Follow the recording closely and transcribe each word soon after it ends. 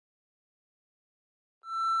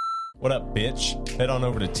What up, bitch? Head on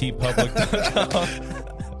over to tpublic.com.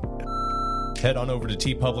 Head on over to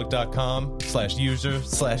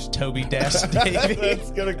tpublic.com/user/Toby-Davy. That's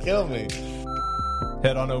gonna kill me.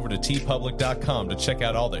 Head on over to tpublic.com to check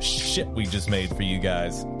out all the shit we just made for you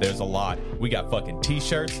guys. There's a lot. We got fucking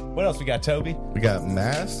t-shirts. What else we got, Toby? We got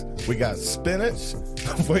masks. We got spinach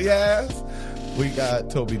for your ass. We got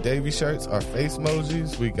Toby Davy shirts, our face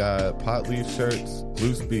emojis. We got pot leaf shirts,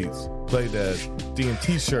 loose beats, play dead,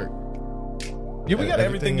 D&T shirt. Yeah, we got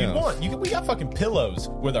everything you want. We got fucking pillows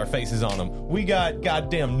with our faces on them. We got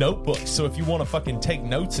goddamn notebooks, so if you want to fucking take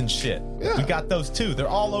notes and shit, we got those too. They're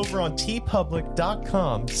all over on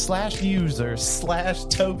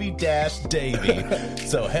tpublic.com/user/Toby-Davy.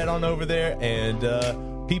 So head on over there and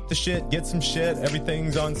peep the shit, get some shit.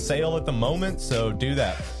 Everything's on sale at the moment, so do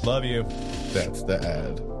that. Love you. That's the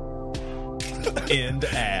ad. End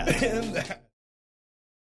ad. End ad.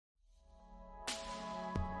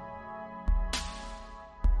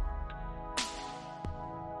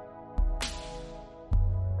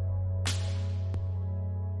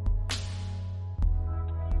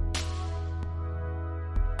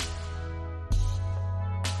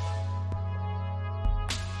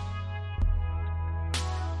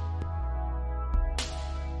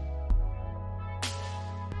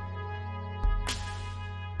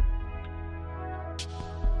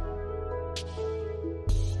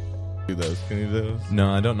 Can you do those?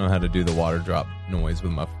 No, I don't know how to do the water drop noise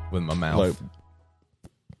with my mouth. Like,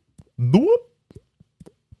 doop. A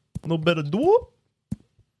little bit of doop.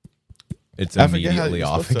 It's immediately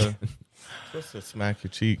off again. Supposed to smack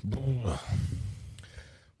your cheek.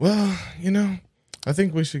 Well, I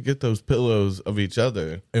think we should get those pillows of each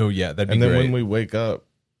other. Oh yeah, that'd be great. And then great. when we wake up,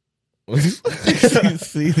 we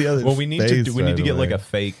see the other. Well, we need to get like a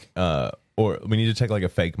fake, or we need to take like a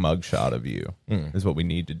fake mug shot of you. Is what we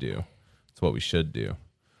need to do. It's what we should do.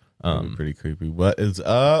 Pretty creepy. What is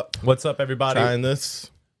up? What's up, everybody? Trying this.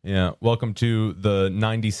 Yeah, welcome to the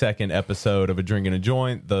 92nd episode of A Drink and a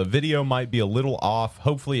Joint. The video might be a little off.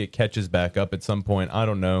 Hopefully it catches back up at some point. I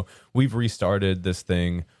don't know. We've restarted this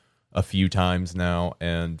thing a few times now,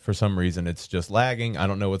 and for some reason it's just lagging. I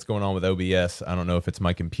don't know what's going on with OBS. I don't know if it's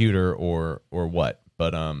my computer or what,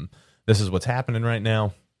 but this is what's happening right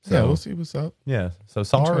now. So, yeah, we'll see what's up. Yeah, so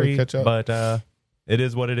sorry, catch up. but it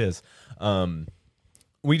is what it is.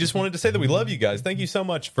 We just wanted to say that we love you guys. Thank you so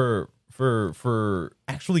much for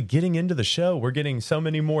actually getting into the show. We're getting so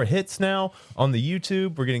many more hits now on the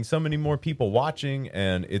YouTube. We're getting so many more people watching,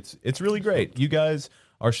 and it's really great. You guys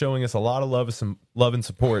are showing us a lot of love and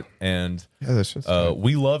support, and that's just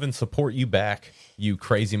we love and support you back, you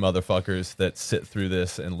crazy motherfuckers that sit through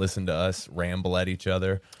this and listen to us ramble at each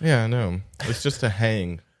other. Yeah, I know. It's just a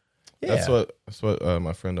hang. Yeah. That's what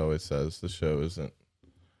my friend always says. The show isn't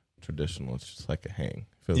traditional. It's just like a hang.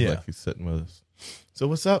 Feels like he's sitting with us. So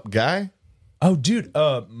what's up, guy? Oh, dude,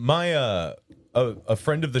 my a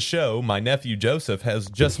friend of the show, my nephew Joseph, has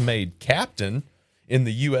just made captain in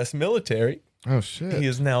the U.S. military. Oh shit! He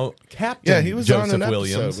is now Captain. Yeah, he was Joseph on an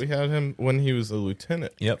Williams. episode. We had him when he was a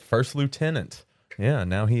lieutenant. Yep, first lieutenant. Yeah,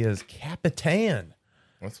 now he is Capitan.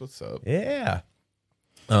 That's what's up. Yeah.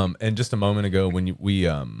 And just a moment ago, when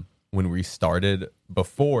we started,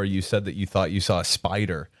 before you said that you thought you saw a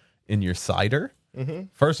spider in your cider. Mm-hmm.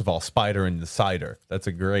 First of all, Spider in the Cider. That's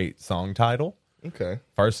a great song title. Okay.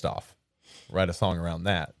 First off, write a song around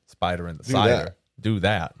that. Spider in the Cider. Do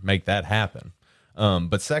that. Make that happen.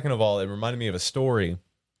 But second of all, it reminded me of a story.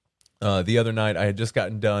 The other night, I had just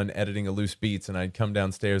gotten done editing a Loose Beats, and I'd come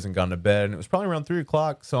downstairs and gone to bed, and it was probably around 3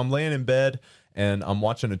 o'clock. So I'm laying in bed, and I'm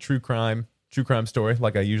watching a true crime story,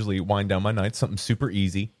 like I usually wind down my nights. Something super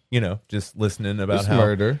easy, just listening about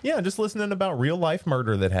murder. Yeah, just listening about real life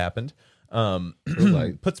murder that happened.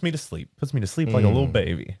 Puts me to sleep like a little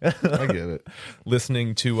baby. I get it.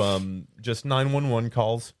 Listening to just 911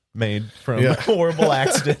 calls made from horrible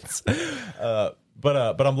accidents.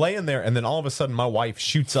 But I'm laying there, and then all of a sudden my wife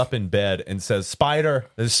shoots up in bed and says, "Spider,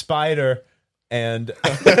 there's spider." And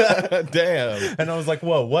damn. And I was like,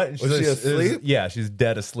 "Whoa, what?" And was she asleep? Yeah, she's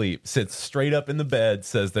dead asleep. Sits straight up in the bed,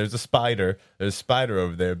 says, "There's a spider. There's a spider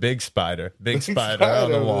over there. Big spider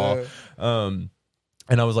on the wall."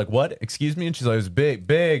 And I was like, "What? Excuse me?" And she's like, "It was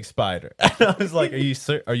big spider." And I was like, Are you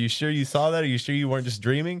sure you saw that? Are you sure you weren't just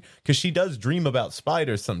dreaming?" Because she does dream about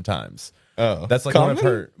spiders sometimes. Oh, that's like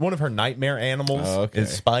one of her nightmare animals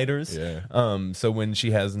is spiders. Yeah. So when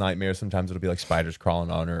she has nightmares, sometimes it'll be like spiders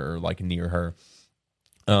crawling on her or like near her.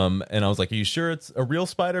 And I was like, "Are you sure it's a real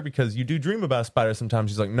spider? Because you do dream about a spider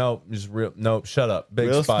sometimes." She's like, "No, just real. Nope, shut up,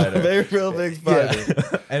 big spider, very real big spider."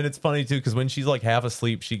 Yeah. And it's funny too because when she's like half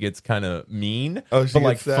asleep, she gets kind of mean, Oh, she but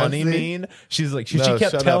like gets sassy? funny mean. She's like, she No,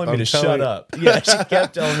 kept shut telling up. me to I'm shut telling- up. Yeah, she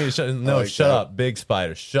kept telling me to shut. No, like shut that. up, big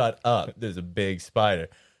spider. Shut up. There's a big spider.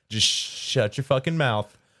 Just shut your fucking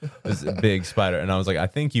mouth. There's a big spider. And I was like, I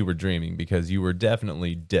think you were dreaming because you were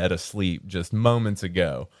definitely dead asleep just moments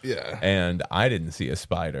ago. Yeah. And I didn't see a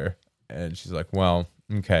spider. And she's like, well,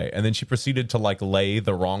 okay. And then she proceeded to like lay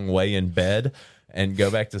the wrong way in bed and go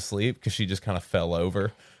back to sleep because she just kind of fell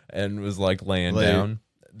over and was like laying down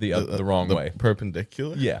the wrong way.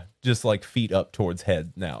 Perpendicular? Yeah. Just like feet up towards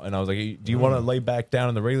head now. And I was like, hey, do you want to lay back down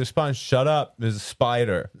in the regular spine? Shut up. There's a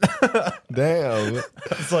spider. Damn.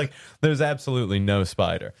 It's like, there's absolutely no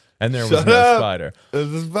spider. And there was Shut no up. spider.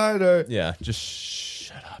 There's a spider. Yeah. Just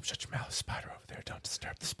shut up. Shut your mouth. Spider over there. Don't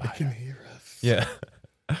disturb the spider. I can hear us. Yeah.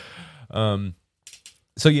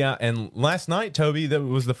 So yeah, and last night, Toby, that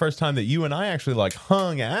was the first time that you and I actually like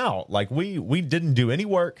hung out. Like we didn't do any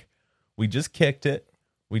work. We just kicked it.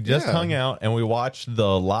 We just hung out and we watched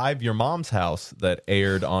the live Your Mom's House that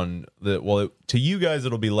aired on to you guys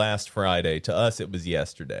it'll be last Friday. To us it was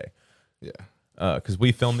yesterday. Yeah. Because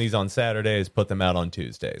we film these on Saturdays, put them out on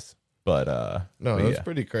Tuesdays. But No, but it was yeah.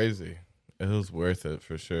 pretty crazy. It was worth it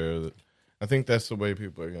for sure. I think that's the way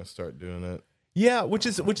people are going to start doing it. Yeah, which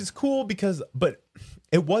is cool but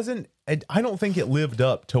it wasn't. I don't think it lived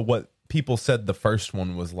up to what people said the first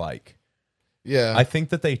one was like. Yeah, I think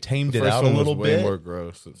that they tamed the it first out a one was little way bit. more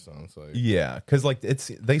gross. It sounds like. Yeah, because like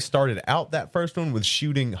they started out that first one with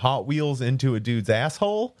shooting Hot Wheels into a dude's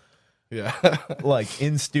asshole, Yeah, like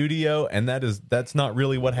in studio, and that's not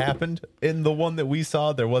really what happened in the one that we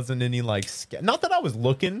saw. There wasn't any like not that I was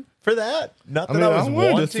looking for that. Not that I was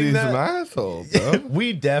wanted wanting to see that. some assholes. Though.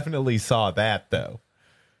 We definitely saw that though.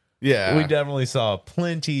 Yeah, We definitely saw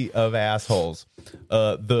plenty of assholes.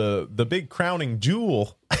 The big crowning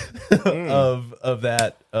jewel of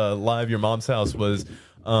that live Your Mom's House was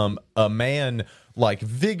a man like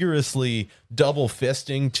vigorously double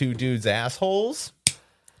fisting two dudes' assholes,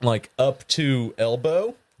 like up to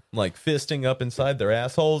elbow, like fisting up inside their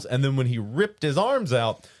assholes, and then when he ripped his arms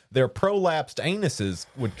out, their prolapsed anuses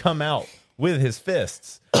would come out with his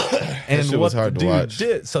fists. And shit was hard the to dude watch.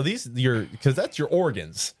 did, so because that's your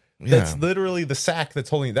organs. Yeah. That's literally the sack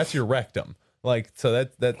that's holding. That's your rectum. Like, so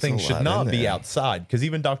that thing a should lot not in be there. outside. Because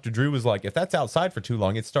even Dr. Drew was like, if that's outside for too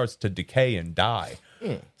long, it starts to decay and die.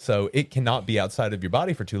 So it cannot be outside of your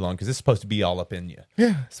body for too long because it's supposed to be all up in you.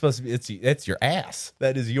 Yeah. It's supposed to be. It's your ass.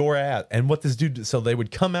 That is your ass. And what this dude. So they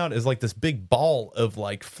would come out as like this big ball of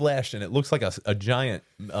like flesh, and it looks like a giant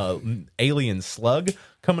alien slug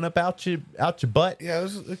coming up out your butt. Yeah, it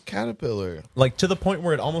was a caterpillar. Like to the point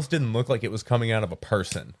where it almost didn't look like it was coming out of a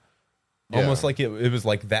person. Almost like it was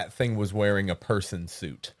like that thing was wearing a person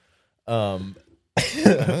suit.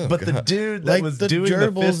 But the dude that Like was the doing the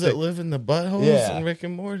gerbils that fisting, live in the buttholes Yeah. in Rick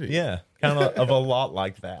and Morty. yeah, kind of a lot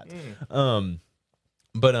like that.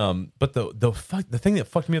 But the thing that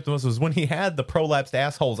fucked me up the most was when he had the prolapsed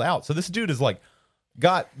assholes out. So this dude is like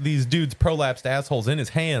got these dudes' prolapsed assholes in his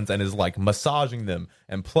hands and is like massaging them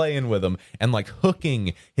and playing with them and like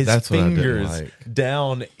hooking his That's what I didn't fingers like.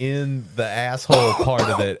 down in the asshole part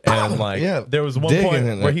of it. And like Yeah, there was one digging point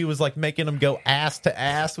in where it. he was like making them go ass to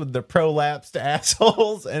ass with their prolapsed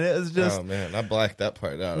assholes, and it was just Oh man, I blacked that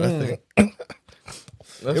part out. I think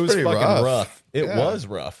that's it was pretty fucking rough. It Yeah. was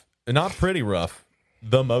rough. Not pretty rough.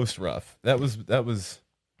 The most rough. That was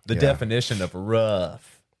the Yeah. definition of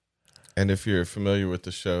rough. And if you're familiar with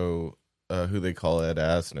the show, Who They Call Ed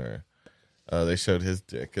Asner, they showed his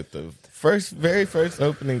dick at the very first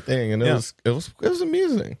opening thing, and it was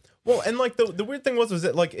amusing. Well, and like the weird thing was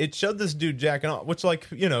that like it showed this dude jacking off, which like,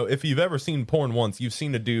 you know, if you've ever seen porn once, you've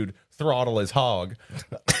seen a dude throttle his hog.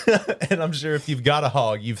 And I'm sure if you've got a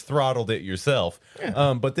hog, you've throttled it yourself.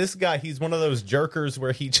 Yeah. But this guy, he's one of those jerkers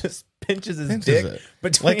where he just pinches his dick it.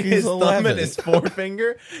 between Like his he's thumb 11. and his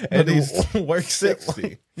forefinger, and he's works it.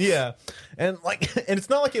 60. Yeah, and it's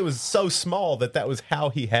not like it was so small that was how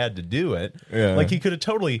he had to do it. Yeah. Like he could have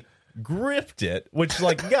totally gripped it, which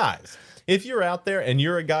like guys, if you're out there and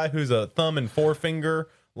you're a guy who's a thumb and forefinger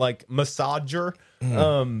like massager,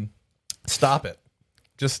 stop it.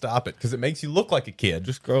 Just stop it, because it makes you look like a kid.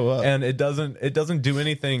 Just grow up. And it doesn't do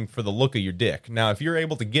anything for the look of your dick. Now, if you're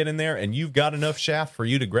able to get in there and you've got enough shaft for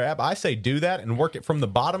you to grab, I say do that and work it from the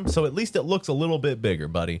bottom, so at least it looks a little bit bigger,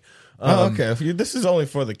 buddy. Okay. This is only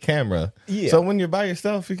for the camera. Yeah. So when you're by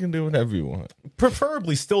yourself, you can do whatever you want.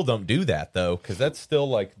 Preferably still don't do that, though, because that's still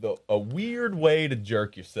like a weird way to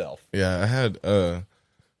jerk yourself. Yeah, I had.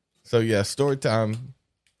 So yeah, story time.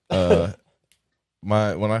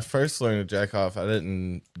 when I first learned to jack off, I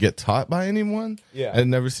didn't get taught by anyone. Yeah. I had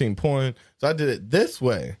never seen porn, so I did it this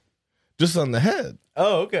way, just on the head.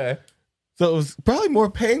 Oh, okay. So it was probably more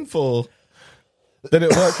painful than it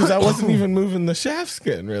was because I wasn't even moving the shaft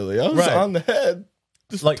skin, really. I was on the head,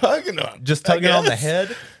 just like tugging on. Just tugging on the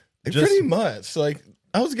head? Pretty much. Like,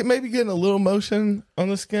 I was maybe getting a little motion on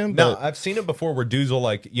the skin. No, I've seen it before where dudes will,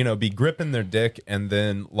 like, be gripping their dick and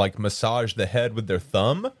then, like, massage the head with their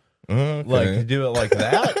thumb. Okay. Like, do it like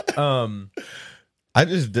that. I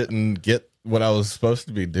just didn't get what I was supposed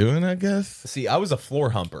to be doing, I guess. See, I was a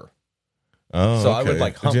floor humper. Oh, so I would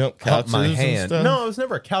like hump my hand. No, I was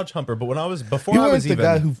never a couch humper, but when I was before I was the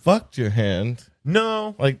guy who fucked your hand.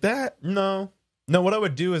 No, like that. No. What I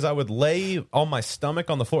would do is I would lay on my stomach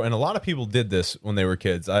on the floor, and a lot of people did this when they were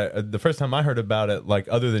kids. The first time I heard about it, like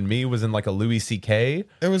other than me, was in like a Louis C.K.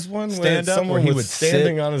 There was one stand up where he was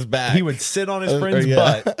standing on his back. He would sit on his friend's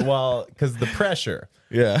butt because the pressure.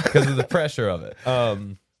 Yeah, because of the pressure of it.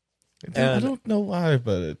 I don't know why,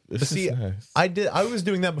 but it's nice. I was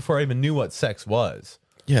doing that before I even knew what sex was.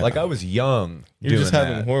 Yeah, like I was young. You're just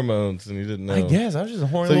having hormones, and you didn't know. I guess I was just a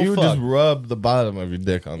horny. So you would fuck. just rub the bottom of your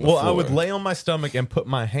dick on the floor. Well, I would lay on my stomach and put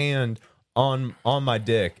my hand on my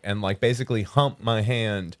dick and like basically hump my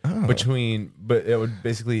hand between, but it would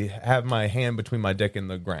basically have my hand between my dick and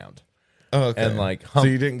the ground. Oh, okay. And like hump. So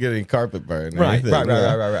you didn't get any carpet burn. Right.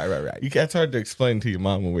 It's hard to explain to your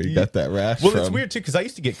mom where you got that rash. Well, it's weird too because I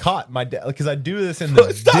used to get caught. My dad, because I do this in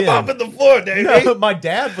the Stop hopping the floor, Davey. No, my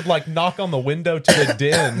dad would like knock on the window to the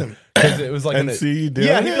den because it was like see you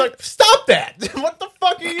doing he'd be like, "Stop that! What the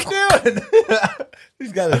fuck are you doing?"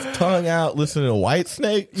 He's got his tongue out listening to White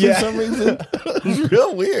Snake for some reason. It's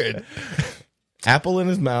real weird. Apple in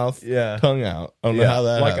his mouth, tongue out. I don't know how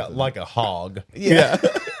that happens. Like a hog. Yeah.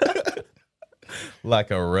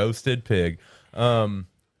 Like a roasted pig.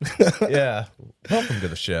 Yeah. Welcome to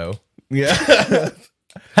the show. Yeah.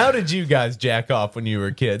 How did you guys jack off when you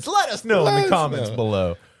were kids? Let us know in the comments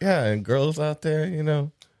below. Yeah, and girls out there,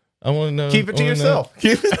 I want to know. Keep it to yourself.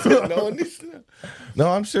 Keep it to no one needs to know. No,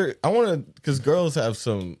 I'm sure. I want to, because girls have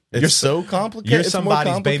some. It's so complicated. You're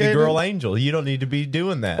somebody's baby girl angel. You don't need to be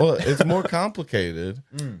doing that. Well, it's more complicated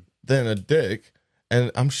than a dick. And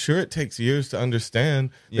I'm sure it takes years to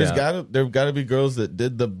understand. There've got to be girls that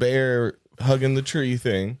did the bear hugging the tree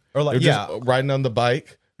thing, or like just riding on the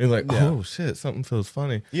bike and like, oh shit, something feels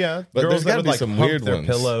funny. Yeah, but girls there's got to be like some weird their ones.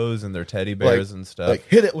 Pillows and their teddy bears and stuff. Like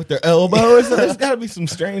hit it with their elbows. There's got to be some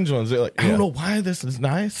strange ones. They're like, I don't know why this is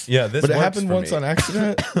nice. Yeah, but it happened once on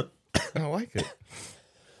accident. I like it.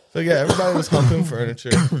 So yeah, everybody was humping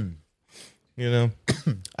furniture. I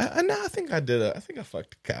think I did it. I think I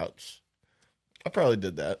fucked a couch. I probably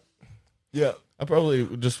did that. Yeah. I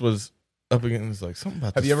probably just was up against like something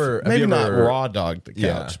about Have you ever not raw dogged the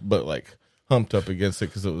couch, but like humped up against it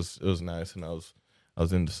because it was nice and I was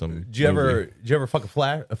into some. Did you ever fuck a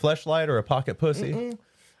fleshlight or a pocket pussy? Mm-mm.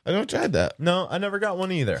 I never tried that. No, I never got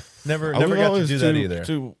one either. Never got to do that either.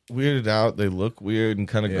 Too weirded out. They look weird and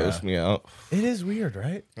kind of gross me out. It is weird,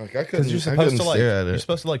 right? Like I couldn't stare at it. You're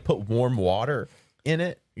supposed to like put warm water in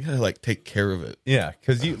it. You gotta like take care of it. Yeah,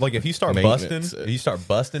 because if you start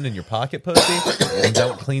busting in your pocket pussy and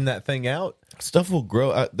don't clean that thing out, stuff will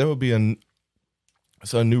grow. There will be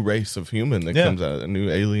a new race of human that comes out, a new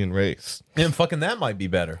alien race. And fucking that might be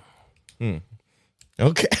better.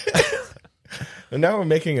 Okay. And now we're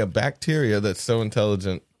making a bacteria that's so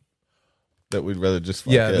intelligent that we'd rather just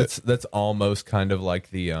fuck it. That's almost kind of like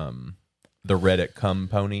the Reddit cum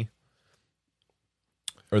pony.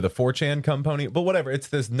 Or the 4chan cum pony, but whatever. It's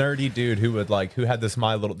this nerdy dude who had this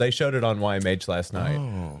They showed it on YMH last night.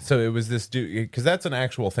 Oh. So it was this dude, because that's an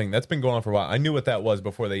actual thing that's been going on for a while. I knew what that was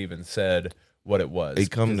before they even said what it was. He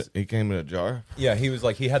came in a jar. Yeah, he was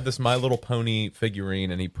he had this My Little Pony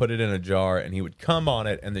figurine and he put it in a jar and he would cum on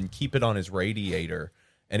it and then keep it on his radiator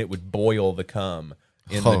and it would boil the cum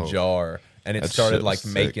in the jar and it started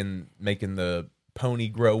making the pony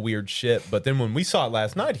grow weird shit. But then when we saw it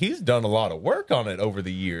last night, he's done a lot of work on it over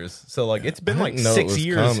the years. So it's been 6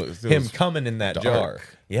 years him coming in that jar.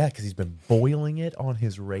 Yeah, because he's been boiling it on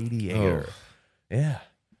his radiator. Yeah.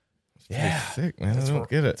 Yeah, sick, man. I don't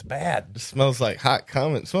get it. It's bad. It smells like hot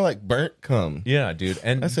cum. It smells like burnt cum. Yeah, dude.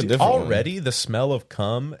 And that's a different already one. The smell of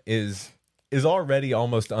cum is already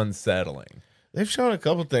almost unsettling. They've shown a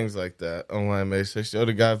couple things like that on YMH. They showed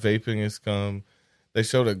a guy vaping his cum. They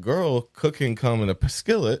showed a girl cooking cum in a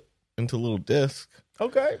skillet into a little disc.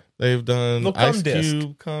 Okay. They've done little ice cum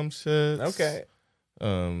cube cum shits. Okay.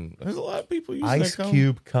 There's a lot of people using ice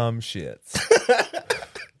cube cum shits.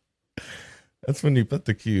 That's when you put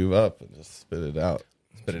the cube up and just spit it out.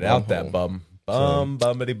 Spit it out that bum.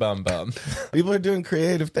 Bummity bum. People are doing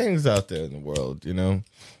creative things out there in the world, you know?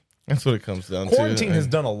 That's what it comes down to. Quarantine has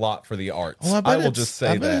done a lot for the arts. Well, I will just say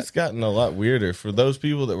I bet that. it's gotten a lot weirder for those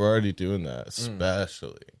people that were already doing that,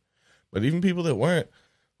 especially. But even people that weren't,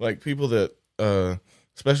 like people that,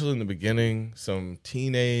 especially in the beginning, some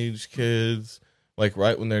teenage kids, like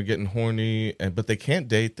right when they're getting horny, but they can't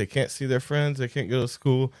date, they can't see their friends, they can't go to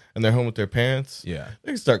school, and they're home with their parents. Yeah.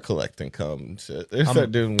 They start collecting cum and shit. They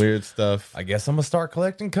start doing weird stuff. I guess I'm going to start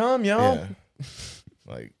collecting cum, y'all. Yeah.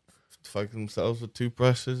 Like, fuck themselves with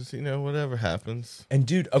toothbrushes, you know, whatever happens. And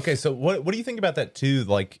dude, okay, so what do you think about that too?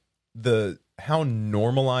 Like how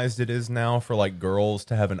normalized it is now for like girls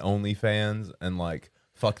to have an OnlyFans and like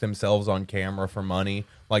fuck themselves on camera for money.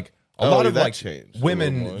 Like a lot of like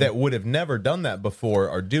women that would have never done that before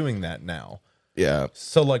are doing that now. Yeah.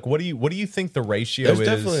 So like, what do you think the ratio There's is?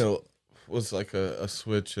 Definitely was like a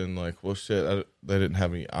switch and like, well, shit, they didn't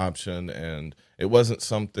have any option, and it wasn't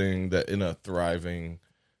something that in a thriving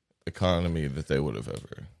economy that they would have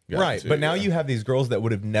ever right. But now you have these girls that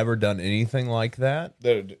would have never done anything like that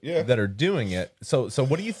that are doing it. So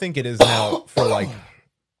what do you think it is now for like?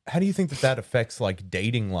 How do you think that affects like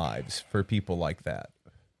dating lives for people like that?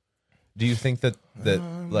 Do you think that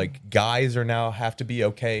like guys are now have to be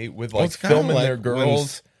okay with like filming their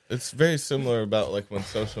girls? It's very similar about like when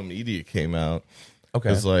social media came out.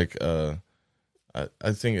 Okay, it's like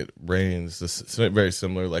I think it reigns. It's very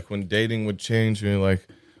similar. Like when dating would change, and you're like,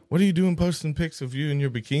 "What are you doing posting pics of you in your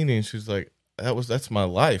bikini?" And she's like, "That's my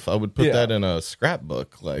life. I would put that in a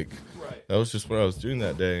scrapbook. Like that was just what I was doing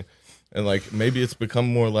that day." And like maybe it's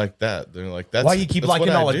become more like that. They're like, "That's why you keep liking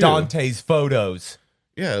all of Dante's photos."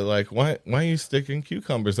 Yeah, like why are you sticking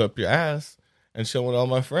cucumbers up your ass and showing all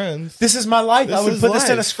my friends? This is my life. I would put this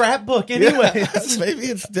in a scrapbook anyway. Yeah, maybe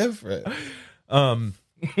it's different. I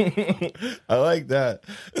like that.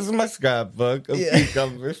 This is my scrapbook of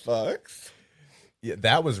cucumber fucks. Yeah,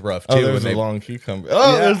 that was rough too. Oh, there's a long cucumber.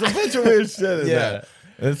 Oh, there's a bunch of weird shit in that.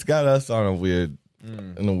 It's got us on a weird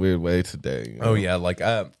in a weird way today. You know? Oh yeah, like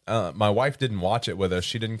my wife didn't watch it with us.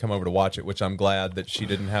 She didn't come over to watch it, which I'm glad that she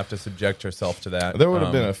didn't have to subject herself to that. There would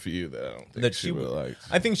have been a few that I don't think she would have liked.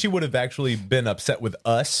 I think she would have actually been upset with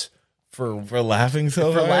us for laughing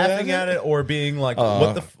so hard laughing at it, or being like,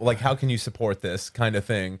 "What the like? How can you support this kind of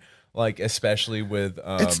thing?" Like especially with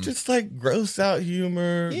it's just like gross out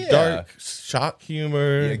humor, dark shock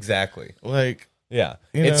humor. Yeah, exactly. Like. Yeah,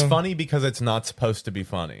 it's funny because it's not supposed to be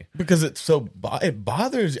funny. Because it's so it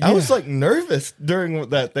bothers you. I was like nervous during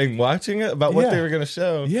that thing watching it about what they were going to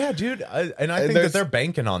show. Yeah, dude, and I think that they're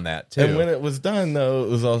banking on that too. And when it was done, though, it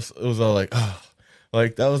was all like, oh,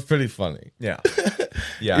 like that was pretty funny. Yeah,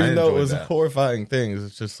 yeah. Even though it was horrifying things,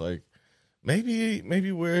 it's just like maybe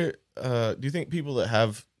we're. Do you think people that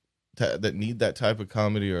have that need that type of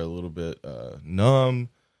comedy are a little bit numb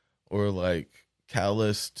or like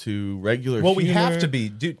callous to regular humor? We have to be,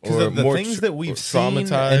 dude, because of the things that we've seen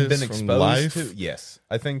and been exposed to. Yes,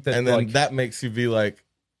 I think that, and then that makes you be like,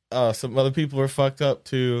 some other people are fucked up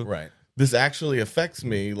too. Right. This actually affects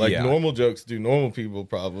me. Like normal jokes do normal people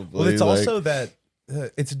probably. Well, it's also that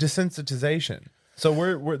it's desensitization. So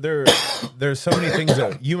we're there's so many things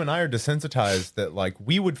that you and I are desensitized that like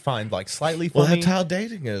we would find like slightly funny. Well, that's how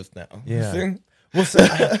dating is now. Yeah. Well,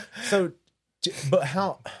 so but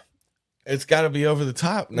how? It's got to be over the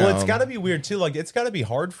top now. Well, it's got to be weird too. Like it's got to be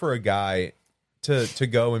hard for a guy to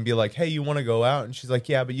go and be like, "Hey, you want to go out?" And she's like,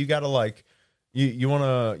 "Yeah, but you got to like you want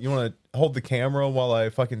to hold the camera while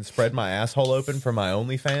I fucking spread my asshole open for my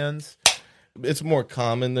OnlyFans." It's more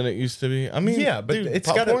common than it used to be. I mean, yeah, but dude,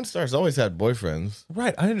 porn stars always had boyfriends.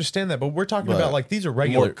 Right, I understand that, but we're talking about like these are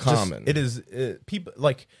regular, more common. It is people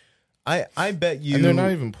like I bet you, and they're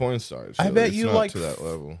not even porn stars. I bet you like to that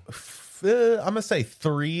level. I'm gonna say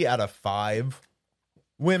 3 out of 5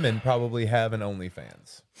 women probably have an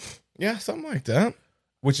OnlyFans. Yeah, something like that.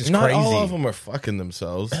 Which is not crazy. All of them are fucking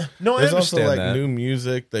themselves. No, There's I understand also like that. new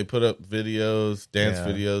music. They put up videos, dance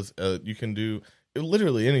videos. You can do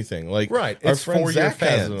literally anything. Like right, our it's friend for Zach your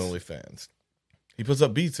has fans. an OnlyFans. He puts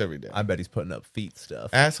up beats every day. I bet he's putting up feet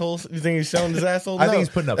stuff. Assholes? You think he's showing his asshole? I think he's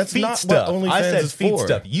putting up That's feet not stuff. What OnlyFans I said is feet for.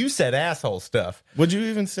 stuff. You said asshole stuff. Would you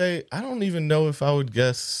even say? I don't even know if I would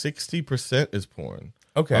guess 60% is porn.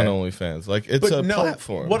 Okay, on OnlyFans, like it's a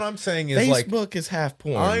platform. What I'm saying is Facebook is half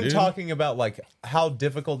porn. I'm talking about like how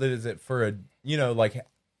difficult is it for a like.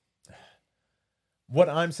 What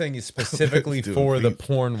I'm saying is specifically for the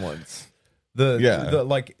porn ones. The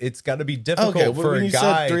like it's got to be difficult for a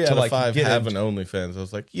guy to like 5 get have an OnlyFans. I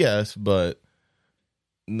was like, yes, but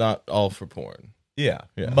not all for porn. Yeah,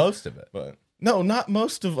 most of it. But no, not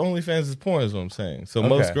most of OnlyFans is porn. Is what I'm saying. So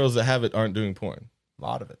most girls that have it aren't doing porn. A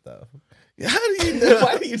lot of it, though. How do you know?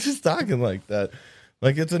 Why are you just talking like that?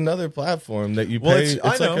 Like it's another platform that you pay.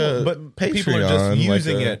 I know, but Patreon, people are just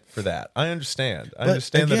using like it for that. I understand. I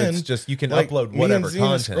understand again, that it's just you can like upload me whatever and Zena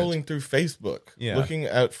content. Scrolling through Facebook, Yeah. looking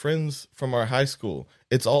at friends from our high school.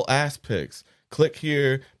 It's all ass pics. Click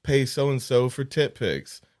here, pay so and so for tit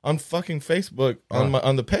pics on fucking Facebook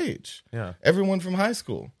on the page. Yeah, everyone from high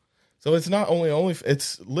school. So it's not only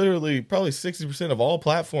it's literally probably 60% of all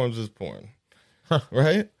platforms is porn,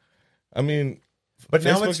 right? I mean. But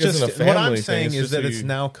now Facebook it's just isn't a what I'm family saying thing, is that it's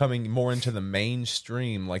now coming more into the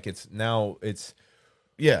mainstream. Like it's weird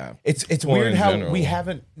how general. we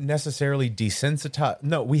haven't necessarily desensitized.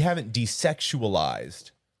 No, we haven't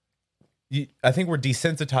desexualized. I think we're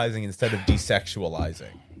desensitizing instead of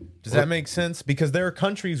desexualizing. Does that make sense? Because there are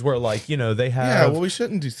countries where, like, you know, they have. Yeah, well, we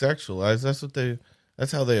shouldn't desexualize.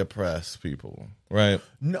 That's how they oppress people, right?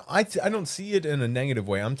 No, I don't see it in a negative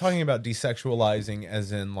way. I'm talking about desexualizing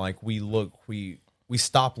as in like we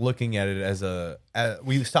stop looking at it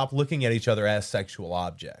we stop looking at each other as sexual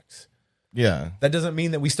objects. Yeah. That doesn't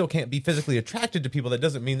mean that we still can't be physically attracted to people. That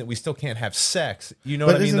doesn't mean that we still can't have sex. You know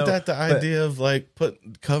what I mean? Isn't that the idea of like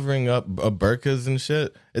covering up burqas and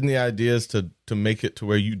shit? And the idea is to make it to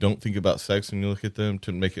where you don't think about sex when you look at them,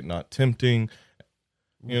 to make it not tempting,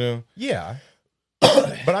 you know? Yeah.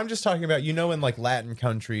 But I'm just talking about, you know, in like Latin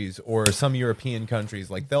countries or some European countries,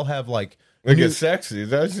 like they'll have like They get sexy. Is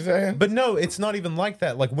that what you're saying? But no, it's not even like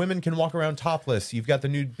that. Like women can walk around topless. You've got the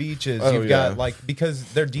nude beaches. Oh, You've got like,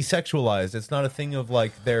 because they're desexualized. It's not a thing of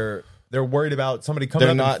like they're worried about somebody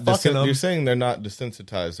coming up and fucking them. You're saying they're not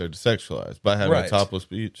desensitized, they're desexualized by having a topless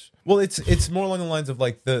beach. Well, it's more along the lines of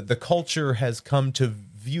like the culture has come to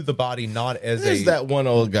view the body not as There's that one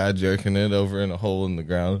old guy jerking it over in a hole in the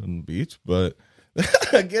ground on the beach, but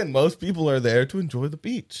again, most people are there to enjoy the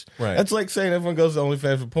beach. Right. That's like saying everyone goes to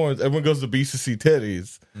OnlyFans for porn. Everyone goes to the beach to see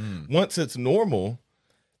titties. Once it's normal,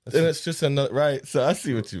 then it's just another right. So I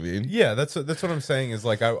see what you mean. Yeah, that's what I'm saying is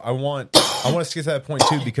like I want us to get to that point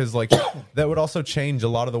too, because like that would also change a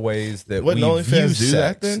lot of the ways that we view OnlyFans do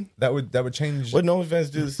sex. that then? That would change. Wouldn't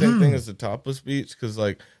OnlyFans do the same thing as the topless beach? Because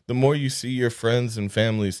like the more you see your friends and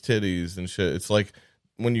family's titties and shit, it's like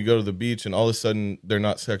when you go to the beach and all of a sudden they're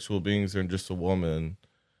not sexual beings, they're just a woman.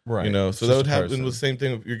 Right. You know, so that would happen with the same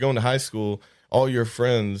thing. If you're going to high school, all your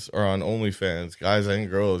friends are on OnlyFans, guys and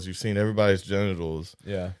girls. You've seen everybody's genitals.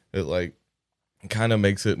 Yeah. It like kind of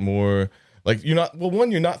makes it more like you're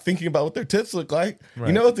not thinking about what their tits look like. Right.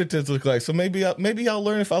 You know what their tits look like. So maybe I'll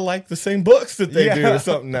learn if I like the same books that they do or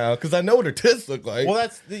something now, because I know what their tits look like. Well,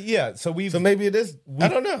 So maybe it is. I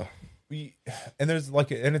don't know. And there's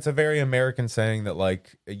like, and it's a very American saying that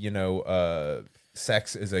like, you know,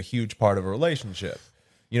 sex is a huge part of a relationship,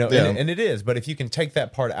 you know, and it is. But if you can take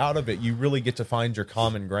that part out of it, you really get to find your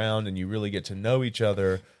common ground and you really get to know each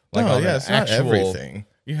other. Like, it's not everything.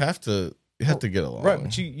 You have to get along, right?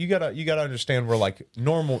 But you gotta understand where like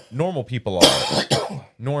normal people are,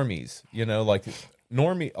 normies. You know, like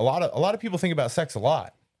normie. A lot of people think about sex a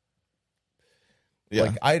lot. Yeah.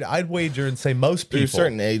 Like I'd wager and say most people, there's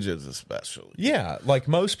certain ages especially. Yeah, like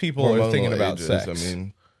most people are thinking about sex. I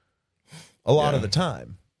mean, a lot of the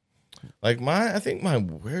time. Like I think my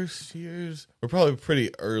worst years were probably pretty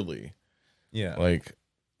early. Yeah. Like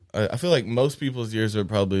I feel like most people's years are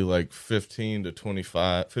probably like 15 to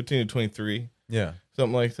 23. Yeah.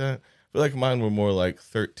 Something like that. I feel like mine were more like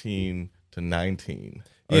 13 to 19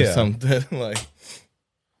 or something like.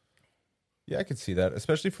 Yeah, I could see that,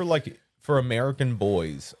 especially for American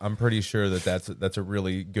boys. I'm pretty sure that's a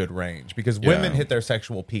really good range, because women hit their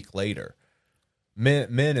sexual peak later.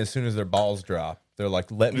 Men, as soon as their balls drop, they're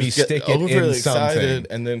like, let me stick it in something,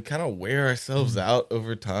 and then kind of wear ourselves out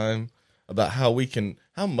over time about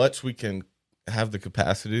how much we can have the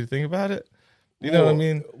capacity to think about it. You know what I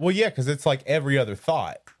mean? Well, yeah, because it's like every other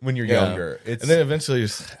thought when you're younger. And then eventually you're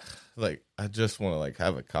just, like, I just want to like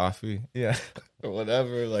have a coffee. Yeah. Or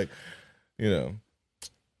whatever. Like, you know.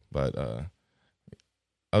 But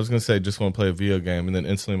I was going to say just want to play a video game, and then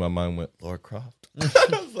instantly my mind went, Lara Croft. I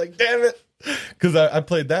was like, damn it. Because I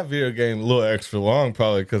played that video game a little extra long,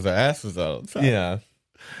 probably because her ass was out. Yeah.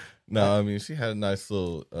 No, I mean, she had a nice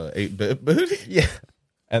little 8-bit booty. Yeah.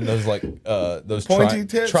 And those like those pointy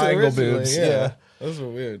tits, triangle boobs. Yeah. Those were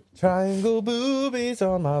weird. Triangle boobies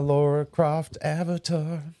on my Lara Croft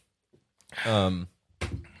avatar.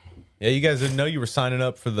 Yeah, you guys didn't know you were signing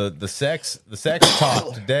up for the sex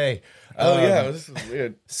talk today. Yeah, this is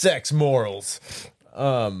weird. Sex morals.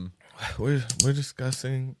 We're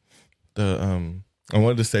discussing the I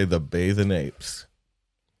wanted to say the bathing apes.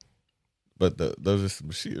 But those are some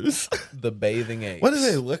shoes. The bathing apes. What do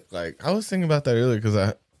they look like? I was thinking about that earlier because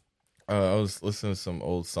I I was listening to some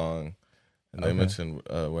old song, and they mentioned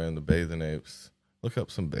wearing the bathing apes. Look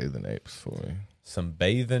up some bathing apes for me. Some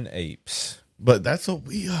bathing apes. But that's what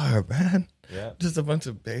we are, man. Yeah. Just a bunch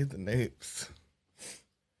of bathing apes.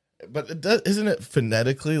 But isn't it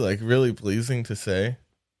phonetically like really pleasing to say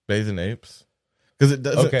bathing apes? Because it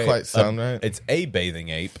doesn't quite sound right. It's a bathing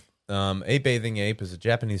ape. A Bathing Ape is a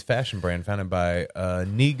Japanese fashion brand founded by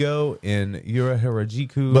Nigo in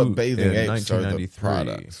Harajuku but bathing in apes are 1993. the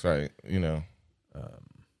products, right? You know.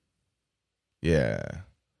 Yeah.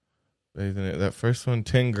 Bathing ape. That first one,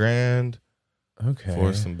 10 grand. Okay.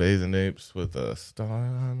 For some bathing apes with a star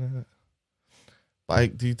on it.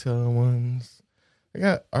 Bike detail ones.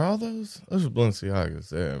 Are all those? Those are Balenciagas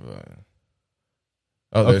there, but.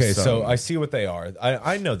 Oh, okay, so I see what they are.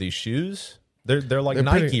 I know these shoes. They're like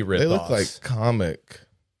Nike ripoffs. They look like comic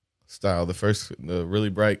style. The really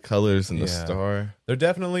bright colors and the star. They're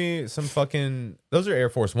definitely some fucking. Those are Air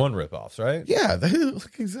Force One ripoffs, right? Yeah, they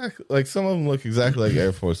look exactly like some of them look exactly like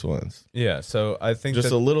Air Force Ones. Yeah, so I think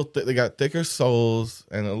just a little. They got thicker soles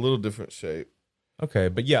and a little different shape. Okay,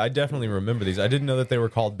 but yeah, I definitely remember these. I didn't know that they were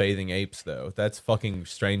called bathing apes, though. That's fucking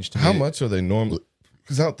strange to me. How much are they normally?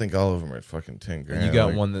 Because I don't think all of them are fucking 10 grand. You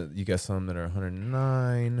got you got some that are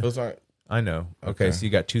 109. Those aren't. I know. Okay, so you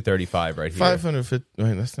got 235 right here. 550.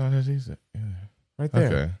 Wait, that's not as easy. Yeah. Right there.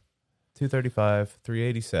 Okay. 235,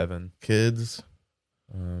 387. Kids.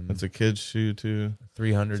 That's a kid's shoe too.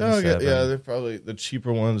 307. So yeah, they're probably the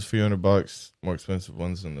cheaper ones, a few $100, more expensive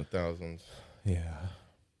ones in the thousands. Yeah.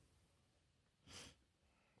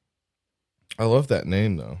 I love that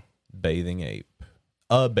name though. Bathing ape.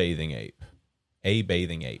 A bathing ape. A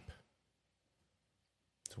bathing ape.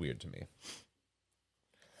 It's weird to me.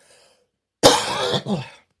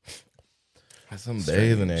 Some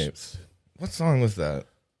bathing apes. What song was that?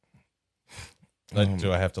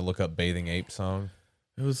 Do I have to look up bathing ape song?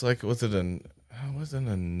 It was like, wasn't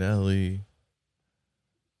a Nelly.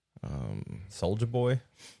 Soldier Boy.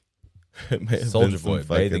 It may have Soldier been Boy,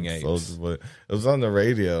 bathing apes. Soldier Boy. It was on the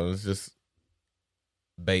radio. It was just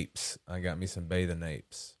Bapes. I got me some bathing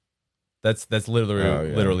apes. That's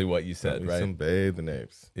literally what you said, right? Some bathing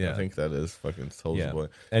apes. Yeah. I think that is fucking Soldier Boy.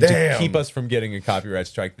 And to keep us from getting a copyright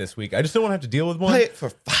strike this week, I just don't want to have to deal with one. Play it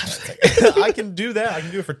for 5 seconds. I can do that. I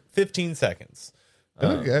can do it for 15 seconds.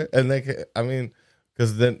 Okay. And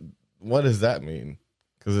because then what does that mean?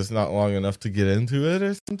 Because it's not long enough to get into it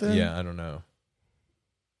or something? Yeah, I don't know.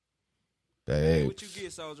 Hey, what you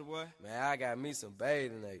get, Soldier Boy? Man, I got me some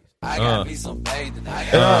bathing apes. I got me some bathing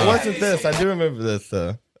apes. It wasn't this. I do remember this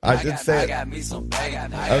though. I did say it. I got me some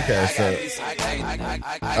bathing apes. Okay, so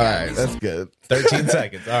all right, that's good. 13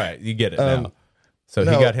 seconds. All right, you get it now. So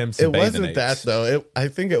no, he got him some it bathing wasn't apes. that though. I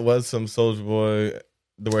think it was some Soldier Boy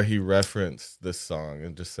where he referenced this song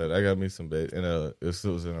and just said, "I got me some bathing." It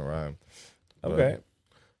was in a rhyme. Okay.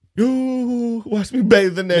 You watch me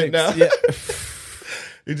bathe in it now. Yeah.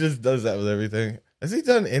 He just does that with everything. Has he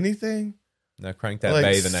done anything? Now crank that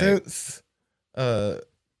bathing ape.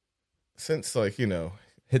 Since like, you know,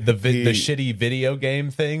 The shitty video game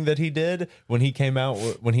thing that he did when he came out,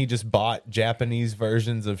 when he just bought Japanese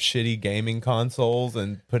versions of shitty gaming consoles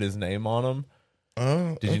and put his name on them.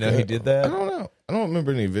 Oh, did you know he did that? I don't know. I don't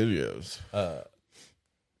remember any videos.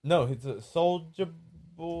 No, he's a Soldier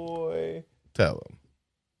Boy. Tell him.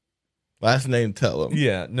 Last name, tell him.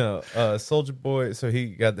 Yeah, no, Soldier Boy. So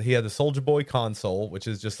he had the Soldier Boy console, which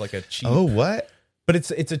is just like a cheap. Oh, what? But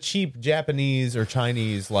it's a cheap Japanese or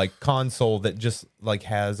Chinese like console that just like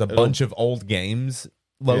has a bunch of old games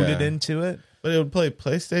loaded into it. But it would play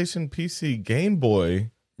PlayStation, PC, Game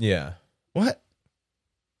Boy. Yeah. What?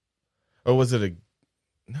 Or was it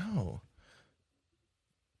no?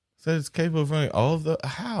 Said it's capable of running all of the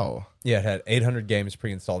how? Yeah, it had 800 games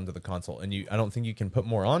pre-installed into the console, and I don't think you can put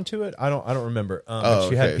more onto it. I don't remember.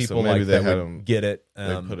 But you had people like that would get it.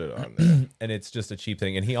 They put it on there, and it's just a cheap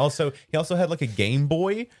thing. And he also had like a Game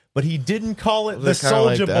Boy, but he didn't call it the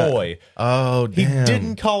Soldier Boy. Oh, damn! He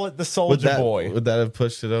didn't call it the Soldier Boy. Would that have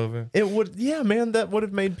pushed it over? It would. Yeah, man, that would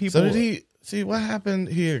have made people. So did he see what happened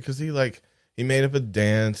here? Because he made up a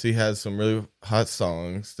dance. He had some really hot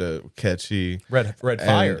songs that were catchy. Red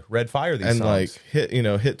Fire. These and songs.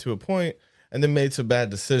 hit to a point, and then made some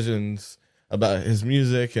bad decisions about his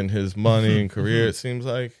music and his money and career. It seems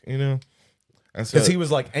like because he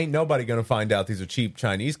was like, "Ain't nobody gonna find out these are cheap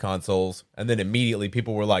Chinese consoles," and then immediately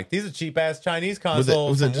people were like, "These are cheap ass Chinese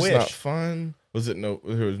consoles." Was it just Wish. not fun? There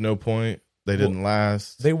was no point. They didn't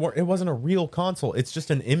last. It wasn't a real console. It's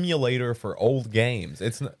just an emulator for old games.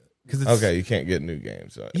 It's not. Okay, you can't get new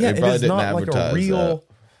games. Yeah, they probably it is didn't not like a advertise real. that.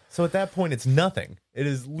 So at that point, it's nothing. It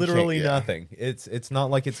is literally yeah. nothing. It's not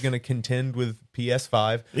like it's going to contend with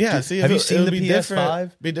PS5. Yeah, Dude, see, have you seen the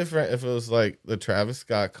PS5? Be different if it was like the Travis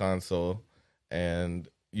Scott console, and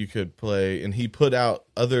you could play. And he put out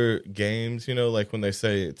other games. You know, like when they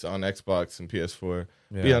say it's on Xbox and PS4,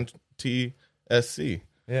 be on TSC.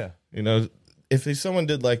 Yeah, you know, if someone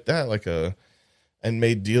did like that, and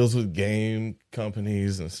made deals with game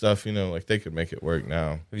companies and stuff, you know, like they could make it work now.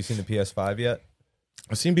 Have you seen the PS5 yet?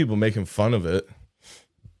 I've seen people making fun of it.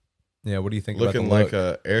 Yeah, what do you think? Looking about the like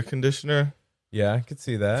a air conditioner. Yeah, I could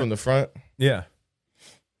see that from the front. Yeah.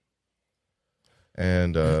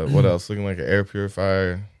 And what else? Looking like an air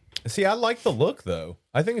purifier. See, I like the look though.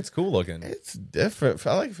 I think it's cool looking. It's different.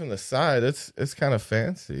 I like it from the side. It's kind of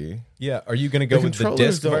fancy. Yeah. Are you going to go with the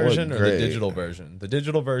disc version or great. the digital version? The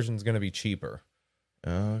digital version is going to be cheaper.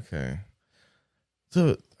 Okay.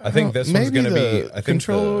 So I think this one's going to be. I think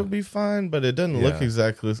controller would be fine, but it doesn't look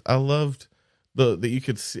exactly. I loved that you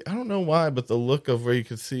could see. I don't know why, but the look of where you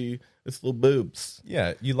could see its little boobs.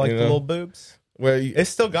 Yeah, you like the little boobs. Where it's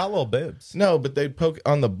still got little boobs. No, but they'd poke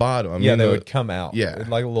on the bottom. I mean, yeah, they would come out. Yeah,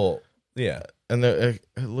 like a little. Yeah, and I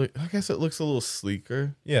guess it looks a little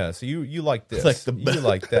sleeker. Yeah, so you like this. Like you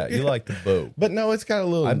like that. You like the boob. But no, it's got a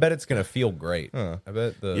little. I bet it's gonna feel great. I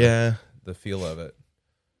bet the feel of it.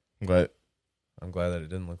 But I'm glad that it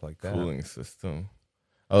didn't look like that. Cooling system.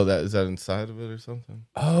 Oh, is that inside of it or something?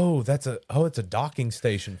 Oh, it's a docking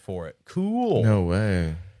station for it. Cool. No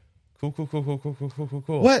way. Cool.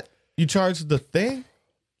 What? You charge the thing?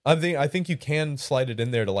 I think you can slide it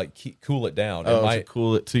in there to like cool it down. To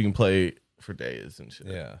cool it so you can play for days and shit.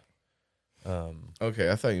 Yeah. Okay,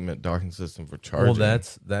 I thought you meant docking system for charging. Well,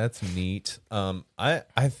 that's neat. I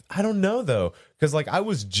don't know though, because like I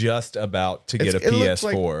was just about to get a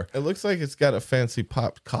PS4. It looks like it's got a fancy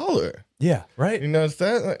popped collar. Yeah, right. You notice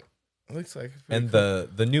that? Like, it looks like. And cool.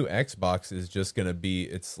 the new Xbox is just gonna be.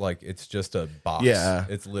 It's just a box. Yeah,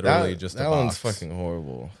 it's literally just a box. That one's fucking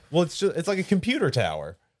horrible. Well, it's like a computer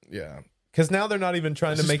tower. Yeah. Because now they're not even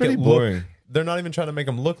trying to make it boring. Look. They're not even trying to make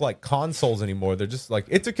them look like consoles anymore. They're just like,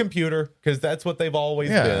 it's a computer, because that's what they've always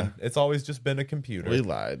been. It's always just been a computer. We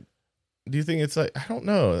lied. Do you think it's like, I don't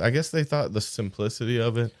know. I guess they thought the simplicity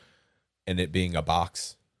of it. And it being a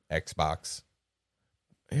box, Xbox.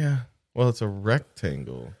 Yeah. Well, it's a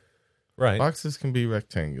rectangle. Right. Boxes can be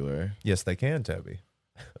rectangular. Yes, they can, Toby.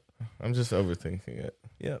 I'm just overthinking it.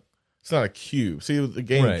 Yep. It's not a cube. See, the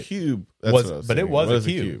game Cube was, but it was a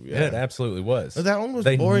cube. Yeah. It absolutely was. But that one was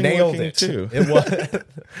they boring nailed looking it too. It was.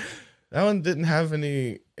 That one didn't have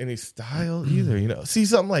any style either. You know, see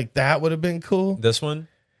something like that would have been cool. This one,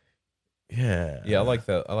 yeah, I like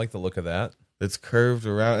the look of that. It's curved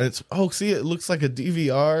around. See, it looks like a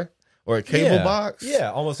DVR or a cable box. Yeah,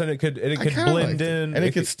 almost, and it could blend in, and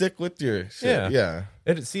it could stick with your shit. Yeah.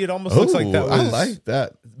 It almost looks like that was. I like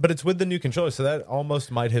that, but it's with the new controller, so that almost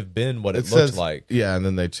might have been what it looked like. Yeah, and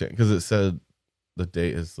then they changed because it said the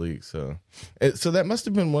date is leaked, so that must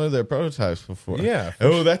have been one of their prototypes before. Yeah.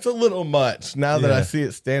 That's a little much now that I see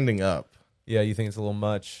it standing up. Yeah, you think it's a little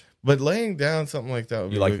much, but laying down something like that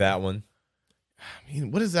would be like that one. I mean,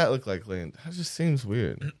 what does that look like laying? That just seems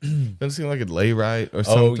weird. Doesn't seem like it'd lay right or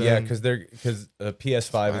something. Oh yeah, because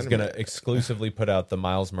PS5 is going to exclusively put out the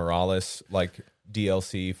Miles Morales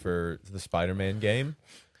DLC for the Spider-Man game.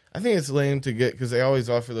 I think it's lame to get, because they always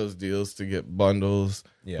offer those deals to get bundles,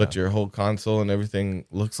 but your whole console and everything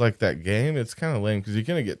looks like that game. It's kind of lame because you're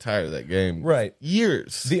gonna get tired of that game, right?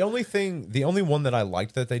 Years. The only one that I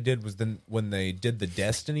liked that they did was when they did the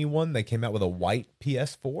Destiny one. They came out with a white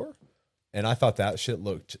PS4, and I thought that shit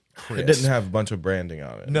looked crisp. It didn't have a bunch of branding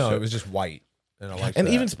on it. No, it was just white, and I liked and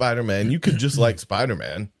that. Even Spider-Man, you could just like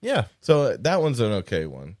Spider-Man. Yeah. So that one's an okay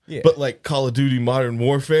one. Yeah. But like Call of Duty Modern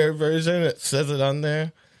Warfare version, it says it on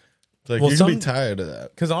there. It's like, you're gonna be tired of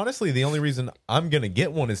that. Because honestly, the only reason I'm gonna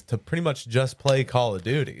get one is to pretty much just play Call of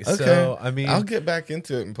Duty. Okay. So I mean, I'll get back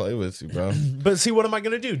into it and play with you, bro. But see, what am I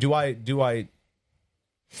gonna do? Do I buy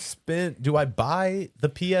the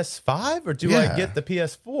PS5 or do I get the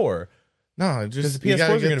PS4? No, because the PS4s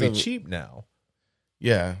are going to be cheap now.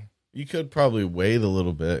 Yeah, you could probably wait a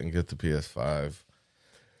little bit and get the PS5.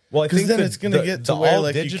 Well, I think then it's going to get to where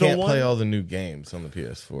like you can't play one? all the new games on the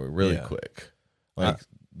PS4 really quick. Like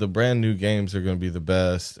the brand new games are going to be the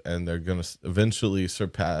best, and they're going to eventually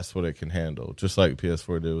surpass what it can handle, just like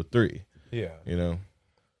PS4 did with 3. Yeah, you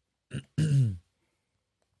know.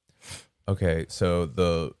 Okay,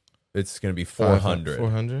 so it's going to be 400.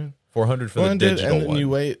 400 for the digital and then one. You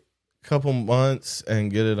wait a couple months and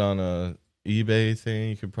get it on a eBay thing.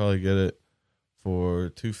 You could probably get it for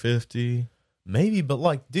 $250. Maybe, but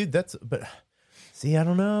like, dude, See, I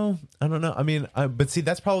don't know. I mean, but see,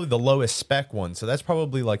 that's probably the lowest spec one. So that's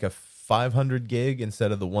probably like a 500 gig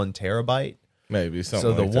instead of the 1 terabyte. Maybe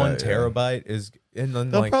something. So the like 1 that, terabyte is, and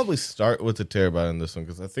then they'll probably start with the terabyte on this one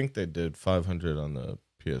because I think they did 500 on the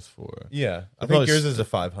PS4. Yeah, I think yours is a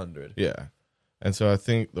 500. Yeah, and so I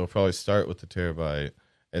think they'll probably start with the terabyte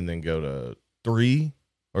and then go to 3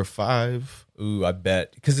 or 5. Ooh, I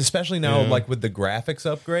bet, because especially now, like with the graphics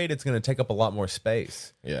upgrade, it's going to take up a lot more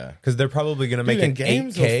space. Yeah, because they're probably going to make it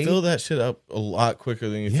games 8K. will fill that shit up a lot quicker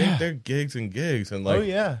than you think. They're gigs and gigs, and like, oh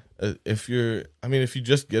yeah. If you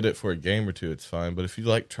just get it for a game or two, it's fine. But if you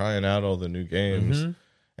like trying out all the new games,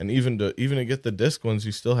 and even to get the disc ones,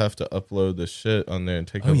 you still have to upload the shit on there and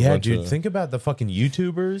take. Oh yeah, dude! Think about the fucking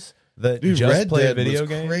YouTubers that just Red play Dead video was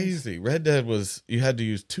games. Crazy. Red Dead was you had to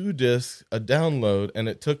use 2 discs, a download, and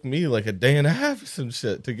it took me like a day and a half or some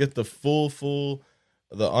shit to get the full.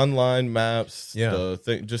 The online maps, the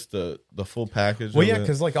thing, just the full package. Well, yeah,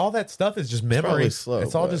 because like all that stuff is just memory. It's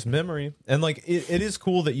all just memory, and like it is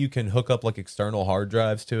cool that you can hook up like external hard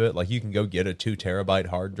drives to it. Like you can go get a 2 terabyte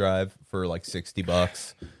hard drive for like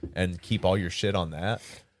 $60 and keep all your shit on that.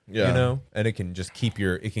 Yeah, you know, and it can just keep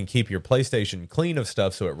your PlayStation clean of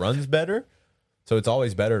stuff so it runs better. So it's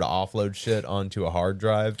always better to offload shit onto a hard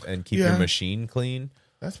drive and keep your machine clean.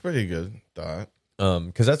 That's pretty good thought.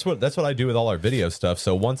 Because that's what I do with all our video stuff.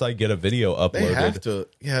 So once I get a video uploaded, they have to.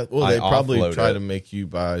 Yeah, well, they probably try to make you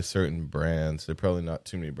buy certain brands. There probably not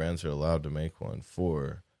too many brands are allowed to make one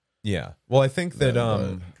for. Yeah, well, I think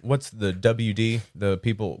that what's the WD? The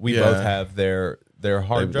people we both have their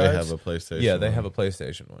hard drives. They have a PlayStation. Yeah, they have a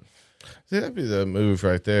PlayStation one. See, that'd be the move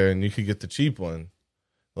right there, and you could get the cheap one.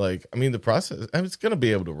 Like, I mean, the process. It's going to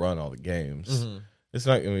be able to run all the games. It's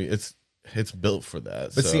not going to be. It's built for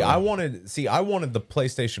that. But I wanted the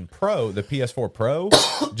PlayStation Pro, the PS4 Pro,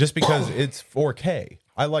 just because it's 4K.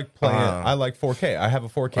 I like playing. I like 4K. I have a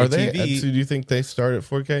 4K TV. So do you think they start at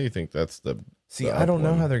 4K? You think that's the? I don't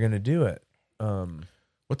know how they're gonna do it.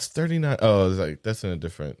 What's 39? Oh, it's like that's in a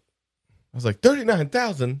different. I was like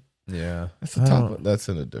 39,000. Yeah, that's the top. That's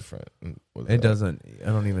in a different. It doesn't. I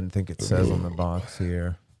don't even think it says on the box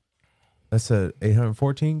here. That's a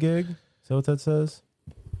 814 gig. Is that what that says?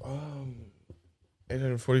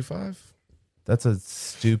 845. That's a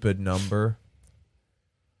stupid number.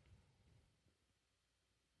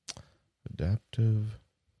 Adaptive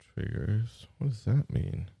triggers. What does that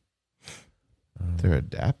mean? They're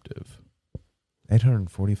adaptive.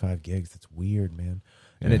 845 gigs. That's weird, man.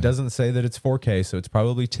 And it doesn't say that it's 4K, so it's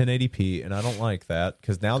probably 1080p, and I don't like that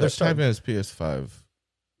because now they're typing as PS5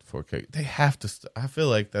 4K. They have to. I feel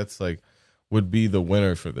like that's like would be the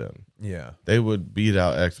winner for them. Yeah, they would beat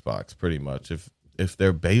out Xbox pretty much if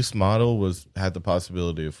their base model had the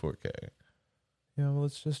possibility of 4K. Yeah, well,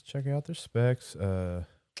 let's just check out their specs.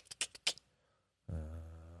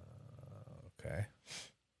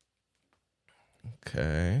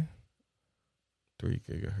 Okay. 3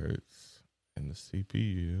 gigahertz in the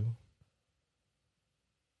CPU.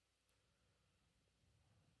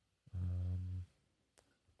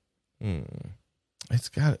 It's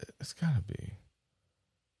gotta be.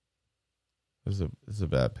 This is a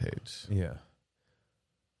bad page. Yeah.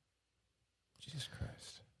 Jesus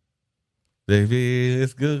Christ. Baby,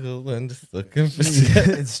 it's Google and just looking for shit.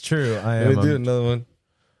 It's true. I am. We do another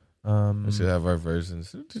one. We should have our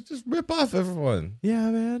versions. Just rip off everyone. Yeah,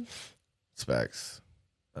 man. Specs.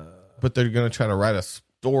 But they're gonna try to write a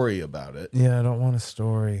story about it. Yeah, I don't want a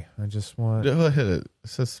story. I just want. Go ahead. It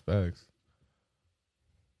says specs.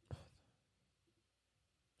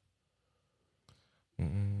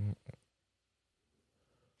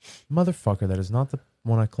 Motherfucker, that is not the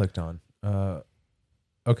one I clicked on.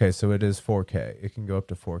 Okay, so it is 4K. It can go up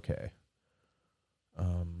to 4K.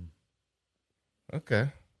 Okay.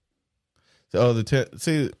 So the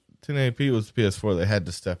 1080p was PS4. They had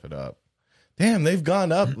to step it up. Damn, they've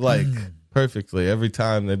gone up like perfectly every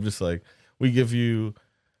time. They're just like, we give you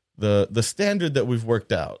the standard that we've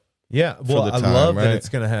worked out. Yeah, well, I love that it's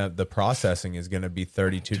going to have the processing is going to be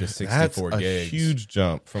 32 to 64 gigs. That's a huge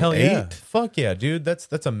jump from Hell 8. Yeah. Fuck yeah, dude.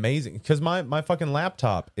 That's amazing. Because my fucking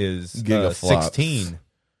laptop is 16.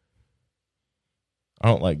 I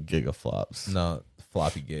don't like gigaflops. No,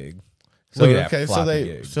 floppy gig. So okay,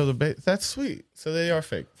 that's sweet. So they are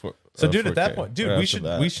fake. So dude, at that point, dude, we should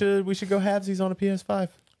go halvesies on a PS5.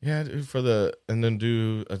 Yeah, dude, and then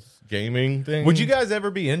do a gaming thing. Would you guys ever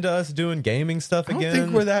be into us doing gaming stuff again? I don't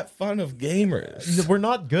think we're that fun of gamers. We're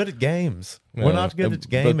not good at games. No, we're not good at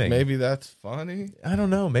gaming. But maybe that's funny. I don't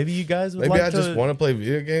know. Maybe you guys would maybe I just want to play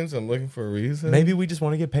video games. I'm looking for a reason. Maybe we just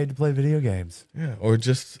want to get paid to play video games. Yeah, or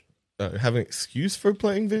just have an excuse for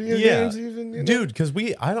playing video games even, you know? Dude, because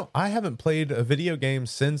I haven't played a video game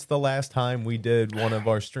since the last time we did one of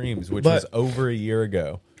our streams, which was over a year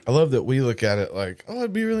ago. I love that we look at it like, oh,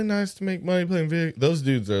 it'd be really nice to make money playing video. Those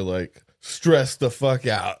dudes are like stressed the fuck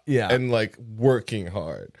out, and like working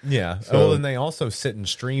hard. So, and they also sit and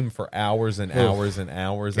stream for hours and hours and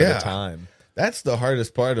hours at a time. That's the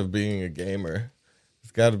hardest part of being a gamer.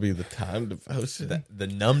 It's got to be the time devotion, the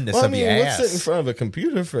numbness of your ass. Let's sit in front of a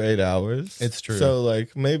computer for 8 hours. It's true. So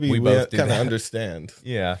like maybe we both kind of understand.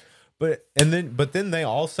 Yeah. But then they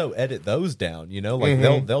also edit those down, you know, like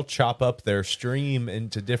they'll chop up their stream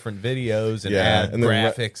into different videos and add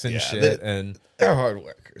graphics and shit, and they're hard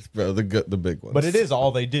workers, bro. The big ones. But it is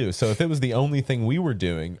all they do. So if it was the only thing we were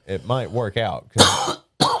doing, it might work out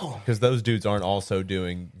because those dudes aren't also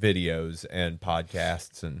doing videos and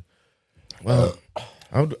podcasts and. Well,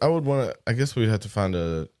 I would want to. I guess we'd have to find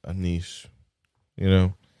a niche, you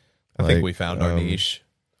know. I think we found our niche.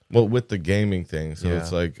 Well, with the gaming thing, so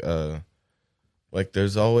it's like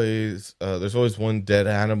there's always one dead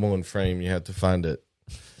animal in frame. You have to find it.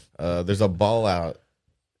 There's a ball out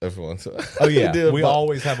every once in a while. Oh yeah, we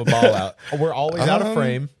always have a ball out. We're always out of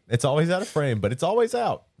frame. It's always out of frame, but it's always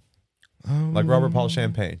out. Like Robert Paul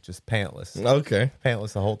Champagne, just pantless. Okay,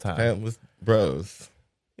 pantless the whole time. Pantless bros.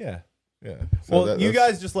 Yeah. Yeah. So well, you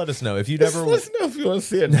guys just let us know if you'd ever. Let us know if you want to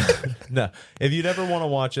see it. No, if you'd ever want to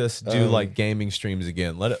watch us do like gaming streams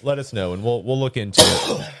again, let us know and we'll look into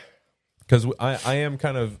it. Because I am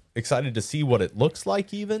kind of excited to see what it looks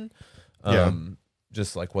like, even.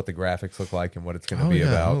 Just like what the graphics look like and what it's going to be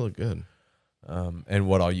about. It'll look good. And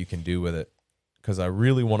what all you can do with it. Because I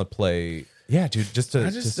really want to play. Yeah, dude, just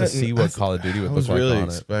to see what Call of Duty would look like on it. I was really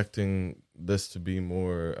expecting this to be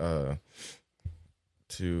more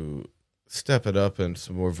to step it up in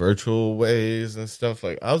some more virtual ways and stuff.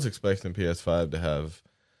 Like I was expecting PS5 to have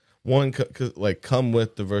one come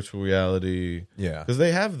with the virtual reality. Yeah, because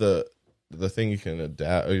they have the thing you can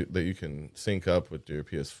adapt that you can sync up with your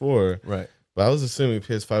PS4. Right. But I was assuming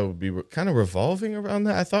PS5 would be kind of revolving around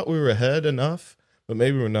that. I thought we were ahead enough, but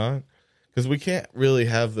maybe we're not, because we can't really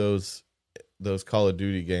have those Call of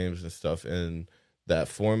Duty games and stuff in that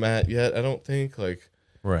format yet. I don't think I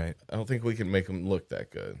don't think we can make them look that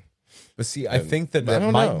good. But see, I think that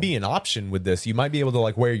might be an option with this. You might be able to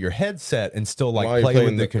like wear your headset and still like play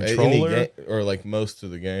with the controller, or like most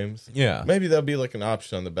of the games. Yeah, maybe that'll be like an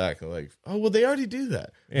option on the back. Like, oh well, they already do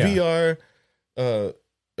that. VR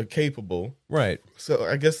capable, right? So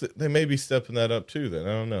I guess they may be stepping that up too. Then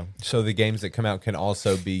I don't know. So the games that come out can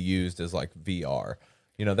also be used as like VR.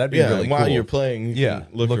 You know, that'd be really cool. While you're playing, you can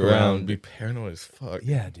look around, be paranoid as fuck.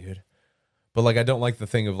 Yeah, dude. But like, I don't like the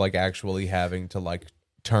thing of like actually having to like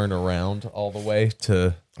turn around all the way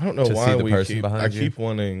to. I don't know why I keep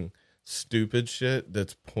wanting stupid shit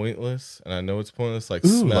that's pointless, and I know it's pointless. Like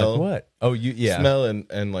smell, like what? Oh, smell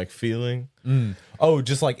and like feeling. Oh,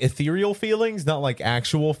 just like ethereal feelings, not like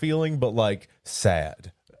actual feeling, but like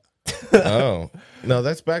sad. Oh no,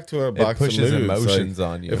 that's back to our box pushes of moods. Emotions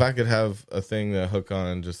on you. If I could have a thing that hook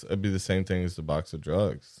on, it'd be the same thing as the box of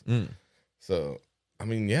drugs. So I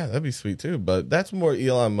mean, yeah, that'd be sweet too. But that's more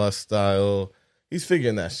Elon Musk style. He's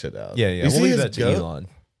figuring that shit out. Yeah. We'll leave that to Elon.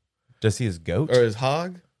 Does he his goat or his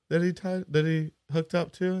hog that he hooked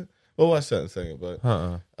up to it? We'll watch that in a second. But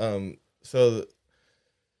so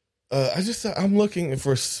I'm looking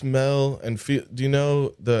for smell and feel. Do you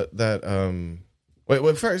know that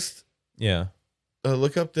wait first? Yeah.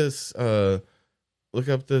 Look up this. You're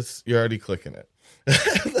already clicking it.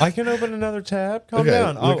 I can open another tab. Calm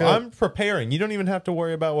down. I'm preparing. You don't even have to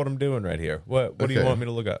worry about what I'm doing right here. What do you want me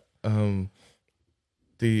to look up?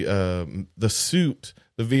 The suit,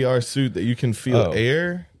 the VR suit that you can feel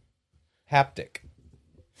air. Haptic.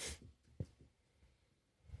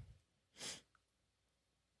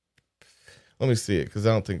 Let me see it, because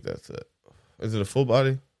I don't think that's it. Is it a full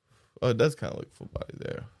body? Oh, it does kind of look full body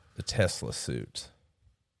there. The Tesla suit.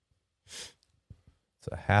 It's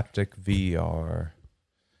a haptic VR.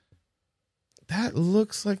 That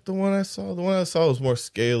looks like the one I saw. The one I saw was more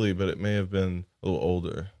scaly, but it may have been a little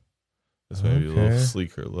older. This may be a little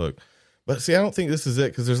sleeker look. But see, I don't think this is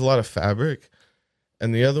it, because there's a lot of fabric.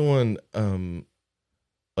 And the other one,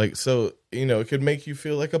 so, it could make you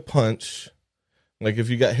feel like a punch. Like if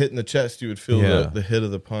you got hit in the chest, you would feel the hit of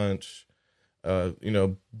the punch.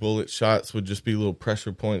 Bullet shots would just be little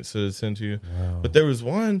pressure points that it's into you. Wow. But there was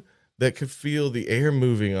one that could feel the air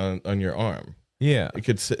moving on your arm. Yeah. It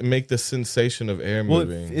could make the sensation of air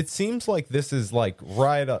moving. It seems like this is like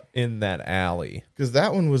right up in that alley. Because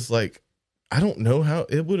that one was like, I don't know how,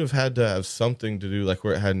 it would have had to have something to do like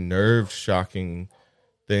where it had nerve shocking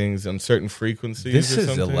things on certain frequencies. This or is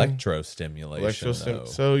something. electrostimulation. Though.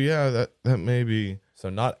 So yeah, that may be. So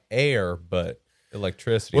not air, but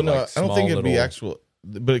electricity. Well, no, like I don't think it'd be little... actual,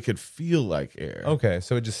 but it could feel like air. Okay,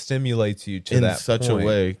 so it just stimulates you to in that such point. a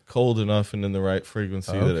way, cold enough and in the right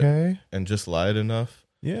frequency, and just light enough.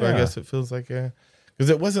 Yeah, where I guess it feels like air because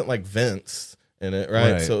it wasn't like vents in it,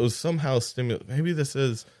 right? So it was somehow stimulate. Maybe this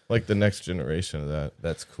is like the next generation of that.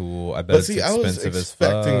 That's cool. I bet it's expensive as fuck.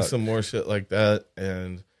 I was expecting some more shit like that,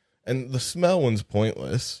 and the smell one's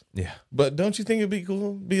pointless. Yeah, but don't you think it'd be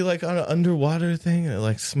cool? Be like on an underwater thing and it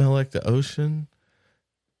like smell like the ocean.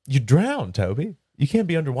 You drown, Toby. You can't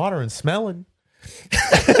be underwater and smelling.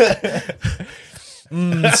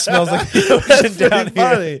 It smells like the ocean down here.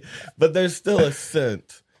 Funny, but there's still a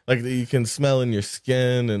scent like that you can smell in your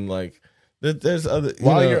skin and like there's other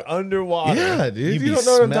while you're underwater. Yeah, dude, you don't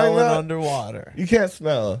know what I'm talking smelling about. Underwater. You can't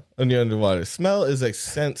smell when you're underwater. Smell is a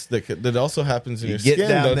sense that also happens in your get skin.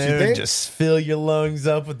 Down don't there you think? And just fill your lungs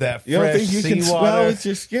up with that. You don't fresh think you can seawater. smell with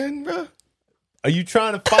your skin, bro? Are you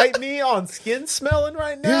trying to fight me on skin smelling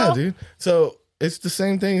right now? Yeah, dude. So it's the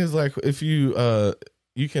same thing as like if you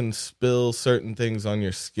can spill certain things on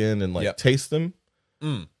your skin and like taste them.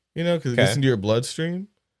 You know, because it gets into your bloodstream.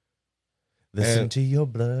 Listen to your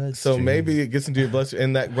blood. So maybe it gets into your bloodstream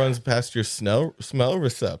and that runs past your smell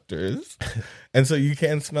receptors. And so you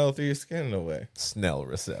can smell through your skin in a way. Smell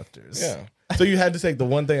receptors. Yeah. So you had to take the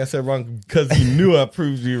one thing I said wrong because you knew I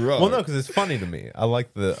proved you wrong. Well, no, because it's funny to me. I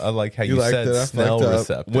like how you like said that I smell fucked up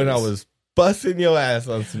receptors. when I was busting your ass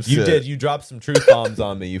on some shit. You did. You dropped some truth bombs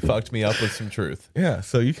on me. You fucked me up with some truth. Yeah,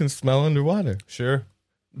 so you can smell underwater. Sure.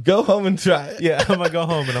 Go home and try it. Yeah, I'm gonna go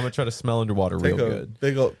home and I'm gonna try to smell underwater real good.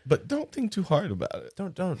 They go, but don't think too hard about it.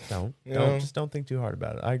 Just don't think too hard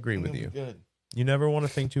about it. I agree with you. Good. You never want to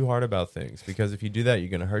think too hard about things because if you do that, you're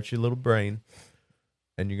gonna hurt your little brain,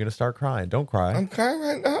 and you're gonna start crying. Don't cry. I'm crying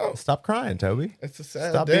right now. Stop crying, Toby. It's a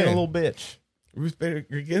sad Stop day. being a little bitch. Ruth Bader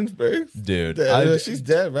Ginsburg, dude. She's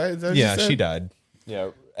dead, right? Is that what she died.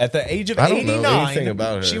 Yeah. At the age of I don't 89, know anything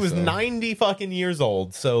about her, she was 90 fucking years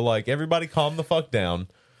old. So like everybody calm the fuck down.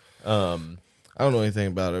 I don't know anything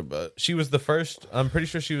about her, but she was the first. I'm pretty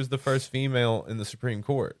sure she was the first female in the Supreme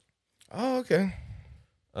Court. Oh, okay.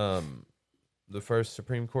 The first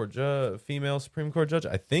female Supreme Court judge.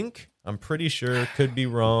 I think. I'm pretty sure. Could be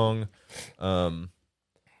wrong.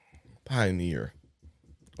 Pioneer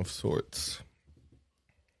of sorts.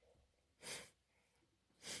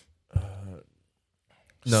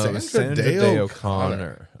 No, Sandra Day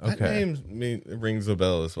O'Connor. Okay. That name rings a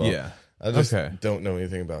bell as well. Yeah. I just don't know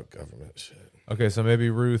anything about government shit. Okay, so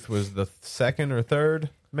maybe Ruth was the second or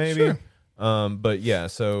third, maybe. Sure. But yeah,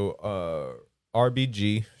 so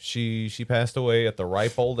RBG, she passed away at the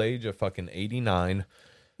ripe old age of fucking 89.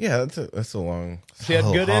 Yeah, that's a long. She had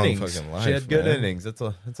good innings. Life, she had good innings. It's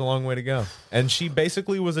a long way to go. And she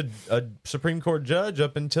basically was a Supreme Court judge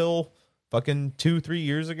up until fucking 2-3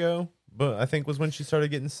 years ago. But I think was when she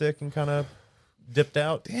started getting sick and kind of dipped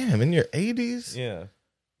out. Damn, in your 80s? Yeah.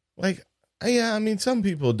 Like, yeah, I mean, some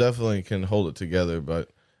people definitely can hold it together, but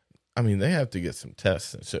I mean, they have to get some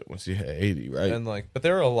tests and shit once you hit 80, right? And like, but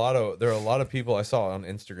there are a lot of people I saw on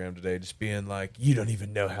Instagram today just being like, "You don't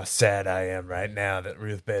even know how sad I am right now that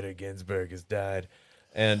Ruth Bader Ginsburg has died,"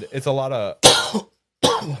 and it's a lot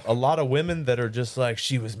of women that are just like,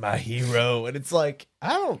 "She was my hero," and it's like,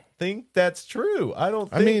 I don't think that's true. I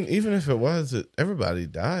mean, even if it was, everybody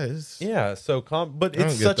dies. Yeah. So, but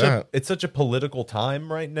it's such a political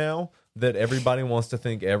time right now that everybody wants to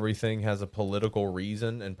think everything has a political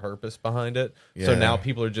reason and purpose behind it. Yeah. So now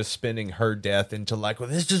people are just spinning her death into like, well,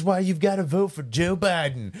 this is why you've got to vote for Joe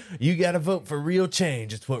Biden. You got to vote for real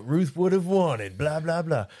change. It's what Ruth would have wanted. Blah blah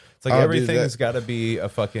blah. It's like everything's got to be a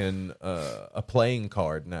fucking a playing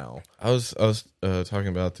card now. I was talking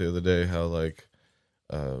about the other day how like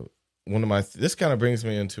one of my this kind of brings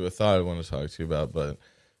me into a thought I want to talk to you about, but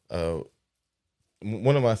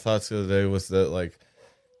one of my thoughts the other day was that like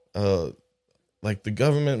the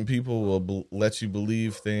government and people will let you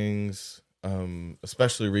believe things,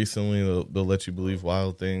 especially recently they'll let you believe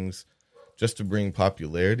wild things just to bring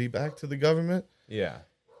popularity back to the government. Yeah,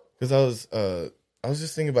 because I was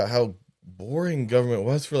just thinking about how boring government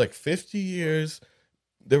was for like 50 years.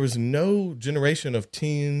 There was no generation of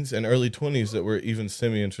teens and early 20s that were even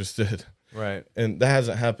semi-interested. Right. And that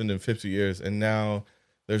hasn't happened in 50 years. And now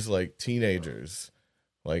there's like teenagers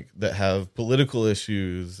like that have political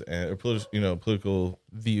issues and political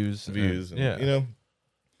views and, yeah. You know.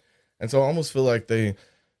 And so I almost feel like they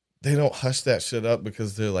don't hush that shit up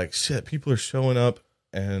because they're like, shit, people are showing up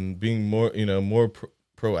and being more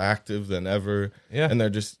proactive than ever. Yeah. And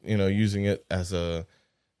they're just, using it as a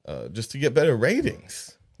just to get better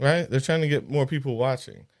ratings. right? They're trying to get more people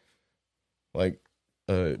watching. Like,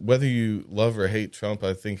 whether you love or hate Trump,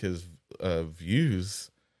 I think his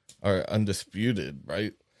views are undisputed,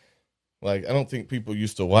 right? Like, I don't think people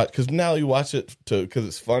used to watch, because now you watch it because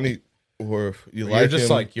it's funny, or you like just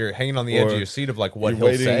him, like you're hanging on the edge of your seat of like what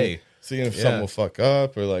he'll say, seeing if something will fuck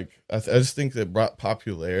up, or like I just think that brought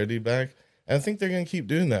popularity back, and I think they're gonna keep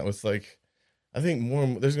doing that with like. I think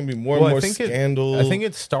there's going to be more and more scandal. I think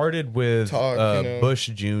it started with Bush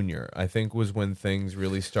Jr. I think was when things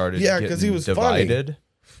really started because he was divided.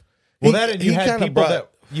 Funny. Well, you had people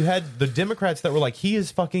you had the Democrats that were like, he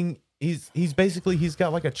is fucking, he's basically, he's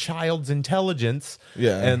got like a child's intelligence.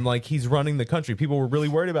 Yeah. And like he's running the country. People were really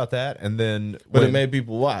worried about that. And then. But it made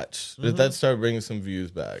people watch. That started bringing some views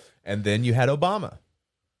back. And then you had Obama.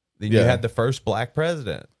 Then you had the first black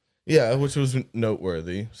president. Yeah, which was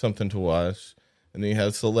noteworthy, something to watch. And then you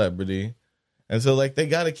had celebrity. And so, like, they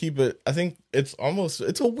got to keep it. I think it's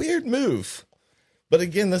a weird move. But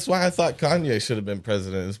again, that's why I thought Kanye should have been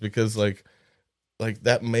president, is because, like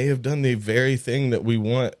that may have done the very thing that we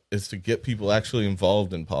want, is to get people actually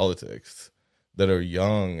involved in politics that are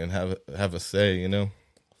young and have a say, you know?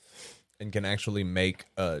 And can actually make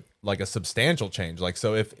a substantial change. Like,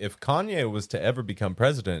 so if Kanye was to ever become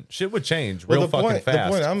president, shit would change real fucking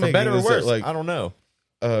fast. The point I'm For making better or is worse, that, like, I don't know.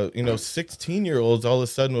 16-year-olds all of a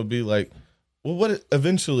sudden would be like, well,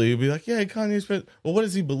 eventually you'd be like, yeah, Kanye's president. Well, what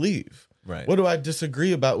does he believe? Right. What do I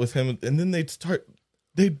disagree about with him? And then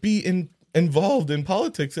they'd be involved in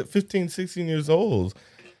politics at 15, 16 years old.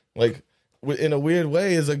 Like, in a weird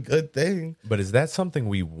way, is a good thing. But is that something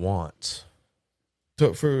we want?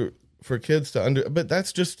 For kids to but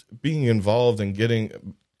that's just being involved and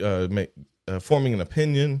getting, forming an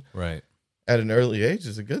opinion. Right. At an early age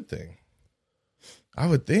is a good thing. I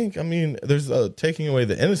would think. I mean, there's a taking away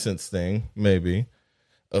the innocence thing, maybe,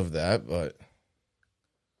 of that, but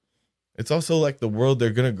it's also like the world they're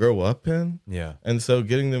going to grow up in. Yeah. And so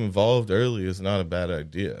getting them involved early is not a bad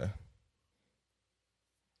idea.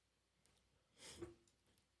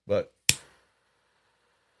 But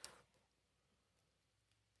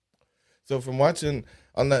so from watching,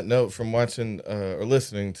 on that note, from watching or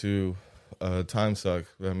listening to Time Suck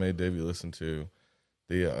that I made Davey listen to,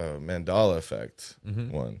 the Mandela effect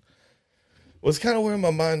one, was kind of where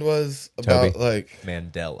my mind was about, like,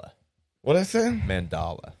 Mandela. What'd I say?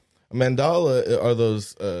 Mandala. Mandala are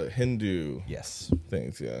those Hindu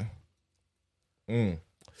things, yeah.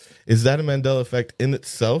 Is that a Mandela effect in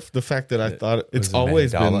itself? The fact that I thought it's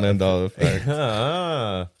always been Mandela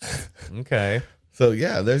effect. Okay. So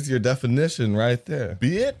yeah, there's your definition right there,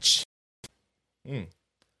 bitch.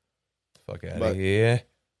 Fuck out of here.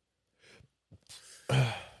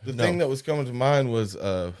 The thing that was coming to mind was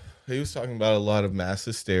he was talking about a lot of mass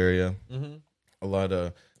hysteria, a lot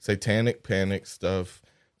of satanic panic stuff,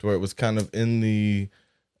 to where it was kind of in the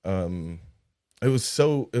it was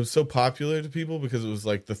so popular to people because it was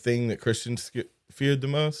like the thing that Christians feared the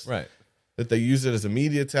most, right? That they used it as a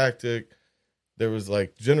media tactic. There was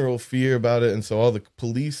like general fear about it, and so all the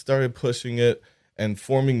police started pushing it and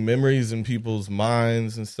forming memories in people's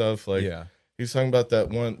minds and stuff. Like, he's talking about that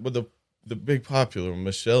one with the big popular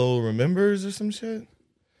Michelle Remembers or some shit. It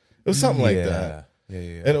was something like that. Yeah.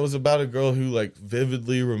 And it was about a girl who like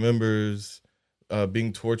vividly remembers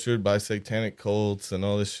being tortured by satanic cults and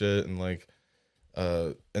all this shit, and like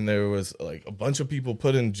and there was like a bunch of people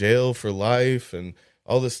put in jail for life and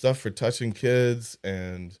all this stuff for touching kids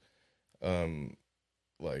and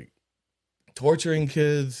like torturing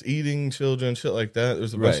kids, eating children, shit like that.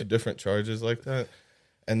 There's a bunch of different charges like that.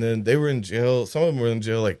 And then they were in jail. Some of them were in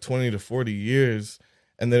jail like 20 to 40 years.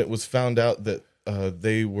 And then it was found out that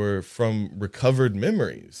they were from recovered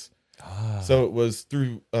memories. So it was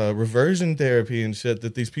through reversion therapy and shit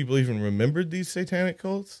that these people even remembered these satanic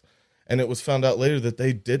cults. And it was found out later that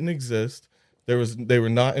they didn't exist. They were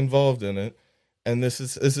not involved in it. And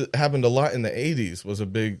this happened a lot in the 80s, was a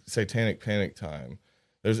big satanic panic time.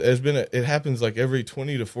 It happens like every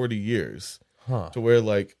 20 to 40 years to where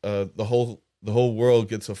like the whole world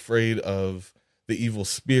gets afraid of the evil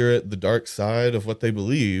spirit, the dark side of what they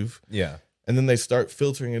believe. Yeah. And then they start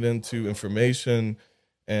filtering it into information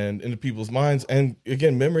and into people's minds. And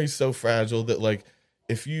again, memory's so fragile that like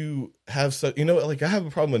if you have such, like I have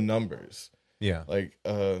a problem with numbers. Yeah. Like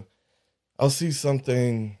I'll see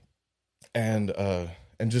something and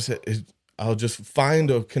I'll just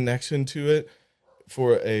find a connection to it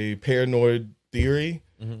for a paranoid theory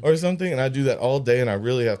or something, and I do that all day, and I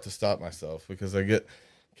really have to stop myself because I get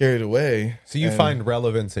carried away. So you find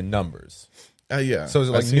relevance in numbers? Yeah. So is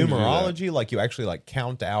it like I've seen you do that. numerology? Like you actually like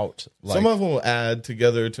count out? Like, some of them will add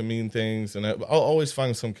together to mean things, and I'll always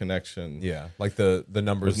find some connection. yeah, like the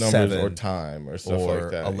numbers, With 7 or time or stuff or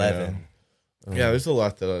like that. 11. Yeah, there's a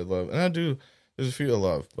lot that I love, and there's a few I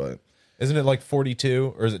love, but Isn't it like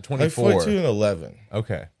 42 or is it 24? like 42 and 11.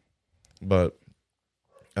 Okay. But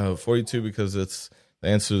 42 because it's the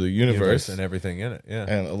answer to the universe and everything in it. Yeah.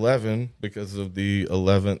 and 11 because of the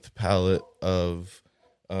 11th palette of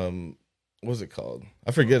what's it called?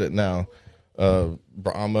 I forget it now.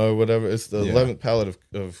 Brahma or whatever. It's the 11th palette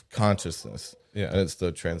of consciousness. Yeah. And it's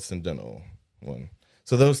the transcendental one.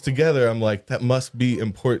 So those together, I'm like, that must be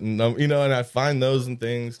important. And I find those and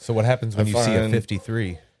things. So what happens when you see a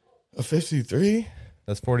 53? A 53?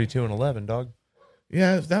 That's 42 and 11, dog.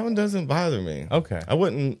 Yeah, that one doesn't bother me. Okay. I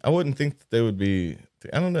wouldn't think that they would be.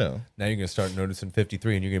 I don't know. Now you're gonna start noticing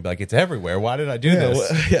 53, and you're gonna be like, "It's everywhere. Why did I do this?"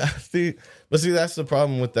 Well, yeah. See, that's the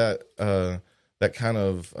problem with that. That kind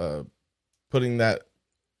of putting that.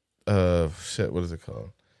 What is it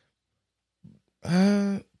called?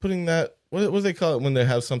 Putting that. What do they call it when they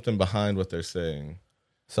have something behind what they're saying?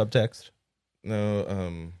 Subtext.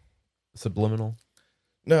 No. Subliminal.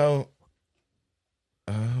 No.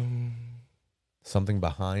 Something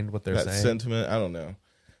behind what they're that saying. Sentiment. I don't know.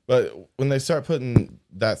 But when they start putting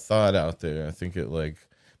that thought out there, I think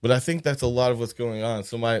but I think that's a lot of what's going on.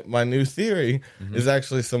 So my new theory is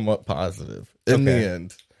actually somewhat positive in the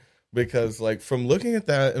end, because like from looking at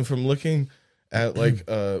that and from looking at like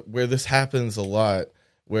where this happens a lot,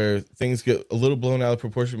 where things get a little blown out of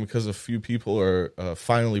proportion because a few people are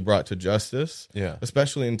finally brought to justice,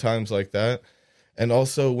 especially in times like that, and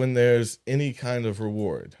also when there's any kind of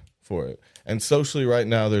reward for it. And socially right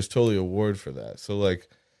now, there's totally a reward for that. So like,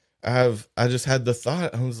 I just had the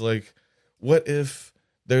thought, I was like, what if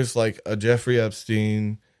there's like a Jeffrey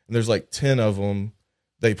Epstein and there's like 10 of them.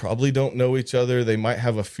 They probably don't know each other. They might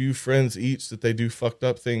have a few friends each that they do fucked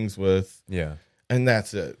up things with. Yeah. And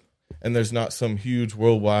that's it. And there's not some huge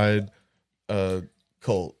worldwide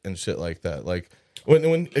cult and shit like that. Like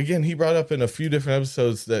when again, he brought up in a few different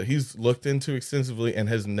episodes that he's looked into extensively and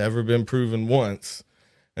has never been proven once.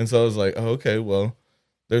 And so I was like, oh, okay, well,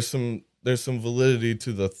 there's some validity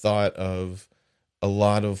to the thought of a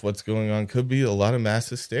lot of what's going on could be a lot of mass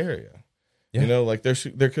hysteria. Yeah. Like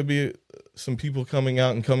there could be some people coming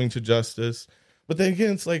out and coming to justice. But then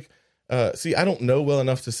again, it's like, I don't know well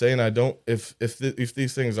enough to say, and I don't, if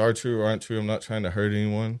these things are true or aren't true, I'm not trying to hurt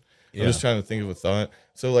anyone. Yeah. I'm just trying to think of a thought.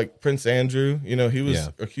 So like Prince Andrew, he was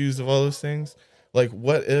accused of all those things. Like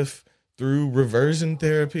what if through reversion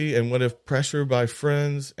therapy and what if pressure by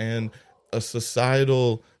friends and a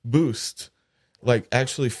societal boost, like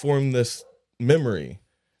actually form this memory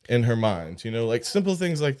in her mind, like simple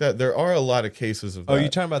things like that. There are a lot of cases of that. Oh, you're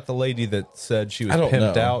talking about the lady that said she was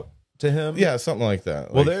pimped out to him? Yeah, something like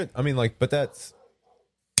that. Well, there's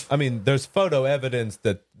photo evidence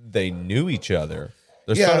that they knew each other.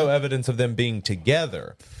 There's photo evidence of them being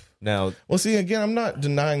together. Now, well, see, again, I'm not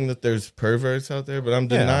denying that there's perverts out there, but I'm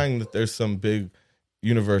denying that there's some big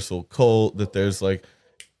universal cult, that there's like,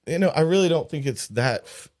 I really don't think it's that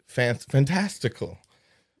fantastical.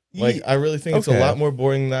 Like, I really think it's a lot more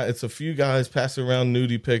boring than that. It's a few guys passing around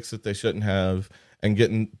nudie pics that they shouldn't have and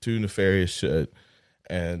getting to nefarious shit.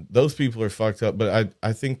 And those people are fucked up. But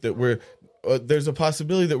I think that there's a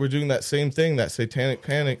possibility that we're doing that same thing, that satanic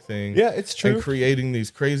panic thing. Yeah, it's true. And creating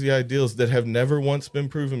these crazy ideals that have never once been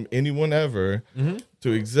proven anyone ever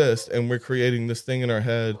to exist. And we're creating this thing in our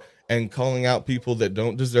head and calling out people that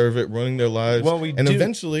don't deserve it, running their lives. Well,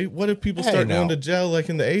 eventually, what if people start going to jail like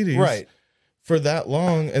in the 80s? Right. For that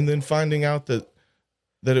long, and then finding out that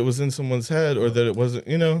it was in someone's head or that it wasn't,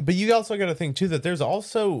 But you also got to think too that there's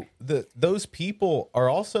also those people are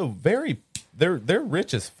also they're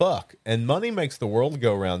rich as fuck, and money makes the world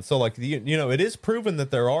go round. So like it is proven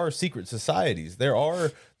that there are secret societies. There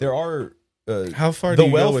are how far the do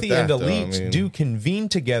you wealthy go with that, and elites do convene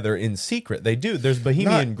together in secret. They do. There's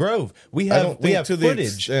Bohemian Grove. We have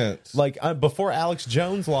footage like before Alex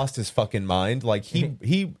Jones lost his fucking mind. Like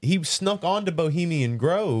he snuck onto Bohemian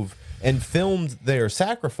Grove and filmed their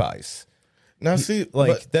sacrifice. Now see,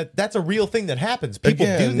 that's a real thing that happens. People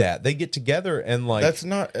do that. They get together and like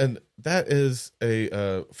that is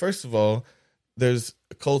first of all, there's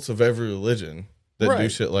cults of every religion that do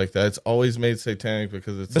shit like that. It's always made satanic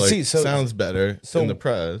because it's sounds better in the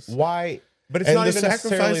press. Why? But it's not even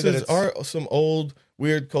necessarily that sacrifices are some old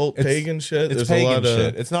weird cult pagan shit. It's There's pagan a lot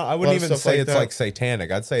shit. of, It's not. I wouldn't even say it's like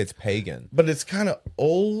satanic. I'd say it's pagan. But it's kind of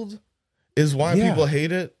old, is why people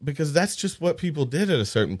hate it, because that's just what people did at a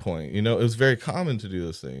certain point. You know, it was very common to do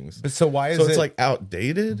those things. But so why is it's like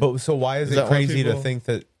outdated? But so why is it crazy to think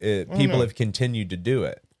that people have continued to do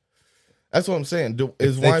it? That's what I'm saying.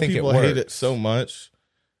 Is why people hate it so much,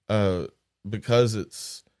 because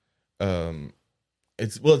it's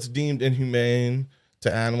deemed inhumane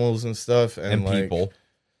to animals and stuff and like, people.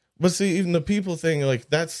 But see, even the people thing, like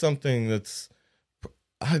that's something that's.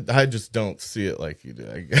 I just don't see it like you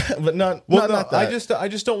do, but not that. I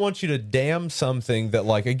just don't want you to damn something that,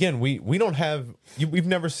 like, again, we don't have. We've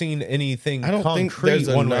never seen anything concrete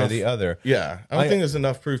one way or the other. Yeah, I don't think there's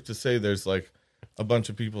enough proof to say there's like a bunch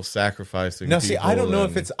of people sacrificing. Now, see, I don't know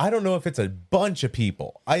if it's a bunch of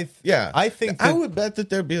people. I think I would bet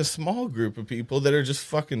that there'd be a small group of people that are just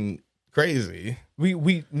fucking crazy.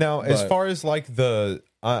 We now, as far as like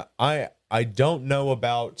I don't know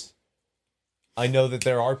about. I know that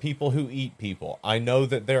there are people who eat people. I know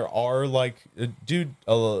that there are, like,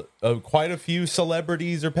 quite a few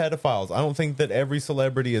celebrities are pedophiles. I don't think that every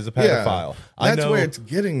celebrity is a pedophile. Yeah, that's where it's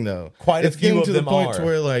getting, though. It's getting to the point to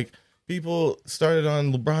where, like, people started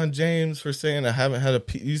on LeBron James for saying, I haven't had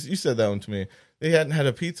you said that one to me. They hadn't had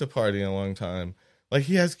a pizza party in a long time. Like,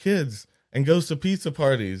 he has kids and goes to pizza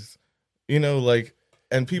parties, you know, like,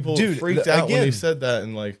 and people freaked out when he said that,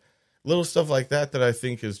 and, like, little stuff like that I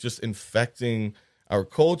think is just infecting our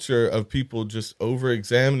culture of people just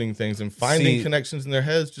over-examining things and finding connections in their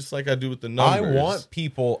heads, just like I do with the numbers.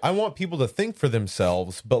 I want people to think for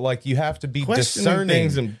themselves, but like you have to be discerning.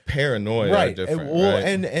 Things and paranoia right. are different, right?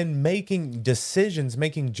 And making decisions,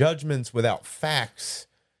 making judgments without facts.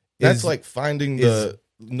 That's like finding the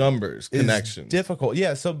numbers, connections. Difficult.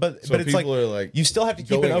 Yeah, but it's like you still have to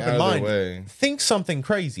keep an open mind. Think something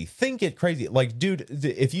crazy. Think it crazy. Like, dude,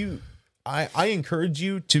 if you I encourage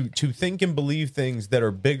you to think and believe things that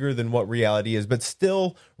are bigger than what reality is, but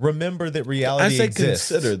still remember that reality exists.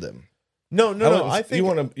 Consider them. No. I think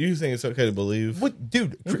you think it's okay to believe. What,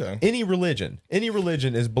 dude? Okay. Any religion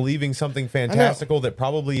is believing something fantastical that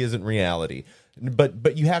probably isn't reality.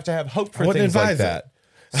 But you have to have hope for things like that.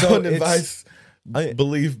 So I wouldn't advise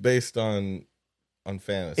belief based on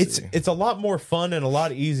fantasy. It's a lot more fun and a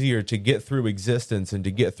lot easier to get through existence and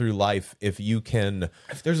to get through life if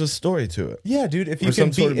there's a story to it. Yeah, dude, if you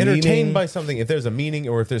can be entertained by something, if there's a meaning,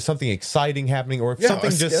 or if there's something exciting happening, or if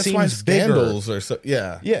something just seems bigger.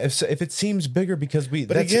 If it seems bigger, because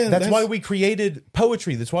that's why we created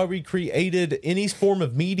poetry. That's why we created any form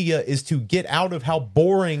of media, is to get out of how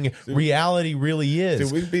boring reality really is.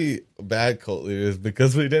 Dude, we'd be bad cult leaders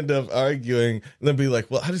because we'd end up arguing and then be like,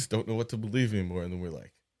 well, I just don't know what to believe anymore. And then we're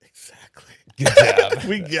like, exactly. Good job.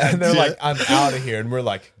 We got and they're like, I'm out of here. And we're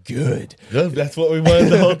like, good. That's what we wanted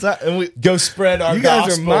the whole time. And we go spread our gospel. You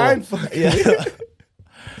guys are mind fucking.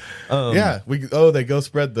 Yeah. They go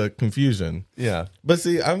spread the confusion. Yeah. But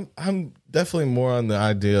see, I'm definitely more on the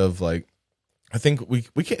idea of like, I think we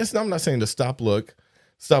can't, I'm not saying to stop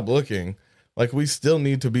looking. Like, we still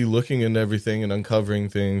need to be looking into everything and uncovering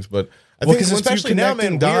things, but I think once especially now,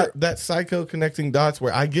 man, that psycho connecting dots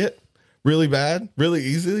where I get really bad, really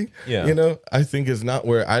easily, you know, I think is not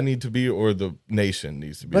where I need to be, or the nation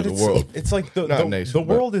needs to be, the world. It's like the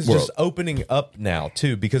world is just opening up now,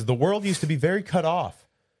 too, because the world used to be very cut off.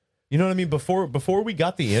 You know what I mean? Before we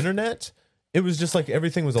got the internet, it was just like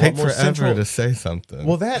everything was a lot more central to say something.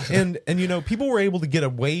 Well, that and you know, people were able to get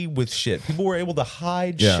away with shit. People were able to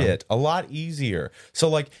hide shit a lot easier. So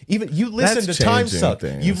like, even you listen to Time Suck.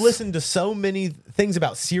 You've listened to so many things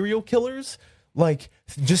about serial killers. Like,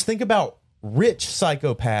 just think about rich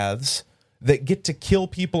psychopaths that get to kill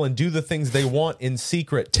people and do the things they want in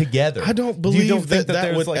secret together. I don't believe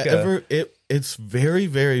that would like ever. It's very,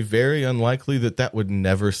 very, very unlikely that would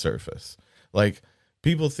never surface. Like,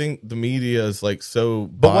 people think the media is like so.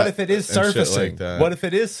 But what if it is surfacing? Like, what if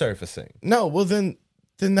it is surfacing? No, well then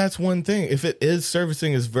that's one thing. If it is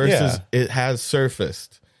surfacing, is versus it has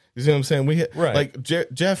surfaced. You see what I'm saying? Like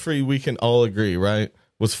Jeffrey, we can all agree, right?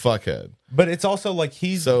 Was fuckhead. But it's also like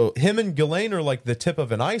him and Ghislaine are like the tip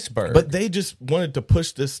of an iceberg. But they just wanted to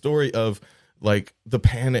push this story of like the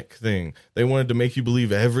panic thing. They wanted to make you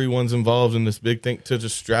believe everyone's involved in this big thing to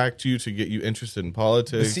distract you, to get you interested in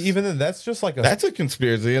politics. But see, even then, that's just like that's a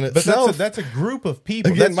conspiracy in itself. But that's a group of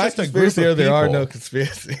people. Again, that's just a group of people. There are no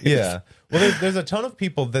conspiracies. Yeah. Well, there's a ton of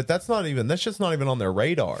people that's just not even on their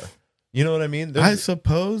radar. You know what I mean? I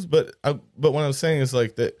suppose, but what I'm saying is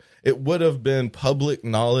like that it would have been public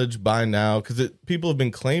knowledge by now, because people have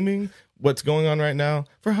been claiming what's going on right now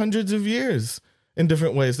for hundreds of years. In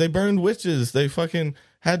different ways. They burned witches. They fucking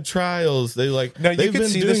had trials. Now you could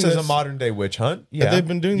see this as a modern day witch hunt. Yeah, they've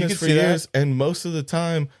been doing this for years, and most of the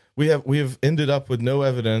time, we have ended up with no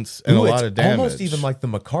evidence and a lot of damage. Almost even like the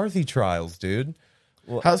McCarthy trials, dude.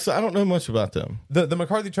 How so? I don't know much about them. The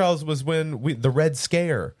McCarthy trials was when the Red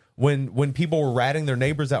Scare, when people were ratting their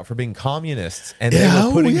neighbors out for being communists, and they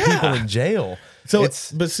were putting people in jail. So,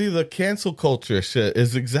 but see, the cancel culture shit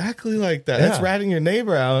is exactly like that. That's ratting your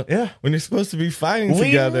neighbor out when you're supposed to be fighting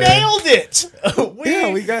together. We nailed it.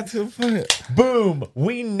 We got to the point. Boom.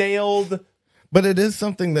 We nailed. But it is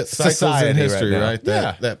something that cycles Society in history, right?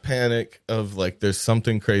 Yeah. That panic of like, there's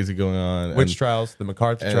something crazy going on. Witch trials, the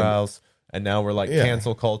McCarthy trials, and now we're like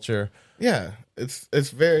cancel culture. Yeah, it's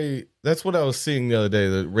very. That's what I was seeing the other day.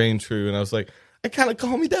 That rang true, and I was like, it kind of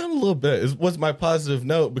calmed me down a little bit. It was my positive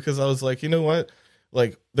note because I was like, you know what?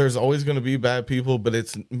 Like, there's always going to be bad people, but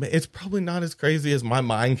it's probably not as crazy as my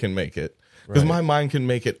mind can make it. Because my mind can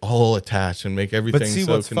make it all attached and make everything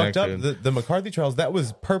so connected. Fucked up? The McCarthy trials, that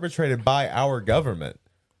was perpetrated by our government.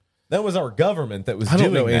 That was our government that was doing that. I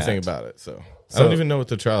don't know anything about it, so I don't even know what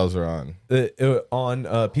the trials are on.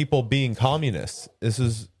 On people being communists. This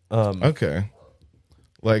is... okay.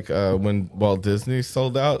 Like when Walt Disney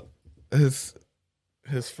sold out his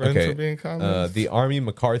friends for being communists? The Army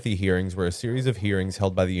McCarthy hearings were a series of hearings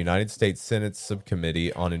held by the United States Senate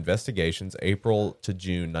Subcommittee on Investigations, April to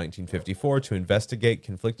June 1954, to investigate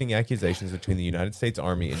conflicting accusations between the United States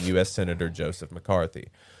Army and U.S. Senator Joseph McCarthy.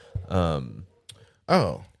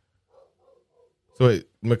 So wait,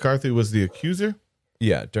 McCarthy was the accuser?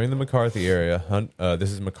 Yeah, during the McCarthy era,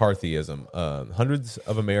 this is McCarthyism. Hundreds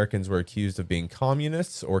of Americans were accused of being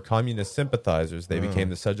communists or communist sympathizers. They became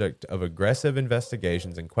the subject of aggressive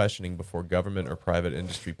investigations and questioning before government or private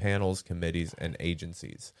industry panels, committees, and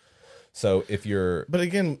agencies. So if you're... But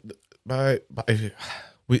again,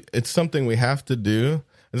 it's something we have to do.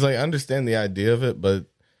 It's like, I understand the idea of it, but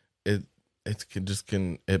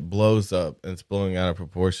it blows up and it's blowing out of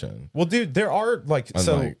proportion. Well, dude, there are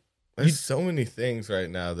there's so many things right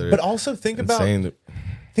now that. But also think about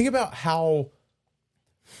how.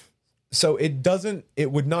 So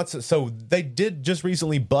it would not. So they did just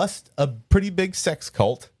recently bust a pretty big sex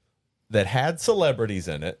cult that had celebrities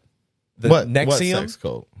in it. What sex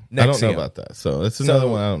cult? Nexium. I don't know about that. So it's another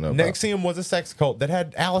one I don't know about. Nexium was a sex cult that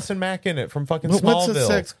had Allison Mack in it from fucking Smallville. What's a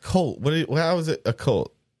sex cult? How is it a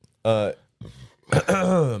cult?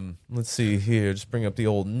 Let's see here. Just bring up the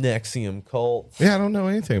old Nexium cult. Yeah, I don't know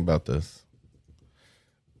anything about this.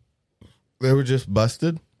 They were just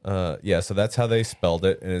busted? Yeah, so that's how they spelled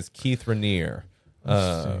it, and it's Keith Raniere.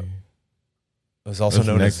 It was also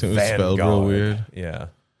known as Vanguard. Spelled real weird. Yeah.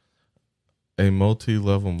 A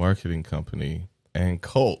multi-level marketing company and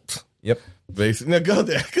cult. Yep. Basically, now go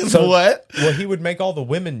there. What? Well, he would make all the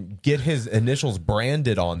women get his initials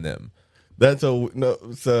branded on them. So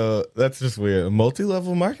that's just weird. A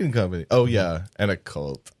multi-level marketing company. Oh yeah, and a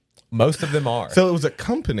cult. Most of them are. So it was a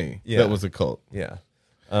company that was a cult. Yeah.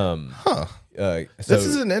 This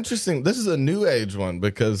is a new age one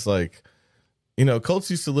because cults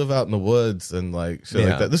used to live out in the woods and shit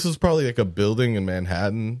like that. This was probably like a building in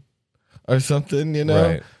Manhattan or something,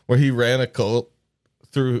 right. Where he ran a cult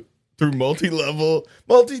through multi-level,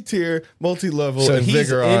 multi-tier, multi-level. So and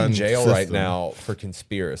he's in jail system. right now for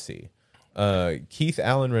conspiracy. Keith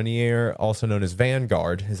Allen Raniere, also known as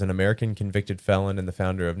Vanguard, is an American convicted felon and the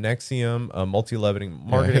founder of Nexium, a multi-level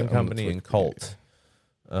marketing company and cult.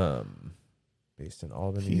 Based in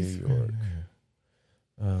Albany, New York.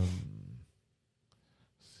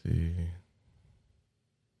 See,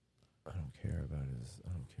 I don't care about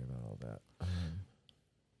all that.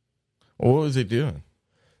 Well, what was he doing?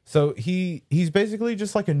 So he's basically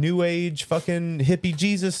just like a new age fucking hippie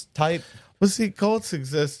Jesus type. Well, see, cults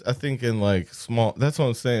exist, I think, in small. That's what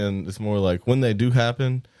I'm saying. It's more like when they do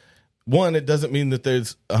happen. One, it doesn't mean that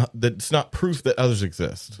that it's not proof that others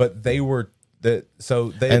exist. But they were they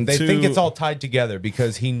think it's all tied together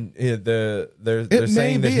because they're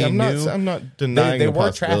saying that he knew. I'm not denying they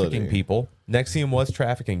were trafficking people. Nexium was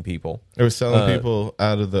trafficking people. They were selling people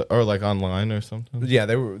out of online or something. Yeah,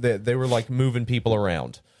 they were moving people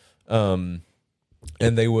around. And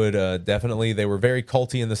they would they were very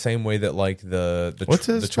culty in the same way that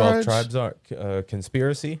the 12 tribes are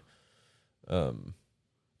conspiracy. But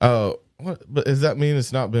does that mean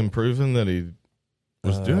it's not been proven that he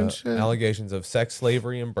was doing shit? Allegations of sex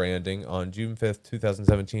slavery and branding. On June 5th,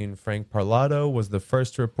 2017, Frank Parlato was the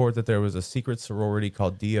first to report that there was a secret sorority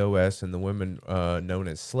called DOS, and the women known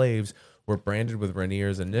as slaves were branded with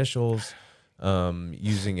Raniere's initials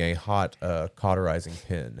using a hot cauterizing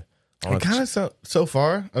pin. It kind of so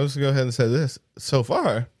far, I was going to go ahead and say this. So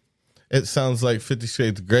far, it sounds like 50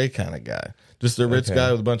 Shades of Grey kind of guy. Just a rich Okay.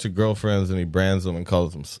 guy with a bunch of girlfriends, and he brands them and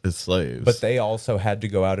calls them his slaves. But they also had to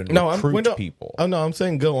go out and recruit people. Oh no, I'm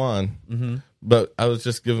saying go on. Mm-hmm. But I was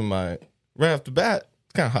just giving my right off the bat.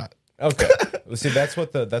 It's kind of hot. Okay. Well, see, that's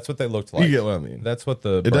what they looked like. You get what I mean? That's what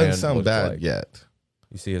the It brand doesn't sound looked bad like. yet.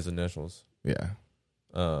 You see his initials. Yeah,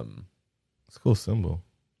 Um, it's a cool symbol.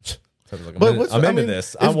 so I was like, But I'm into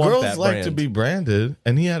this. I If want girls that like brand. to be branded,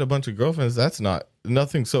 and he had a bunch of girlfriends, that's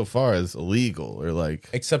nothing so far is illegal or like.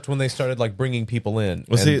 Except when they started like bringing people in,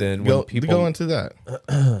 Well, and see, then when go people into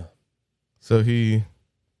that. So he.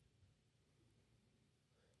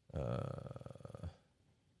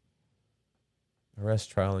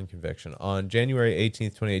 Arrest, trial, and conviction. On January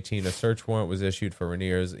 18th, 2018, a search warrant was issued for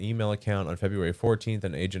Rainier's email account. On February 14th,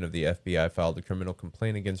 an agent of the FBI filed a criminal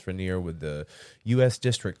complaint against Rainier with the U.S.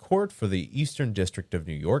 District Court for the Eastern District of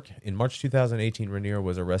New York. In March 2018, Rainier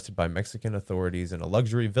was arrested by Mexican authorities in a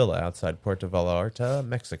luxury villa outside Puerto Vallarta,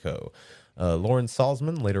 Mexico. Lauren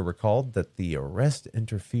Salzman later recalled that the arrest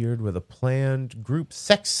interfered with a planned group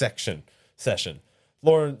sex session.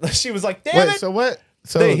 Lauren, she was like, damn it! So what?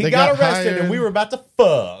 So He they got arrested hired, and we were about to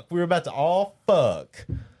fuck. We were about to all fuck.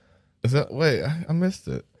 Is that wait? I missed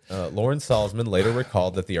it. Lauren Salzman later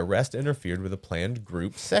recalled that the arrest interfered with a planned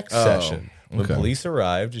group sex session. When okay. police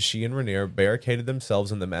arrived, she and Rainier barricaded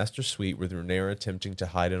themselves in the master suite, with Rainier attempting to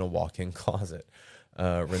hide in a walk-in closet.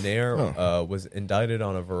 Rainier was indicted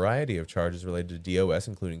on a variety of charges related to DOS,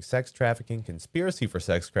 including sex trafficking, conspiracy for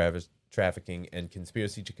sex trafficking, and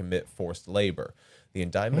conspiracy to commit forced labor. The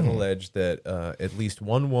indictment alleged that at least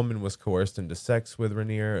one woman was coerced into sex with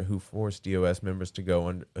Rainier, who forced DOS members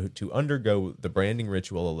to undergo the branding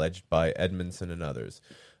ritual alleged by Edmondson and others.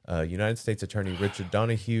 United States Attorney Richard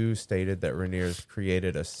Donahue stated that Rainier's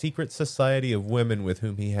created a secret society of women with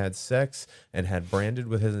whom he had sex and had branded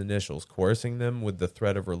with his initials, coercing them with the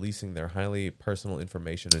threat of releasing their highly personal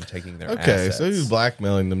information and taking their assets. Okay, so he was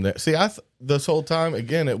blackmailing them there. See, this whole time,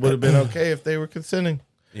 again, it would have been okay if they were consenting.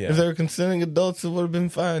 Yeah. If they were consenting adults, it would have been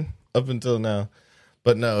fine up until now.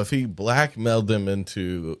 But no, if he blackmailed them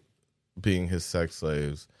into being his sex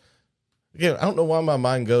slaves, again, I don't know why my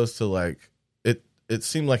mind goes to like, it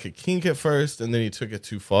seemed like a kink at first, and then he took it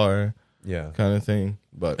too far, kind of thing.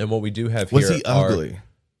 But and what we do have was here he ugly?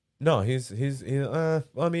 No,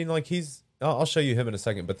 I mean, like I'll show you him in a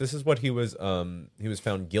second, but this is what he was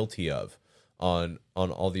found guilty of on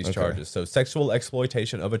all these charges. So sexual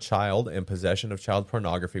exploitation of a child and possession of child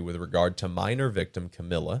pornography with regard to minor victim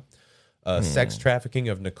Camilla, sex trafficking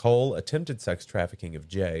of Nicole, attempted sex trafficking of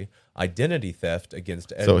Jay, identity theft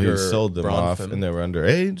against Edgar. So he sold them off, Bronfman. and they were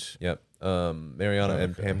underage. Yep. Mariana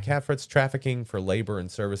and Pam Caffritz, trafficking for labor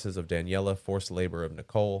and services of Daniela, forced labor of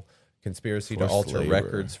Nicole, conspiracy to alter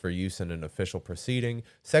records for use in an official proceeding,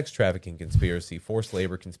 sex trafficking conspiracy, forced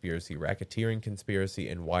labor conspiracy, racketeering conspiracy,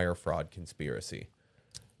 and wire fraud conspiracy.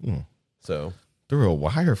 So There were a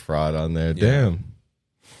wire fraud on there. Damn.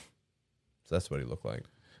 So that's what he looked like.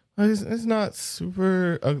 Well, he's not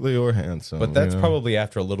super ugly or handsome. But that's probably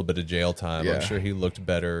after a little bit of jail time. Yeah. I'm sure he looked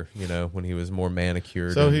better, when he was more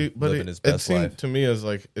manicured so and living his best seemed life. to me as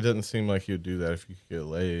like it doesn't seem like he would do that if you could get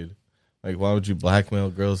laid. Like, why would you blackmail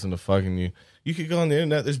girls into fucking you? You could go on the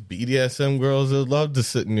internet. There's BDSM girls that would love to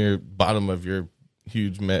sit in your bottom of your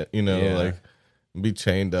huge like be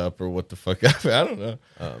chained up or what the fuck. I don't know.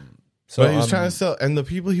 So but he was trying to sell, and the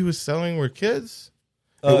people he was selling were kids.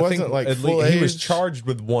 It wasn't like full age. He was charged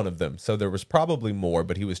with one of them, so there was probably more,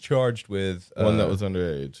 but he was charged with one that was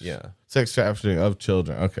underage. Yeah, sex trafficking of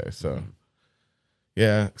children. Okay, so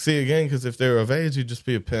yeah. See again, because if they were of age, you'd just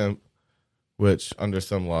be a pimp, which under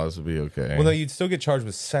some laws would be okay. Well, no, you'd still get charged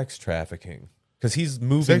with sex trafficking because he's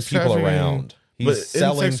moving people around. He's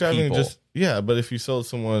selling people. But if you sold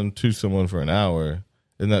someone to someone for an hour,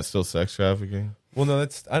 isn't that still sex trafficking? Well, no,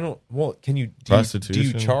 can you prostitution? Do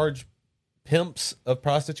you charge pimps of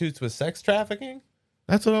prostitutes with sex trafficking?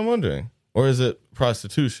 That's what I'm wondering. Or is it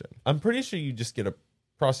prostitution? I'm pretty sure you just get a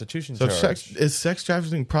prostitution so charge. Is sex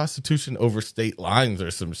trafficking prostitution over state lines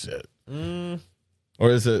or some shit? Or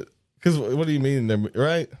is it? Because what do you mean?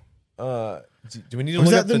 Right? Do we need to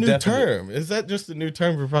look at that the new term? Is that just a new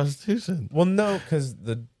term for prostitution? Well, no, because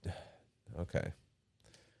okay.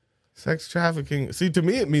 Sex trafficking. See, to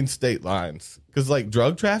me, it means state lines. Because like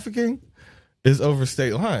drug trafficking is over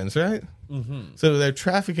state lines, right? Mm-hmm. So they're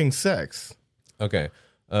trafficking sex. Okay.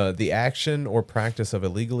 The action or practice of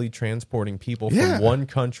illegally transporting people from one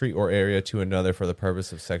country or area to another for the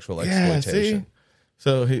purpose of sexual exploitation. See?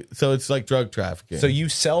 So it's like drug trafficking. So you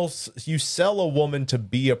sell a woman to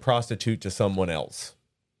be a prostitute to someone else.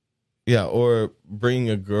 Yeah, or bring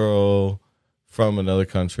a girl from another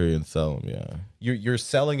country and sell them. Yeah, you're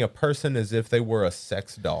selling a person as if they were a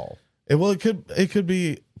sex doll. It could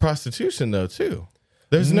be prostitution though too.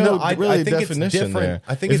 There's no really definition there.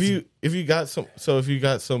 I think if you got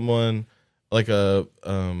someone like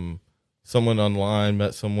someone online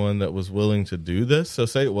met someone that was willing to do this. So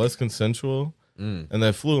say it was consensual, and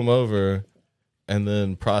they flew them over, and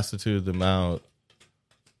then prostituted them out.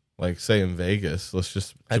 Like say in Vegas, let's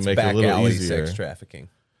just to make it a little easier. Sex trafficking.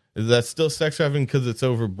 Is that still sex trafficking because it's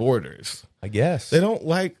over borders? I guess they don't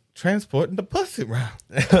like transporting the pussy around.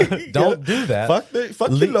 Don't do that. Fuck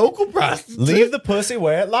the local prostitutes. Leave the pussy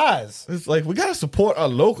where it lies. It's like we gotta support our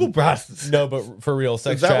local prostitutes. No, but for real,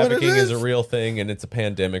 sex trafficking is a real thing, and it's a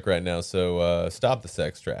pandemic right now. So stop the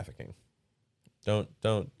sex trafficking. Don't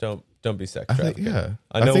be sex trafficking.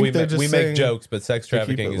 I know we make jokes, but sex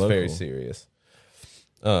trafficking is very serious.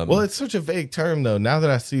 Well, it's such a vague term, though. Now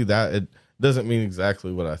that I see that, it doesn't mean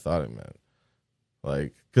exactly what I thought it meant.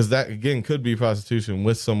 Like, because that, again, could be prostitution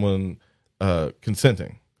with someone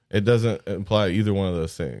consenting. It doesn't imply either one of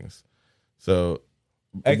those things. So,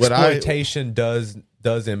 exploitation does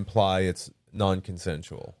imply it's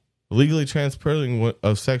non-consensual. Legally transporting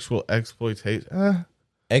of sexual exploitation.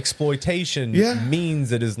 Exploitation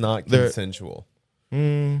means it is not consensual.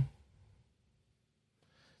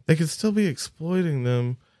 They could still be exploiting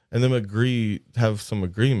them and then have some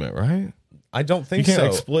agreement, right? I don't think so. You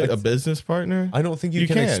can't exploit a business partner? I don't think you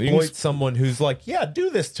can exploit someone who's like, yeah, do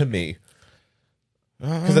this to me.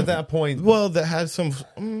 Because at that point... Well, that has some...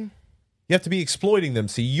 You have to be exploiting them.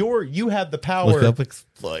 See, you have the power... Look up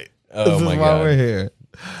exploit. Oh, this my is God. Why we're here.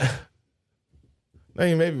 No,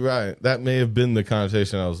 you may be right. That may have been the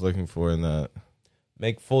connotation I was looking for in that.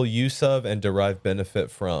 Make full use of and derive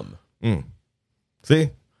benefit from. See?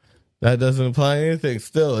 That doesn't imply anything.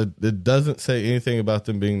 Still, it doesn't say anything about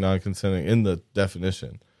them being non-consenting in the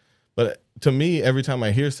definition. But to me, every time I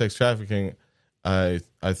hear sex trafficking, I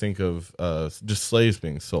think of just slaves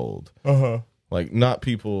being sold. Like, not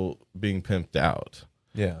people being pimped out.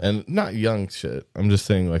 Yeah. And not young shit. I'm just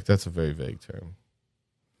saying, like, that's a very vague term.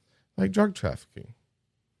 Like drug trafficking.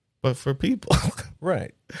 But for people.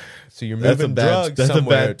 Right. So you're moving drugs that's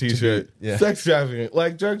somewhere. A bad t-shirt. Sex trafficking.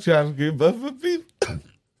 Like drug trafficking, but for people.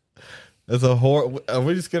 That's a Are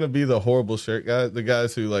we just gonna be the horrible shirt guys? The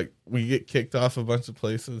guys who like we get kicked off a bunch of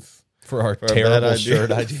places for our terrible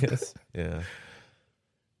shirt ideas. Yeah,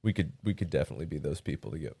 we could definitely be those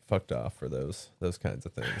people to get fucked off for those kinds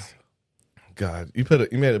of things. God, you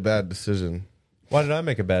made a bad decision. Why did I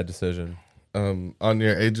make a bad decision? On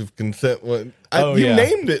your age of consent one. You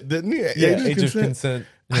named it, didn't you? Age of consent.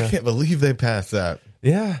 Yeah. I can't believe they passed that.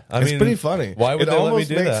 Yeah, it's pretty funny. Why would they let me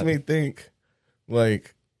do that? It almost makes me think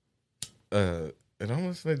like. It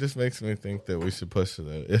almost just makes me think that we should push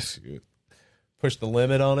the issue. Push the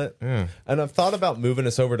limit on it? Yeah. And I've thought about moving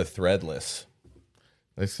us over to threadless.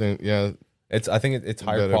 I think, yeah. I think it's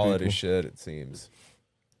higher quality shit, it seems.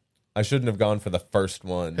 I shouldn't have gone for the first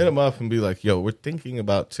one. Hit them up and be like, yo, we're thinking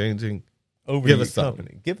about changing. Over to your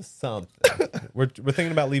company. Give us something. we're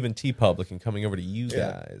thinking about leaving TeePublic and coming over to you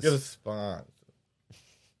guys. Get a sponsor.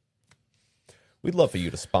 We'd love for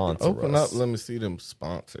you to sponsor Open us. up, let me see them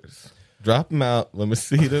sponsors. Drop them out, let me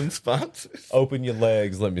see them sponsors. Open your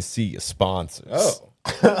legs, let me see your sponsors.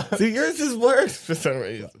 Oh. See, yours is worse for some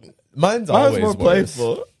reason. Mine's always more worse.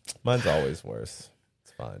 Playful. Mine's always worse.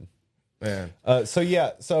 It's fine. Man. So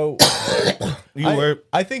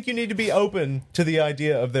I think you need to be open to the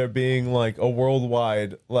idea of there being like a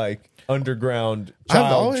worldwide like underground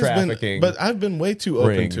child trafficking. But I've been way too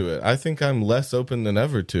open to it. I think I'm less open than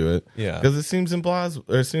ever to it. Yeah. Because it seems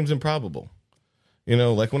improbable. You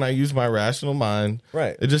know, like when I use my rational mind,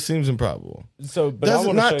 right? It just seems improbable. So, but that's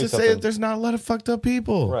not to say that there's not a lot of fucked up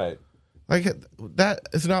people, right? Like that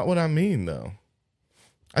is not what I mean, though.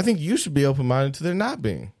 I think you should be open minded to there not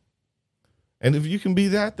being, and if you can be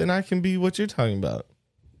that, then I can be what you're talking about,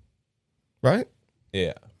 right?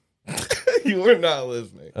 Yeah, you were not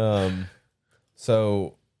listening.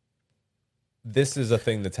 So this is a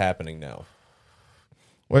thing that's happening now.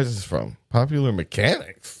 Where's this from? Popular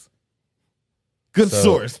Mechanics. Good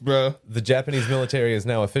source, bro. The Japanese military is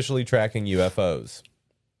now officially tracking UFOs.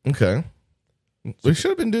 Okay. We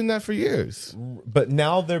should have been doing that for years. But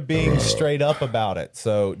now they're being straight up about it.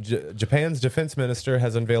 So Japan's defense minister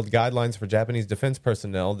has unveiled guidelines for Japanese defense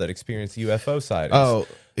personnel that experience UFO sightings. Oh,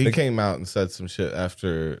 he came out and said some shit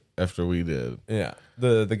after we did. Yeah.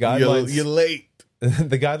 The guidelines... You're late.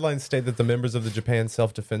 The guidelines state that the members of the Japan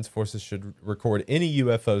Self-Defense Forces should record any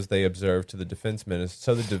UFOs they observe to the defense ministry,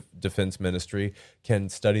 so the defense ministry can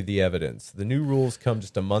study the evidence. The new rules come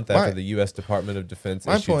just a month after the U.S. Department of Defense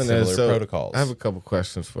issued similar protocols. I have a couple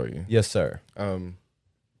questions for you. Yes, sir.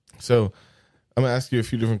 So I'm gonna ask you a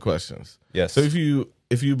few different questions. Yes. So if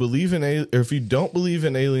you believe in or if you don't believe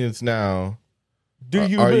in aliens now, Do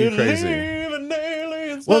you are believe you crazy? in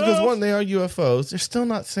aliens? Well, because one, they are UFOs. They're still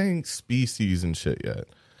not saying species and shit yet.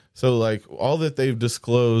 So like all that they've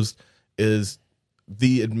disclosed is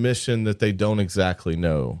the admission that they don't exactly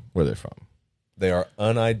know where they're from. They are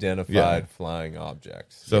unidentified flying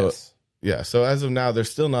objects. So yes. yeah. So as of now, they're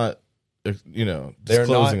still not,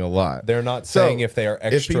 disclosing a lot. They're not saying if they are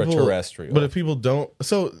extraterrestrial. But if people don't,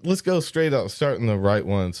 so let's go straight out, starting the right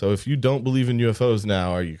one. So if you don't believe in UFOs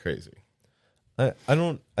now, are you crazy? I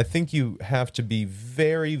don't. I think you have to be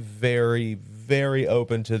very, very, very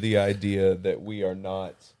open to the idea that we are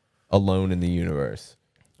not alone in the universe.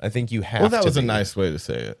 I think you have. Well, that was be. a nice way to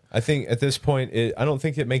say it. I think at this point, I don't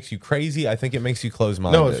think it makes you crazy. I think it makes you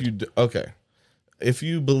close-minded. No, if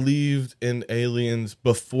you believed in aliens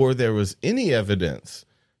before there was any evidence,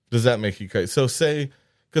 does that make you crazy? So say,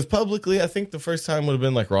 because publicly, I think the first time would have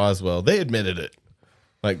been like Roswell. They admitted it,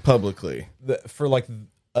 like publicly, for like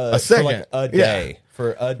a second, for like a day,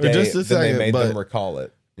 for a day. Just a second, then they made them recall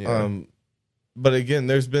it. Yeah. But again,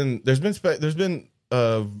 there's been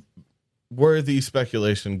worthy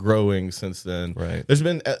speculation growing since then. Right. There's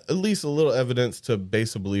been at least a little evidence to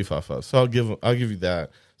base a belief off of. So I'll give you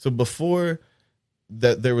that. So before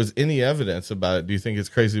that there was any evidence about it, do you think it's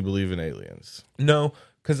crazy to believe in aliens? No,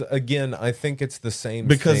 because again, I think it's the same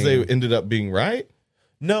because thing. they ended up being right.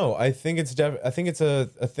 No, I think it's a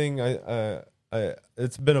thing.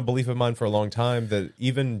 It's been a belief of mine for a long time that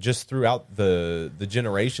even just throughout the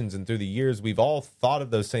generations and through the years, we've all thought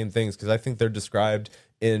of those same things because I think they're described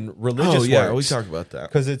in religious works. We talk about that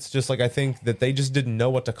because it's just like I think that they just didn't know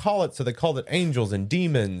what to call it, so they called it angels and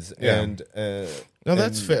demons and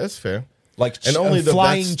that's fair. That's fair. Like and only the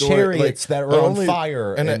flying chariots that were on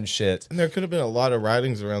fire and shit. And there could have been a lot of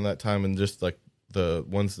writings around that time, and just like the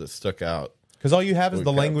ones that stuck out. Because all you have is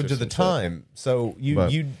the language of the time. So you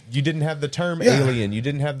didn't have the term alien. You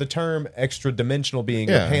didn't have the term extra dimensional being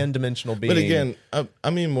or pan dimensional being. But again, I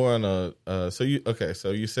mean more on a so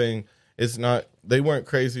you're saying it's not, they weren't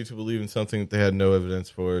crazy to believe in something that they had no evidence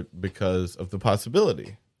for because of the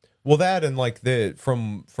possibility. Well, that and like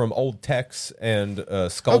from old texts and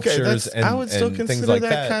sculptures and I would still and consider things like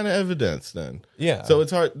that kind of evidence then. Yeah. So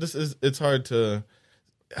it's hard. It's hard to.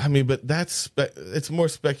 I mean, but it's more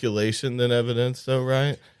speculation than evidence, though,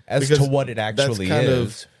 right? As to what it actually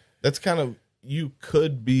is. That's kind of, you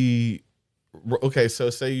could be okay.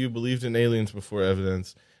 So say you believed in aliens before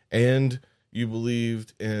evidence, and you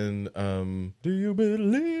believed in do you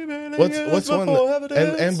believe in aliens what's one before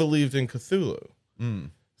evidence? And believed in Cthulhu.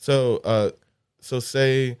 Mm. So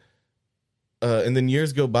say, and then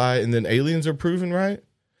years go by, and then aliens are proven right.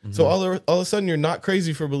 Mm-hmm. So all of a sudden, you're not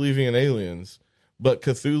crazy for believing in aliens, but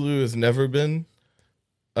Cthulhu has never been.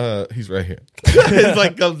 He's right here. It's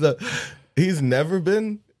like comes up. He's never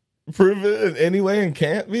been proven in any way and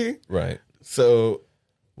can't be. Right. So,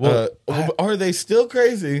 are they still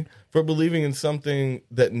crazy for believing in something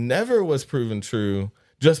that never was proven true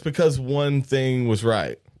just because one thing was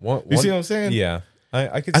right? You see what I'm saying? Yeah.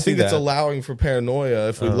 I think it's allowing for paranoia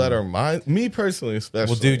if we let our mind. Me personally,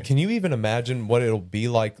 especially. Well, dude, can you even imagine what it'll be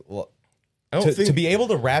like to be able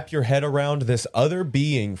to wrap your head around this other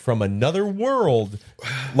being from another world,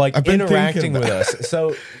 like interacting with us?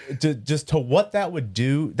 So, just to what that would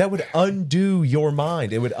do, that would undo your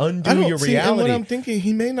mind. It would undo your reality. And what I'm thinking,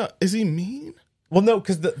 he may not. Is he mean? Well, no,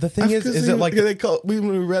 because the thing is it like they call when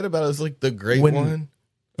we read about it, it's like the great one.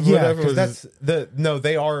 Yeah, because that's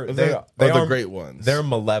they are the great ones. They're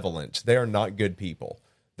malevolent. They are not good people.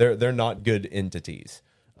 They're not good entities.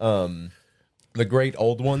 The great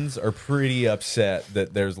old ones are pretty upset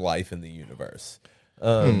that there's life in the universe.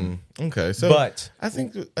 Okay, so but I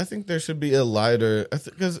think there should be a lighter,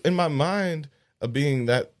 because in my mind, a being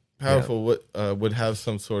that powerful would have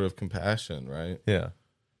some sort of compassion, right? Yeah.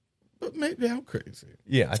 But maybe I'm crazy.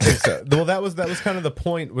 Yeah, I think so. Well, that was kind of the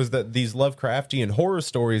point, was that these Lovecraftian horror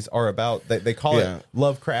stories are about. They call it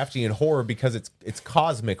Lovecraftian horror because it's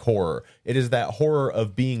cosmic horror. It is that horror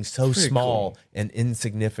of being so small and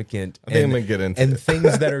insignificant, I'm gonna get into and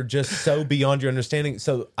things that are just so beyond your understanding.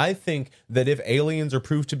 So I think that if aliens are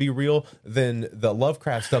proved to be real, then the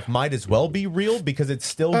Lovecraft stuff might as well be real, because it's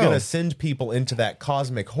still going to send people into that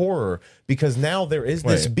cosmic horror. Because now there is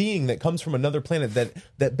this being that comes from another planet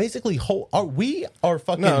that basically we are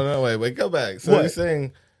fucking. No, wait, go back. So you're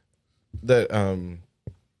saying that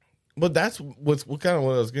well, that's what I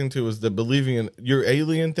was getting to, is that believing in your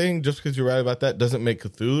alien thing just because you're right about that doesn't make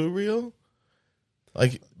Cthulhu real.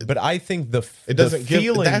 Like, but I think it doesn't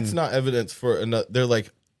feeling, that's not evidence for another. They're like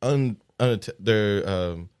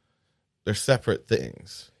they're separate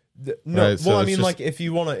things. No, Right, well, so I it's mean, just- like if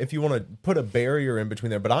you want to put a barrier in between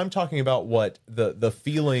there, but I'm talking about what the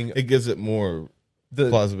feeling. It gives it more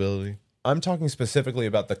plausibility. I'm talking specifically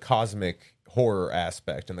about the cosmic horror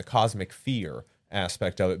aspect and the cosmic fear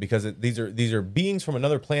aspect of it, because these are beings from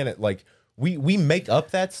another planet. Like we make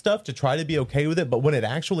up that stuff to try to be okay with it, but when it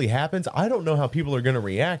actually happens, I don't know how people are going to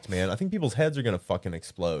react, man. I think people's heads are going to fucking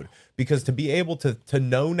explode, because to be able to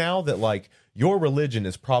know now that like your religion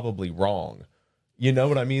is probably wrong. You know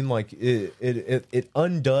what I mean? Like it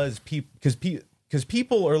undoes people, because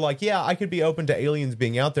people are like, yeah, I could be open to aliens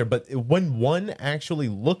being out there, but when one actually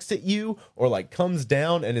looks at you or like comes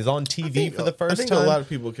down and is on TV for the first time, I think a lot of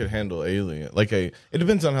people could handle alien. It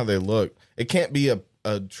depends on how they look. It can't be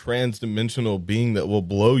a trans-dimensional being that will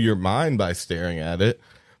blow your mind by staring at it,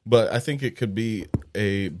 but I think it could be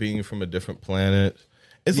a being from a different planet,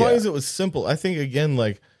 as long as it was simple. I think again,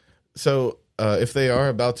 if they are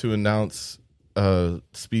about to announce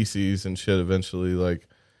species and shit eventually, like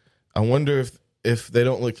I wonder if they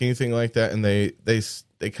don't look anything like that, and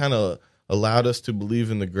they kind of allowed us to believe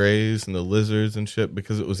in the grays and the lizards and shit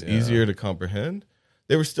because it was easier to comprehend.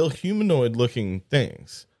 They were still humanoid looking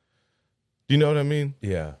things. Do you know what I mean?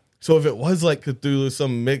 Yeah. So if it was like Cthulhu,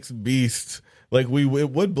 some mixed beast, like it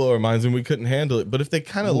would blow our minds and we couldn't handle it. But if they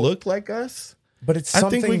kind of look like us, but it's I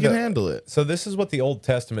think we can handle it. So this is what the Old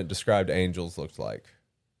Testament described angels looked like.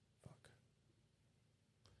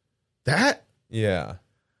 That? Yeah.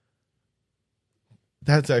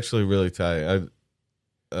 That's actually really tight.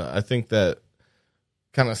 I think that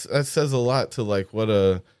that says a lot to like what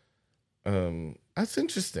that's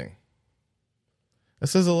interesting. That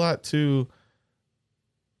says a lot to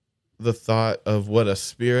the thought of what a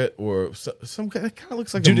spirit or some kind. It kind of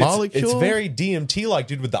looks like a molecule. It's very DMT like,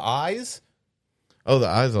 dude, with the eyes. Oh, the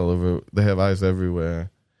eyes all over. They have eyes everywhere.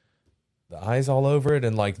 The eyes all over it,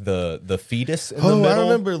 and like the fetus in the middle. I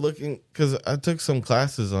remember looking, because I took some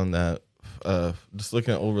classes on that. Just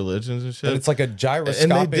looking at old religions and shit. And it's like a gyroscopic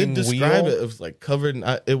wheel. And they did describe it. It was like covered in.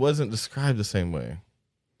 It wasn't described the same way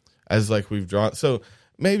as like we've drawn. So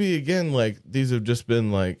maybe again, like these have just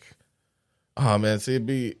been like, oh man, see, it'd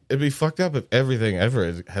be fucked up if everything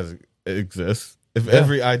ever exists. If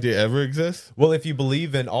every idea ever exists. Well, if you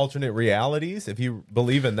believe in alternate realities, if you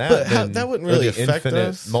believe in that, then that wouldn't really affect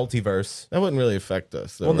us. Multiverse. That wouldn't really affect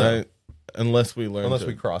us, though, right? Unless we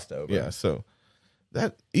we crossed over. Yeah. So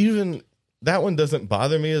that one doesn't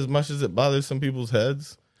bother me as much as it bothers some people's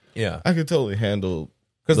heads. Yeah, I could totally handle,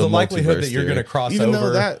 because the likelihood that you're going to cross even over,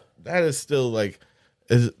 though that is still like,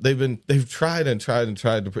 they've tried and tried and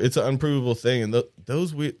tried to. It's an unprovable thing, and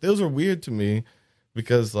those are weird to me,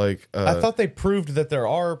 because like I thought they proved that there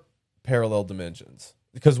are parallel dimensions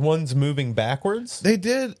because one's moving backwards. They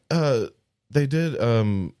did prove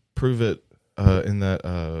it in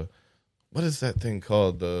that what is that thing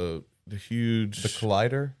called, the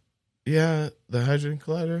collider. Yeah, the Hadron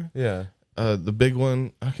Collider. Yeah. The big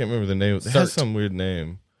one. I can't remember the name. It has some weird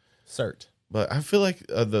name. CERT. But I feel like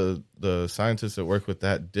the scientists that work with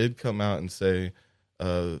that did come out and say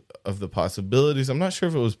of the possibilities. I'm not sure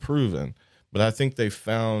if it was proven, but I think they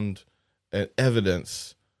found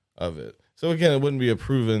evidence of it. So again, it wouldn't be a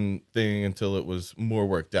proven thing until it was more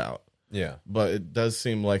worked out. Yeah. But it does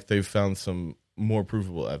seem like they've found some more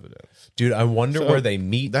provable evidence. Dude, I wonder where they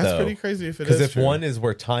meet, that's pretty crazy if it is. Because if true. one is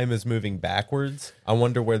where time is moving backwards, I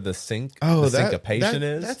wonder where the syncopation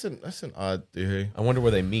is. That's an odd theory. I wonder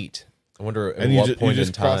where they meet. I wonder at and what point you just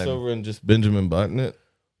in time. cross over and just Benjamin Button it.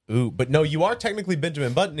 Ooh, but no, you are technically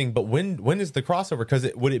Benjamin Buttoning, but when is the crossover?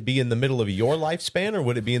 Because would it be in the middle of your lifespan, or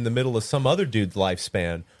would it be in the middle of some other dude's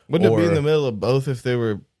lifespan? Wouldn't it be in the middle of both if they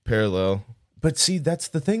were parallel? But see, that's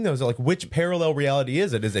the thing, though. Is like, which parallel reality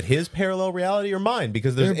is it? Is it his parallel reality or mine?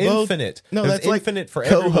 Because there's infinite. No, there's that's like infinite for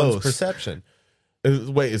co-host. everyone's perception.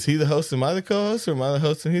 Wait, is he the host? Am I the co-host, or am I the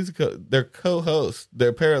host and he's the they're co-hosts.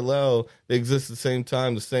 They're parallel. They exist at the same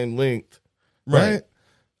time, the same length, right?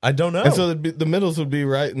 I don't know. And so the middles would be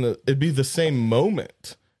right in it'd be the same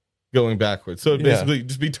moment going backwards. So it'd basically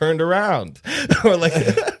just be turned around, or like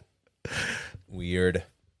weird.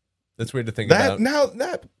 That's weird to think about. Now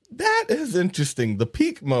that is interesting. The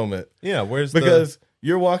peak moment. Yeah, because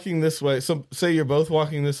you're walking this way. So say you're both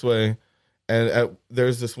walking this way, and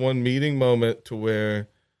there's this one meeting moment to where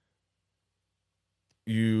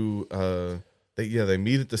you they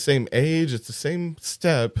meet at the same age. It's the same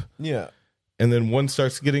step. Yeah. And then one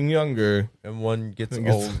starts getting younger, and one gets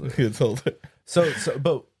older. Gets older.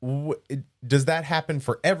 But does that happen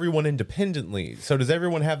for everyone independently? So does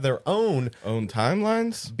everyone have their own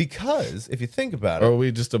timelines? Because if you think about it, or are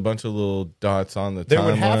we just a bunch of little dots on the timeline? There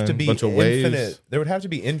would have to be bunch of waves. There would have to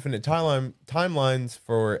be infinite timelines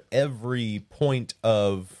for every point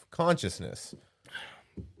of consciousness.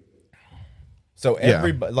 So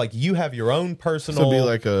everybody, like you have your own personal, so it'd be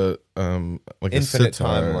like infinite a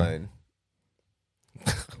sitar, timeline.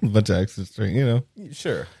 a bunch of extra string, you know.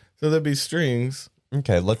 Sure. So there'd be strings.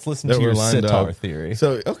 Okay, let's listen that to your were lined sitar up. theory.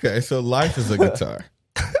 So life is a guitar.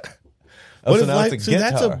 Oh, What so if now life? it's a See,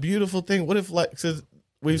 that's a guitar. beautiful thing. What if like? Cause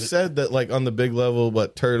we've said that like on the big level,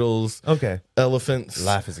 what turtles, Okay, elephants,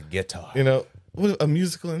 life is a guitar. you know, what a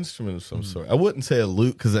musical instrument of some sort. I wouldn't say a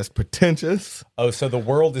lute because that's pretentious. Oh, so the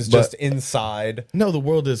world is But- just inside. No, the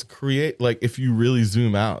world is like if you really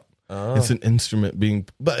zoom out, it's an instrument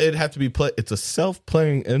but it'd have to be it's a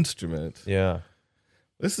self-playing instrument. Yeah.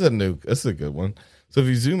 This is a good one. So if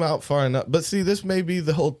you zoom out far enough, but see, this may be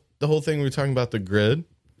the whole thing we were talking about, the grid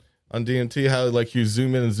on DMT, how like you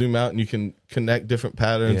zoom in and zoom out and you can connect different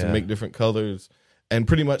patterns and make different colors and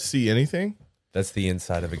pretty much see anything. That's the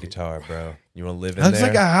inside of a guitar, bro. You want to live in That's there?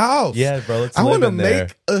 like a house. Yeah, bro. Let's I live want to in there.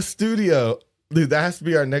 make a studio. Dude, that has to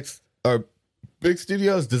be our big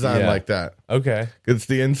studio is designed like that. Okay. It's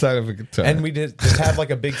the inside of a guitar. And we did just have like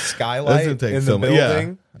a big skylight Doesn't take in so the much.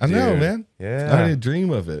 building. Yeah. I know, Dude. man. Yeah. I had a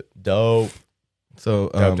dream of it. Dope. So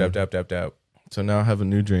Dope. So now I have a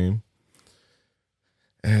new dream.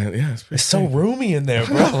 And yeah, It's so roomy in there,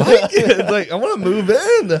 bro. I like it. It's like I want to move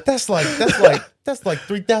in. That's like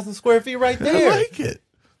 3,000 square feet right I there. like it.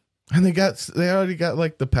 And they already got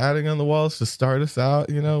like the padding on the walls to start us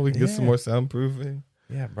out. You know, we can get some more soundproofing.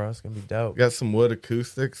 Yeah, bro, it's gonna be dope. Got some wood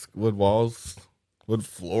acoustics, wood walls, wood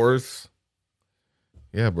floors.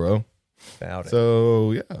 Yeah, bro. About it.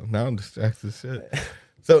 So yeah, now I'm distracted as shit.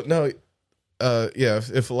 So no,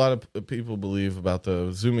 if a lot of people believe about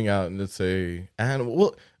the zooming out and it's a animal.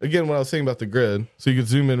 Well, again, what I was saying about the grid, so you could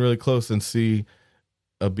zoom in really close and see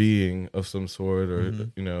a being of some sort, or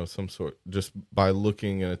you know, some sort, just by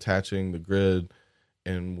looking and attaching the grid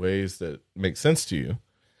in ways that make sense to you.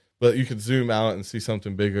 But you could zoom out and see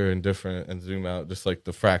something bigger and different, and zoom out, just like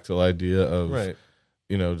the fractal idea of,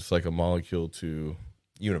 you know, just like a molecule to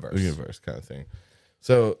universe kind of thing.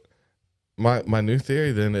 So my new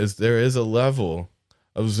theory then is there is a level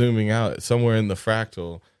of zooming out somewhere in the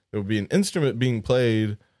fractal. There would be an instrument being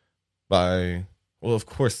played by, well, of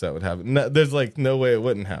course that would happen. No, there's like no way it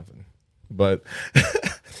wouldn't happen. But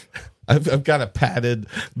I've kind of padded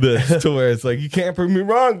this to where it's like, you can't prove me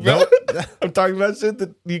wrong, bro. I'm talking about shit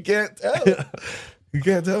that you can't tell. You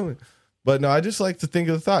can't tell me. But no, I just like to think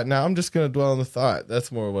of the thought. Now I'm just going to dwell on the thought.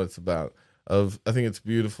 That's more what it's about. I think it's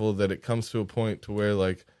beautiful that it comes to a point to where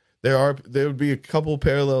like there would be a couple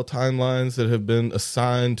parallel timelines that have been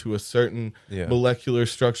assigned to a certain molecular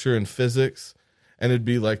structure in physics, and it'd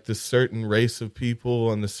be like this certain race of people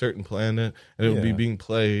on this certain planet, and it would be being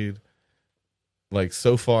played like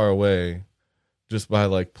so far away just by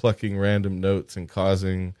like plucking random notes and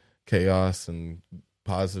causing chaos and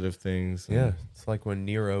positive things. Yeah, it's like when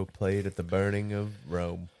Nero played at the burning of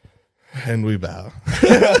Rome. And we bow.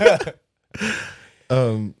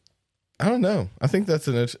 I don't know. I think it's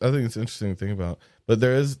an interesting thing about. But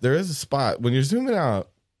there is a spot when you're zooming out.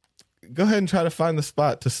 Go ahead and try to find the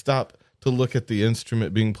spot to stop to look at the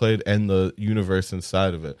instrument being played and the universe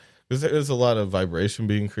inside of it, because there is a lot of vibration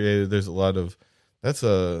being created. There's a lot of a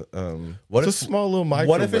small little microverse.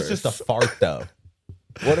 What if it's just a fart though?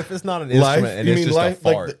 What if it's not an instrument and it's just a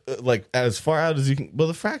fart? Like as far out as you can. Well,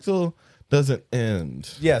 the fractal doesn't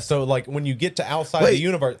end. Yeah, so like when you get to outside the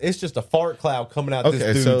universe, it's just a fart cloud coming out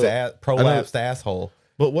this dude's prolapsed asshole.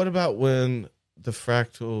 But what about when the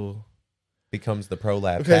fractal becomes the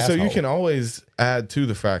prolapsed asshole? asshole? So you can always add to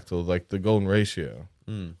the fractal, like the golden ratio.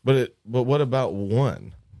 But what about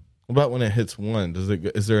one? What about when it hits one?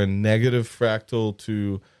 Is there a negative fractal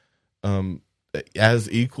to as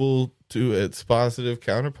equal to its positive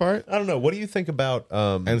counterpart? I don't know. What do you think about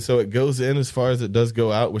and so it goes in as far as it does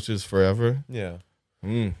go out, which is forever. Yeah.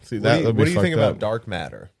 See what that. What do you think about dark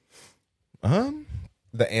matter?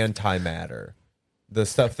 The antimatter, the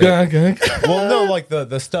stuff that well, no, like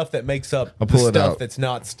the stuff that makes up the stuff that's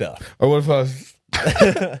not stuff. Or what if I was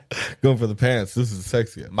going for the pants? This is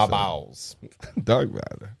sexy. My balls. Dark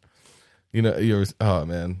matter. You know, oh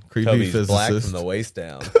man, creepy Toby's physicist. Black from the waist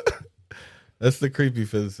down. That's the creepy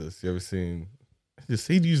physicist. You ever seen?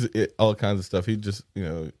 He'd use all kinds of stuff. He'd just, you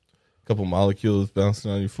know, a couple molecules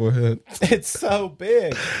bouncing on your forehead. It's so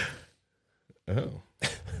big. Oh.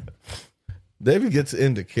 David gets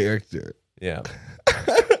into character. Yeah.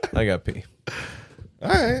 I got pee. All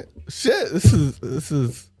right. Shit. This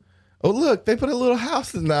is. Oh, look, they put a little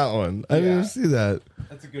house in that one. I didn't even see that.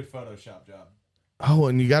 That's a good Photoshop job. Oh,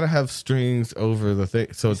 and you got to have strings over the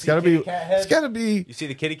thing. So it's got to be. It's got to be. You see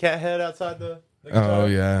the kitty cat head outside the guitar? Oh,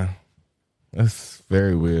 yeah. That's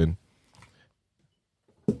very weird.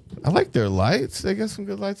 I like their lights. They got some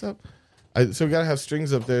good lights up. So we gotta have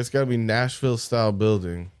strings up there. It's gotta be Nashville style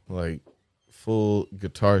building, like full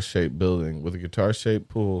guitar shaped building with a guitar shaped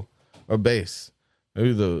pool or bass.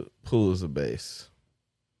 Maybe the pool is a bass,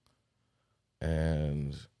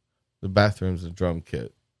 and the bathroom's a drum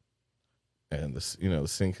kit, and the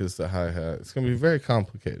sink is the hi hat. It's gonna be very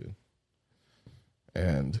complicated,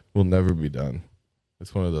 and will never be done.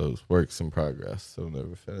 It's one of those works in progress, so it'll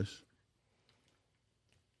never finish.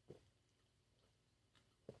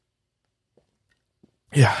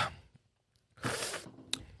 Yeah.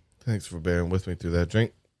 Thanks for bearing with me through that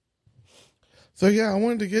drink. So yeah, I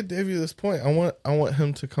wanted to get Davey to this point. I want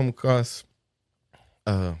him to come across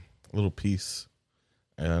a little piece,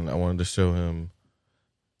 and I wanted to show him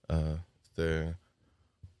it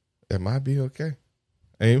might be okay.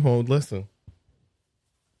 And he won't listen.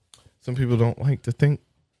 Some people don't like to think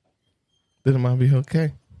that it might be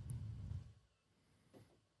okay.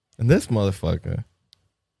 And this motherfucker.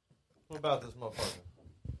 What about this motherfucker?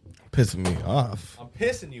 Pissing me off. I'm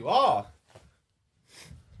pissing you off.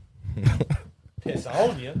 Piss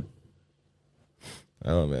on you.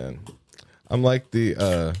 Oh man, I'm like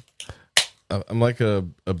I'm like a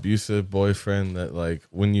abusive boyfriend that, like,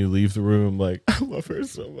 when you leave the room, like, I love her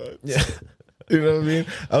so much. Yeah. You know what I mean?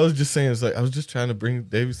 I was just saying, it's like, I was just trying to bring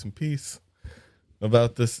Davey some peace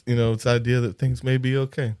about this, this idea that things may be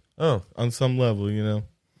okay. Oh, on some level, I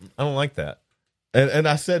don't like that. And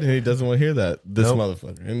I said he doesn't want to hear that. This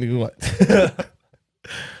motherfucker. And he what?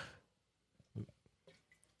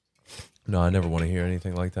 No, I never want to hear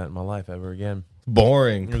anything like that in my life ever again.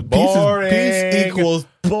 Boring. Boring. Peace equals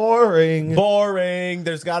boring. Boring.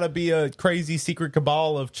 There's got to be a crazy secret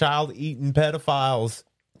cabal of child-eating pedophiles.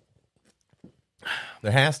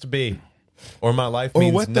 There has to be. Or my life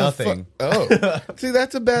means nothing. See,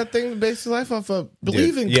 that's a bad thing to base your life off of.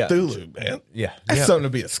 Believe in Cthulhu, man. Yeah. That's something to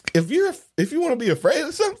be. If you want to be afraid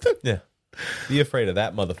of something, yeah. Be afraid of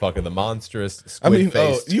that motherfucker, the monstrous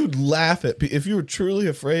squid-faced. you'd laugh at if you were truly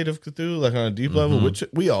afraid of Cthulhu, like on a deep level, which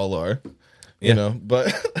we all are, But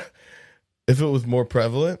if it was more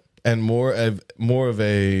prevalent and more of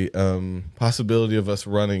a possibility of us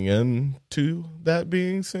running into that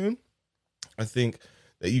being soon, I think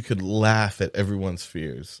that you could laugh at everyone's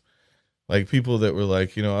fears. Like people that were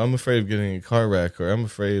like, I'm afraid of getting in a car wreck, or I'm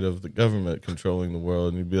afraid of the government controlling the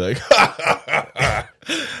world. And you'd be like,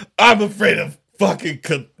 I'm afraid of fucking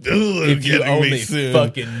Cthulhu if you getting only me soon.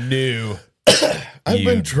 Fucking knew. I've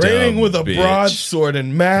been training with a broadsword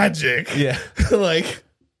and magic. Yeah. Like,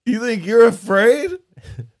 you think you're afraid?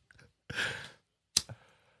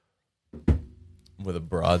 With a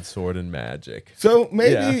broadsword and magic. So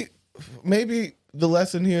maybe the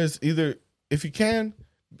lesson here is either, if you can,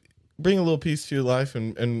 bring a little peace to your life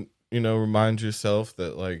and remind yourself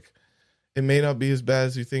that, like, it may not be as bad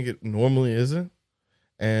as you think it normally isn't.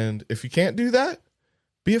 And if you can't do that,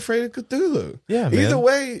 be afraid of Cthulhu. Yeah, man. Either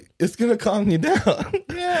way, it's going to calm you down.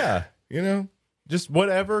 Yeah. Just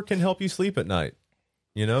whatever can help you sleep at night.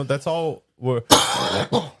 That's all we're...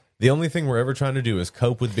 The only thing we're ever trying to do is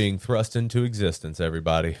cope with being thrust into existence,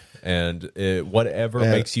 everybody. And whatever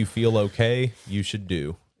makes you feel okay, you should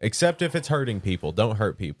do. Except if it's hurting people. Don't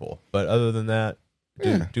hurt people. But other than that,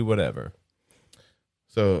 do whatever.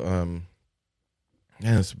 So,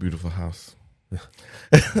 it's a beautiful house.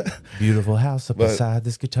 Beautiful house up beside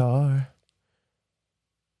this guitar.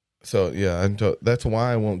 So, yeah, that's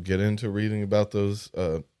why I won't get into reading about those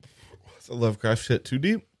Lovecraft shit too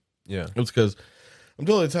deep. Yeah. It's because I'm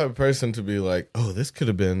totally the type of person to be like, oh, this could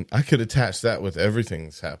have been, I could attach that with everything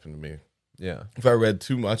that's happened to me. Yeah. If I read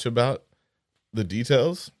too much about the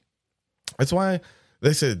details, that's why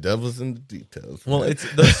they say the devil's in the details. Well,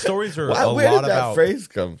 the stories are where lot did that about phrase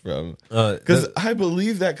come from? Because I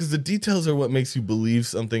believe that because the details are what makes you believe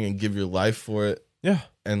something and give your life for it. Yeah.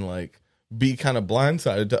 And like be kind of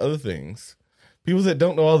blindsided to other things. People that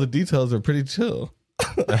don't know all the details are pretty chill.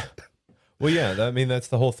 Well, yeah. That's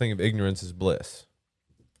the whole thing of ignorance is bliss.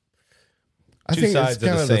 I Two think sides it's of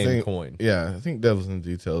kind the of the same coin. Yeah, I think devil's in the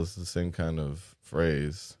details is the same kind of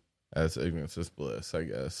phrase as ignorance is bliss, I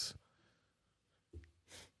guess.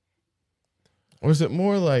 Or is it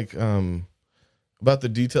more like about the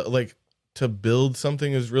detail, like to build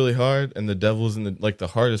something is really hard and the devil's in the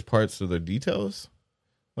hardest parts are the details?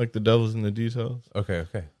 Like the devil's in the details? Okay.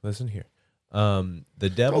 Listen here. The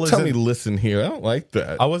devil Don't is tell me listen here. I don't like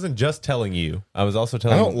that. I wasn't just telling you. I was also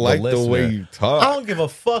telling I don't like the way you talk. I don't give a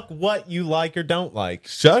fuck what you like or don't like.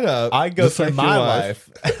 Shut up. I go Just through like my your life.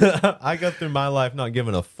 I go through my life not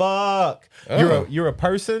giving a fuck. Oh. You're a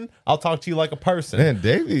person. I'll talk to you like a person. Man,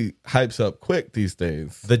 Davey hypes up quick these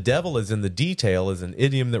days. The devil is in the detail is an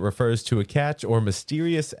idiom that refers to a catch or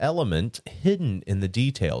mysterious element hidden in the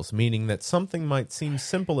details, meaning that something might seem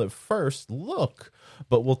simple at first look,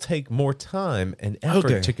 but will take more time and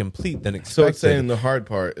effort to complete than expected. So it's saying the hard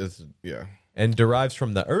part is, yeah. And derives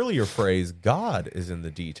from the earlier phrase, God is in the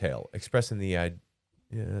detail, expressing the idea.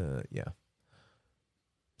 Yeah.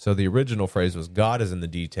 So the original phrase was God is in the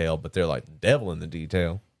detail, but they're like, devil in the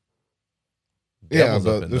detail. Devil's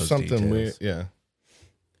but there's something weird. Yeah.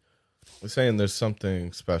 We're saying there's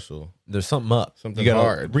something special. There's something up. Something you gotta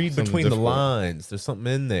hard. read Something between the difficult. lines. There's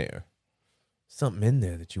something in there. Something in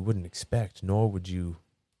there that you wouldn't expect, nor would you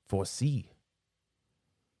foresee.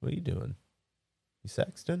 What are you doing? You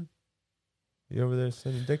sexting? You over there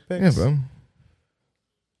sending dick pics? Yeah, bro.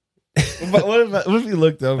 But what if you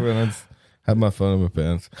looked over and I just had my phone in my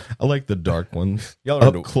pants? I like the dark ones. Y'all are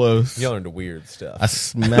up into, close. Y'all are into weird stuff. I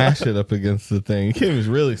smash it up against the thing. You can't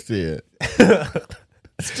even really see it.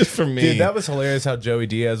 It's just for me. Dude, that was hilarious how Joey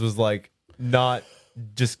Diaz was like,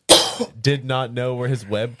 did not know where his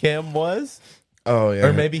webcam was. Oh, yeah.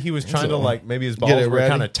 Or maybe he was trying to like, maybe his balls were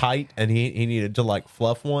kind of tight and he needed to like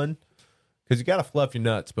fluff one. Because you got to fluff your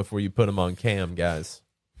nuts before you put them on cam, guys.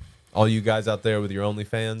 All you guys out there with your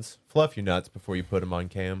OnlyFans, fluff your nuts before you put them on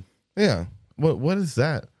cam. Yeah. What is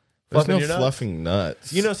that? There's Fluffing no your nuts? fluffing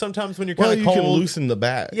nuts. You know, sometimes when you're kind of cold, you can loosen the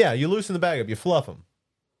bag. Yeah, you loosen the bag up, you fluff them,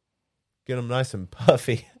 get them nice and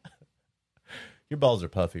puffy. Your balls are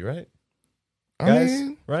puffy, right, guys? I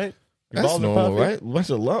mean, right? Your that's balls normal, are puffy, right? A bunch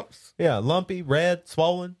of lumps. Yeah, lumpy, red,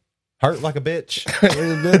 swollen, hurt like a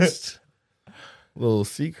bitch. Little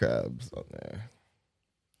sea crabs on there.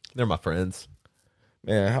 They're my friends.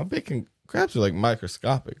 Man, how big can crabs are like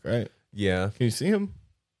microscopic, right? Yeah, Can you see them?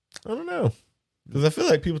 I don't know. Because I feel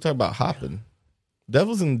like people talk about hopping.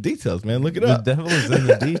 Devil's in the details, man. Look it The up. devil is in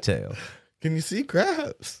the detail. Can you see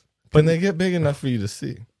crabs? Can they get big enough for you to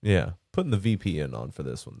see? Yeah, putting the VPN on for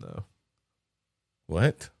this one though.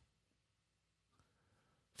 What?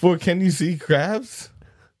 For can you see crabs?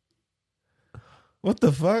 What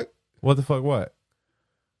the fuck? What the fuck? What?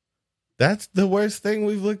 That's the worst thing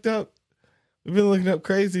we've looked up. We've been looking up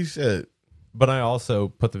crazy shit. But I also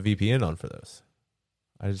put the VPN on for this.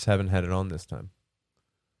 I just haven't had it on this time.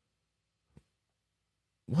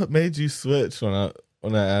 What made you switch when I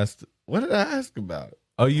asked? What did I ask about?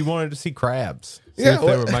 Oh, you wanted to see crabs? See Yeah, if they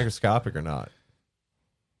what- were microscopic or not.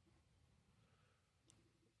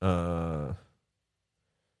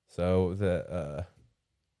 So the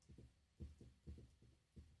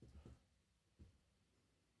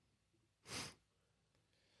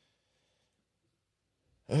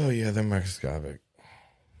Oh yeah, they're microscopic.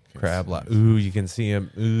 crab like ooh, you can see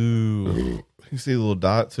them. Ooh, You see little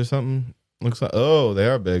dots or something? Looks like they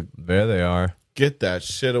are big. there they are. Get that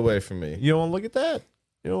shit away from me. You don't want to look at that?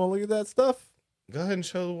 You don't want to look at that stuff? Go ahead and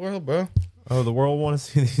show the world, bro. Oh, the world want to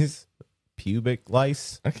see these pubic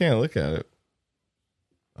lice. I can't look at it.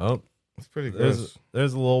 Oh, It's pretty gross.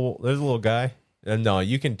 there's a little guy. And no,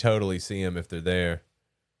 you can totally see them if they're there.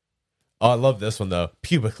 Oh, I love this one though.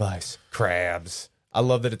 Pubic lice, crabs. I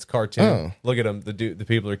love that it's cartoon. Oh. Look at them. The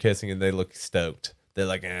people are kissing and they look stoked. They're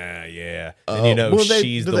like, yeah. And you know Well,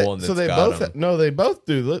 she's the one that's so they got both. them. No, they both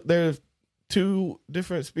do. Look, there's two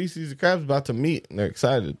different species of crabs about to meet, and they're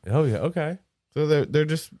excited. Oh yeah, okay. So they're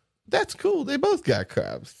just. That's cool. They both got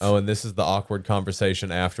crabs. Oh, and this is the awkward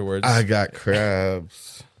conversation afterwards. I got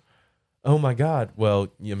crabs. Oh my God. Well,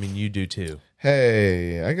 I mean, you do too.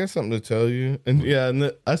 Hey, I got something to tell you. And yeah,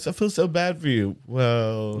 I feel so bad for you.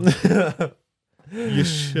 Well, you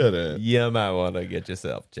shouldn't. You might want to get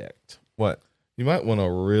yourself checked. What? You might want to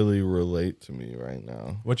really relate to me right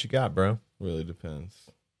now. What you got, bro? Really depends.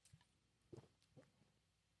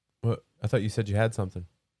 What? I thought you said you had something.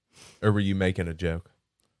 Or were you making a joke?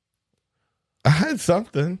 I had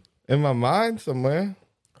something in my mind somewhere.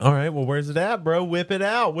 All right, well, where's it at, bro? Whip it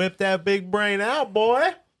out. Whip that big brain out, boy.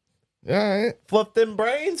 All right. Fluff them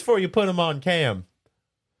brains before you put them on cam.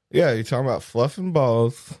 Yeah, you're talking about fluffing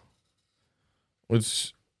balls,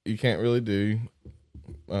 which you can't really do.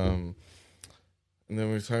 And then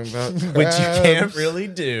we're talking about crabs. Which you can't really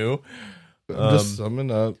do. Just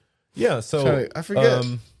summing up. Yeah, so... I forget.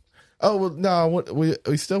 Oh, well, no,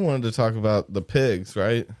 we still wanted to talk about the pigs,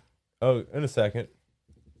 right? Oh, in a second.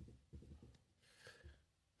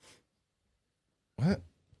 What?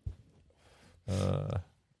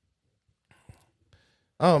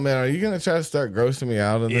 Oh man, are you gonna try to start grossing me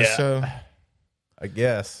out on this show? I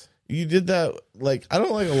guess. You did that. Like, I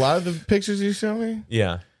don't like a lot of the pictures you show me.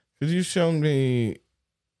 Yeah. Because you showed me,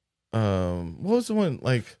 what was the one?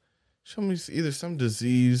 Like, show me either some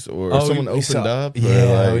disease or someone opened up.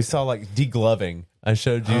 Yeah, like, we saw like degloving. I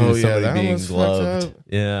showed you Oh, yeah, somebody that being was fucked gloved. up.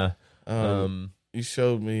 Yeah. You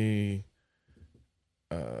showed me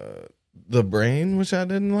the brain, which I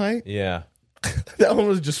didn't like. Yeah. That one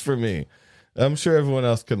was just for me. I'm sure everyone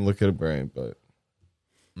else can look at a brain, but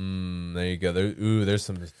There you go. There's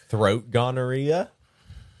some throat gonorrhea.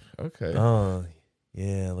 okay. Oh,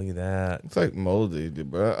 yeah. Look at that. It's like moldy,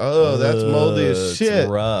 dude, bro. Oh, that's moldy as shit. It's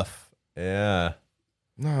rough. Yeah.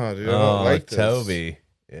 No, dude, I don't like this. Toby.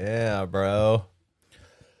 Yeah, bro.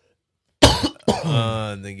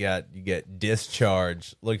 And then you get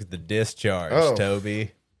discharge. Look at the discharge,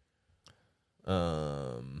 Toby.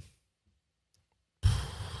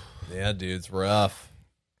 Yeah, dude, it's rough.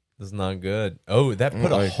 This is not good. Oh, that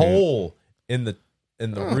put a hole in the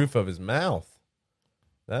roof of his mouth.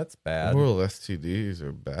 That's bad. Oral STDs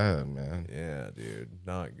are bad, man. Yeah, dude,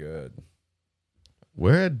 not good.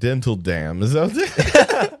 Wear a dental dam. Is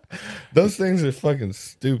that those things are fucking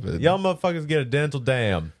stupid. Y'all motherfuckers get a dental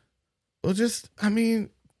dam. Well, the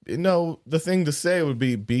thing to say would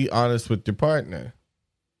be honest with your partner,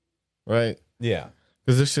 right? Yeah.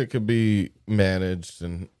 Because this shit could be managed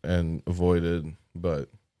and avoided, but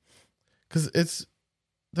because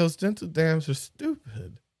those dental dams are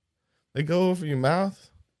stupid. They go over your mouth.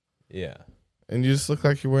 Yeah. And you just look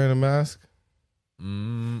like you're wearing a mask.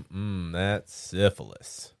 That's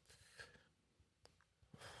syphilis.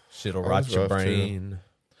 Shit'll rot your brain.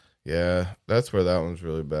 Too. Yeah, that's where that one's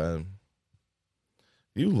really bad.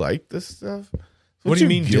 You like this stuff? What do you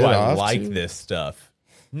mean, do I like this stuff?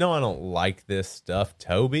 No, I don't like this stuff,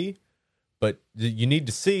 Toby. But you need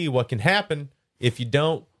to see what can happen if you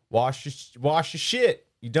don't wash your shit.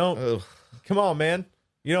 You don't. Ugh. Come on, man.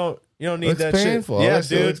 You don't need that painful. shit. Yeah,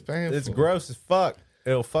 Honestly, dude. It's gross as fuck.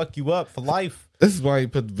 It'll fuck you up for life. This is why you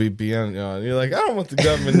put the VPN on. You're like, I don't want the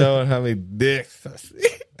government knowing how many dicks I see.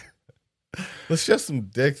 Let's show some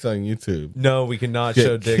dicks on YouTube. No, we cannot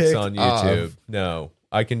show dicks on YouTube. Off. No,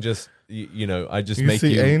 I can just, I just make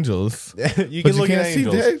see you angels. You can look at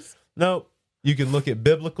angels. See dicks? No, you can look at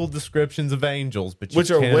biblical descriptions of angels, but which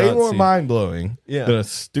are way more mind blowing than a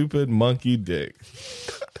stupid monkey dick.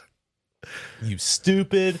 You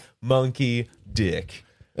stupid monkey dick.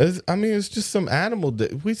 It's just some animal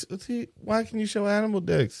dick. Why can you show animal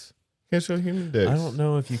dicks? Can't show human dicks. I don't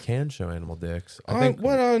know if you can show animal dicks.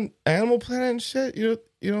 On Animal Planet and shit? You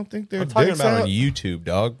don't think they're dicks? I'm talking about on YouTube,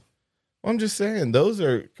 dog. Well, I'm just saying those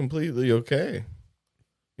are completely okay,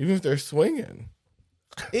 even if they're swinging.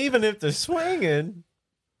 Even if they're swinging,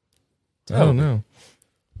 I don't know.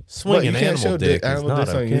 Swinging animal dick is not dicks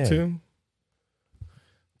okay. On YouTube.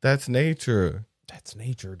 That's nature. That's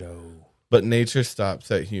nature, though. But nature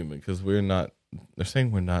stops at human because we're not. They're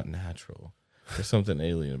saying we're not natural. There's something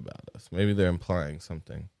alien about us. Maybe they're implying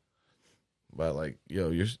something. But like,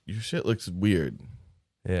 your shit looks weird.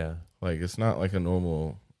 Yeah. Like it's not like a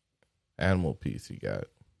normal animal piece you got.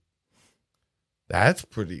 That's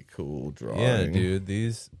pretty cool drawing. Yeah, dude.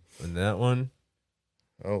 These and that one.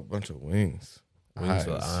 Oh, a bunch of wings. Wings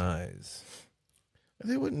with eyes.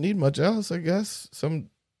 They wouldn't need much else, I guess. Some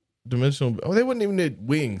dimensional. Oh, they wouldn't even need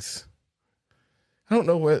wings. I don't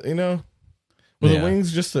know what, Were the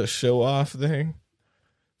wings just a show off thing?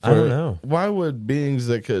 I don't know. Why would beings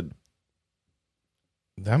that could.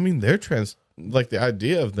 They're like the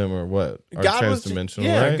idea of them are what? Are transdimensional,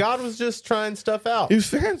 right? God was just trying stuff out. He was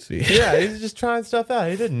fancy. Yeah, he was just trying stuff out.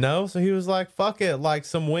 He didn't know, so he was like, fuck it, like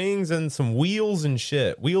some wings and some wheels and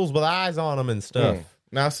shit. Wheels with eyes on them and stuff.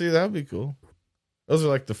 Now, see, that would be cool. Those are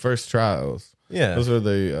like the first trials. Yeah. Those are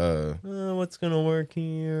the... what's going to work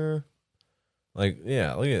here? Like,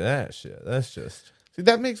 yeah, look at that shit. That's just... See,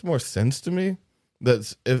 that makes more sense to me.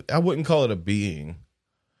 I wouldn't call it a being,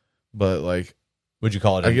 but like... Would you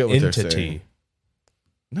call it an entity?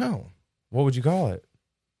 No. What would you call it?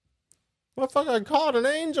 What the fuck? I'd call it an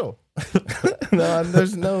angel. No,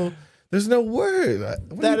 there's no word.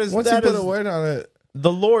 Once you put a word on it,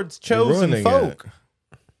 the Lord's chosen folk.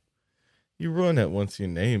 You ruin it once you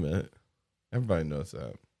name it. Everybody knows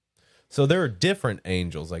that. So there are different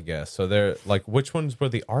angels, I guess. So they're like, which ones were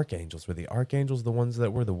the archangels? Were the archangels the ones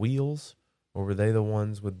that were the wheels, or were they the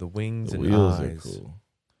ones with the wings and wheels eyes? Are cool.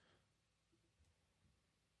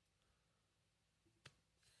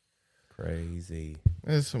 Crazy.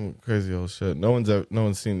 It's some crazy old shit. No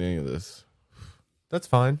one's seen any of this. That's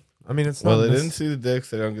fine. I mean, it's not. Well, they didn't see the dicks.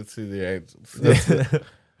 They don't get to see the angels.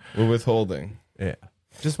 We're withholding. Yeah.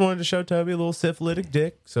 Just wanted to show Toby a little syphilitic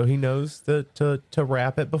dick so he knows that to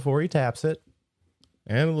wrap it before he taps it.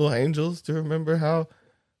 And little angels to remember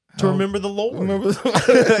To remember the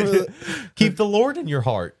Lord. Keep the Lord in your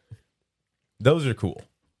heart. Those are cool.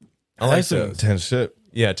 I like some those. intense shit.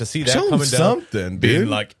 Yeah, to see that Show him coming down. something, Being dude.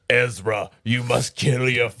 like, Ezra, you must kill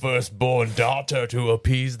your firstborn daughter to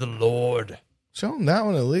appease the Lord. Show him that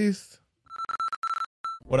one at least.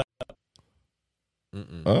 What?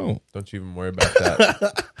 Oh. Don't you even worry about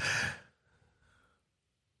that.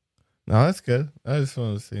 No, that's good. I just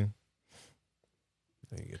want to see.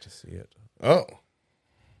 You get to see it. Oh.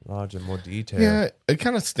 Large and more detail. Yeah, it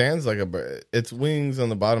kind of stands like a bird. Its wings on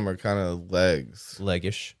the bottom are kind of legs.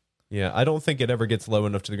 Leggish. Yeah, I don't think it ever gets low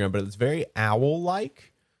enough to the ground, but it's very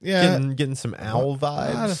owl-like. Yeah. Getting some owl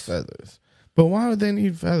vibes. A lot of feathers. But why would they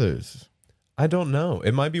need feathers? I don't know.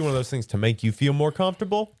 It might be one of those things to make you feel more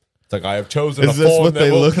comfortable. It's like, I have chosen Is a this form what that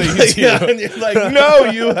they will look please like? you. Yeah, and you're like, no,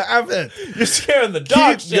 you haven't. You're scaring the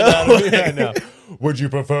dog Keep shit out of me going. right now. Would you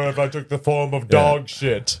prefer if I took the form of dog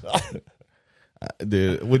shit?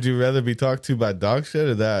 Dude, would you rather be talked to by dog shit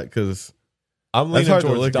or that? Because I'm That's leaning hard to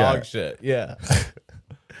towards look dog at. shit. Yeah.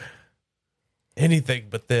 Anything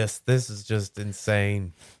but this. This is just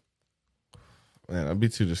insane. man, I'd be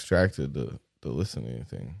too distracted to listen to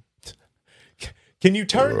anything. Can you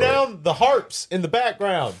turn down the harps in the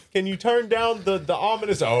background? Can you turn down the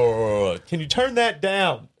ominous? Oh, can you turn that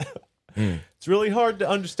down? It's really hard to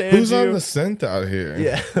understand. Who's you. on the synth out here?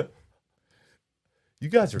 Yeah. You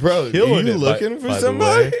guys are Bro, killing you it. looking for by the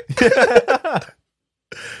somebody? way.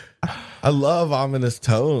 I love ominous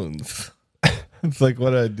tones. It's like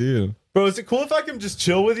what I do. Bro, is it cool if I can just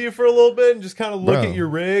chill with you for a little bit and just kind of look Bro. at your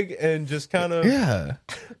rig and just kind of... Yeah.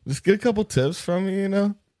 Just get a couple tips from you, you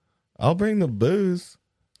know? I'll bring the booze.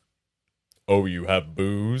 Oh, you have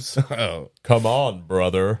booze? Oh. Come on,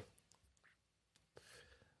 brother.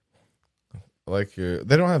 Like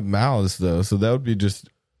they don't have mouths though, so that would be just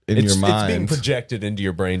in your It's mind. being projected into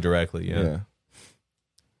your brain directly, yeah.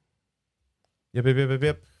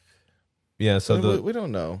 Yep. Yeah, so we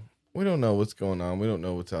don't know. We don't know what's going on. We don't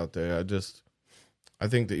know what's out there. I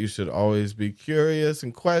think that you should always be curious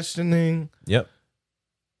and questioning. Yep.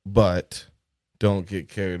 But don't get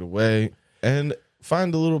carried away and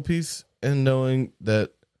find a little peace in knowing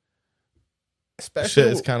that shit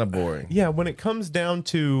is kind of boring. Yeah, when it comes down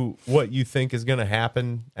to what you think is going to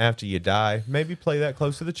happen after you die, maybe play that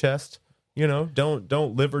close to the chest. You know,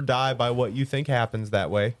 don't live or die by what you think happens that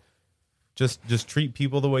way. Just treat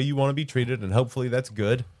people the way you want to be treated, and hopefully that's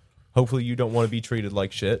good. Hopefully you don't want to be treated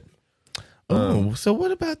like shit. So what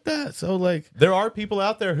about that? So like, there are people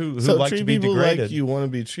out there who so like treat to be people degraded. like you want to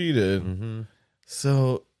be treated. Mm-hmm.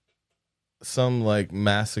 So some like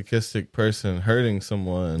masochistic person hurting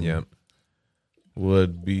someone, Yeah.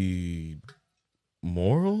 would be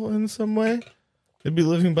moral in some way. They'd be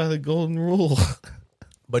living by the golden rule.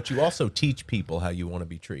 But you also teach people how you want to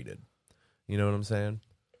be treated. You know what I'm saying?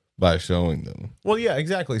 By showing them. Well, yeah,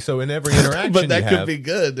 exactly. So in every interaction But that you could have, be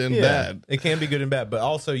good and yeah, bad. it can be good and bad. But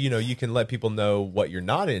also, you know, you can let people know what you're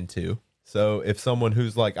not into. So if someone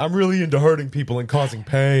who's like, I'm really into hurting people and causing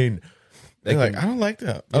pain, They're like, I don't like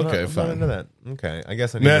that. I'm Okay, not fine. into that. Okay, I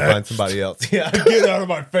guess I need to find somebody else. Yeah, get out of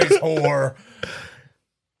my face, whore.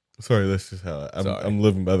 Sorry, that's just how Sorry. I'm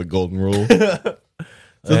living by the golden rule.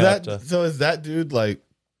 So is that dude like,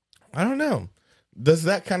 I don't know. Does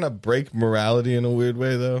that kind of break morality in a weird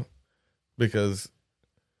way though? Because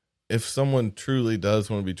if someone truly does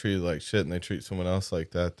want to be treated like shit and they treat someone else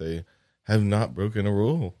like that, they have not broken a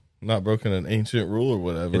rule, not broken an ancient rule or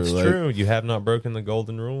whatever. It's true. You have not broken the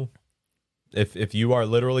golden rule. If you are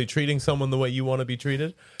literally treating someone the way you want to be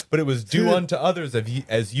treated, but it was do unto others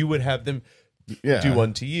as you would have them do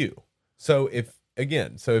unto you. So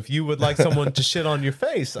if you would like someone to shit on your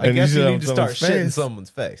face, I guess you need to start shitting someone's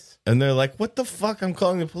face. And they're like, what the fuck? I'm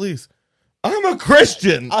calling the police. I'm a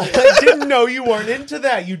Christian. I didn't know you weren't into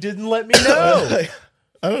that. You didn't let me know.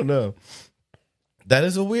 I don't know. That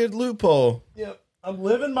is a weird loophole. Yep. I'm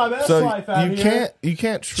living my best So life out here. you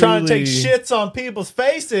can't truly Trying to take shits on people's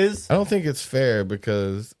faces. I don't think it's fair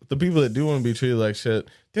because the people that do want to be treated like shit,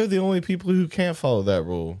 they're the only people who can't follow that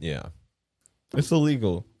rule. Yeah. It's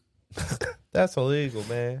illegal. That's illegal,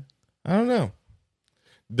 man. I don't know.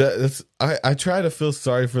 I try to feel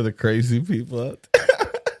sorry for the crazy people out there.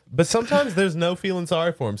 But sometimes there's no feeling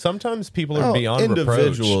sorry for them. Sometimes people are beyond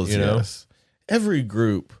individuals, reproach, you know? yes. Every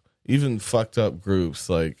group, even fucked up groups,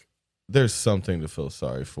 like there's something to feel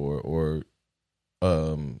sorry for, or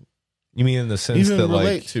you mean in the sense even that relate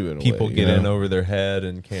like to in a people way, get you know? in over their head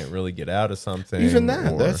and can't really get out of something? Even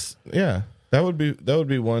that, or- that would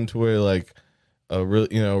be one to where like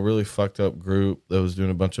really fucked up group that was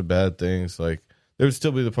doing a bunch of bad things, like there would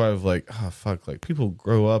still be the part of like, oh fuck, like people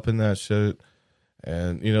grow up in that shit,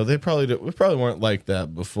 and we probably weren't like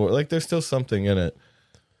that before. Like there's still something in it.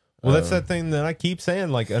 Well, that's that thing that I keep saying.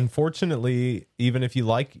 Like, unfortunately, even if you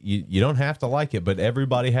like, you don't have to like it, but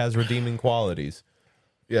everybody has redeeming qualities.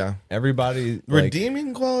 Yeah, everybody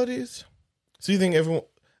redeeming qualities. So you think everyone?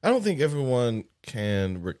 I don't think everyone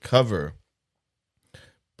can recover,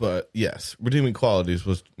 but yes, redeeming qualities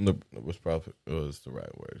was probably the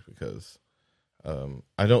right word, because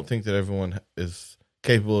I don't think that everyone is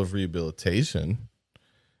capable of rehabilitation.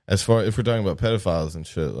 As far if we're talking about pedophiles and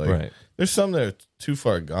shit, like right. There's some that are too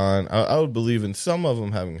far gone. I would believe in some of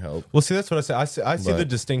them having help. Well, see, that's what I say. I see the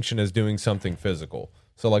distinction as doing something physical.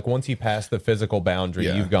 So, like, once you pass the physical boundary,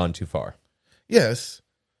 you've gone too far. Yes,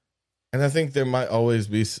 and I think there might always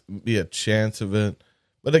be a chance of it,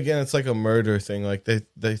 but again, it's like a murder thing. Like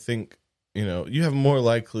they think you have more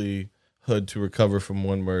likelihood to recover from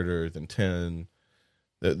one murder than 10.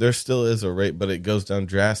 There still is a rate, but it goes down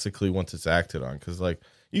drastically once it's acted on. Because like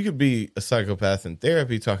you could be a psychopath in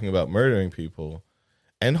therapy talking about murdering people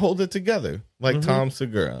and hold it together, like Tom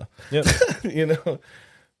Segura. Yep.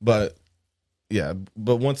 But yeah,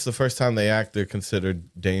 but once the first time they act, they're considered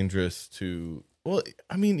dangerous to. Well,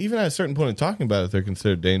 I mean, even at a certain point in talking about it, they're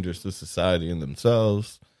considered dangerous to society and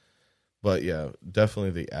themselves. But yeah,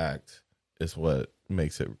 definitely the act is what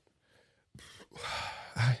makes it.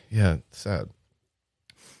 Yeah, it's sad.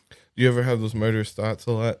 Do you ever have those murderous thoughts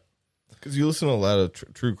a lot? Because you listen to a lot of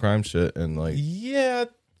true crime shit and like. Yeah,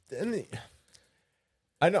 and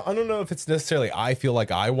I don't know if it's necessarily I feel like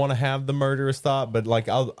I want to have the murderous thought, but like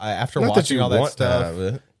after Not watching that all that want to stuff, have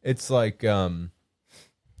it. It's like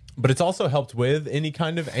but it's also helped with any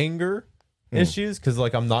kind of anger issues, because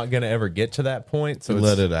like I'm not gonna ever get to that point, so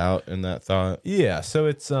let it out in that thought. Yeah, so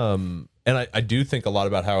it's and I do think a lot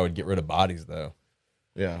about how I would get rid of bodies, though.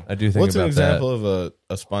 Yeah, I do think. What's about an example that. of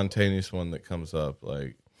a spontaneous one that comes up?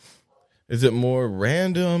 Like, is it more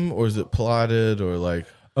random or is it plotted or like?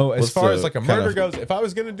 Oh, as far as like a murder goes, if I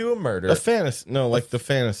was gonna do a murder, a fantasy, no, like the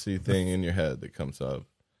fantasy thing in your head that comes up,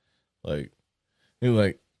 like you're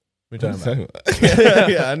like, what are you talking about?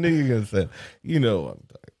 Yeah, I knew you were gonna say. You know what I'm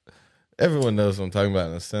talking about. Everyone knows what I'm talking about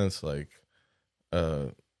in a sense. Like,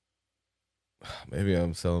 maybe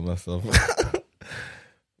I'm selling myself.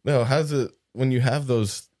 No, how's it when you have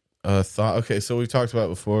those thought? Okay, so we talked about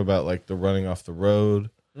before about like the running off the road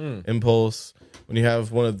impulse. When you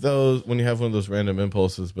have one of those random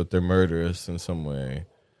impulses, but they're murderous in some way,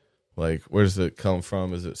 like where does it come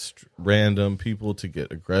from? Is it random people to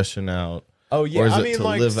get aggression out? Oh yeah, or is it to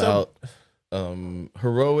live out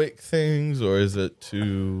heroic things, or is it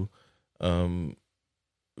to,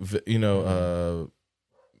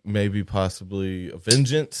 maybe possibly a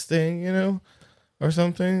vengeance thing, or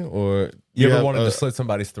something? Or you ever wanted to slit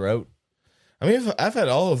somebody's throat? I mean, I've had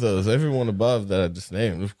all of those. Everyone above that I just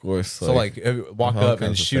named, of course. So like walk up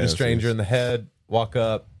and shoot a stranger in the head. Walk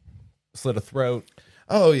up, slit a throat.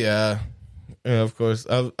 Oh yeah. Yeah, of course.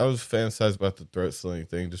 I was fantasized about the throat slitting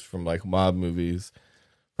thing just from like mob movies.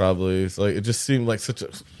 Probably it's like it just seemed like such a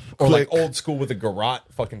or like old school with a garrote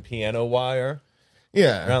fucking piano wire.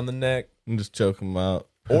 Yeah, around the neck and just choke them out.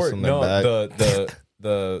 Or no,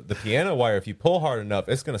 the piano wire. If you pull hard enough,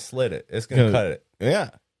 it's gonna slit it. It's gonna cut it.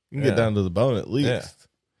 Yeah, you can get down to the bone at least. Yeah.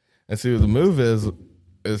 And see what the move is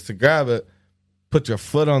to grab it, put your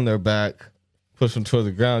foot on their back. Push them toward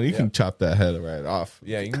the ground. You can chop that head right off.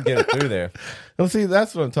 Yeah, you can get it through there. And see,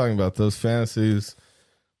 that's what I'm talking about. Those fantasies,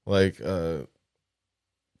 like, I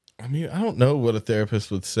mean, I don't know what a therapist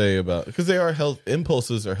would say about, because they are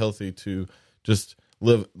impulses are healthy to just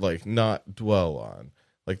live, like, not dwell on.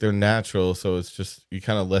 Like, they're natural, so it's just you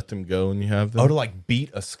kind of let them go when you have them. Oh, to like beat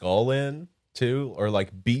a skull in too, or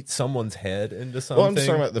like beat someone's head into something. Well, I'm just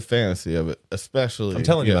talking about the fantasy of it, especially. I'm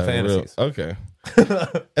telling you my fantasies. Okay.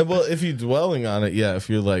 And well, if you're dwelling on it, if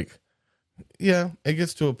you're like, it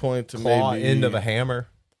gets to a point to claw maybe end of a hammer.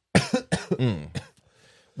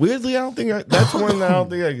 Weirdly, I don't think that's one I don't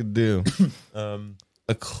think I could do.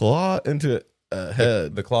 A claw into a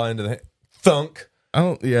head. The claw into the head. Thunk.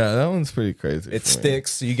 That one's pretty crazy. It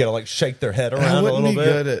sticks, so you gotta like shake their head around a little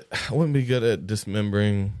bit. I wouldn't be good at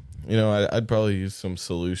dismembering. I'd probably use some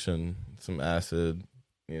solution, some acid,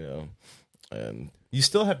 and you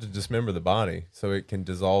still have to dismember the body so it can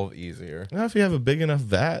dissolve easier. Now, if you have a big enough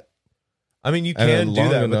vat, I mean, you can do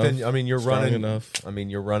that, enough, but then you're running enough. I mean,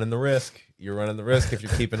 you're running the risk. You're running the risk if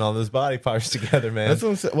you're keeping all those body parts together, man. That's what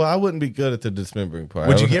I'm saying. Well, I wouldn't be good at the dismembering part.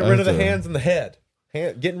 Would you get rid of the hands and the head?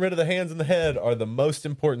 Getting rid of the hands and the head are the most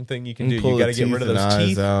important thing you can do. You got to get rid of those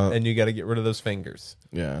teeth, and you got to get rid of those fingers.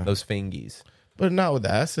 Yeah, those fingies. But not with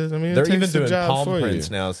acid. I mean, They're it takes even the doing job palm for prints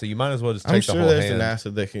you. now, so you might as well just take I'm the sure whole there's hand. an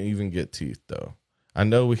acid that can even get teeth, though. I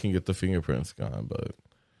know we can get the fingerprints gone, but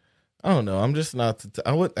I don't know. I'm just not.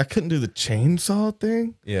 I couldn't do the chainsaw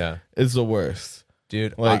thing. Yeah, It's the worst.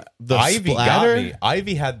 dude. Like the Ivy splatter? got me.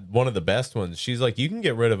 Ivy had one of the best ones. She's like, you can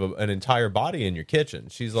get rid of an entire body in your kitchen.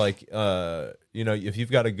 She's like, if you've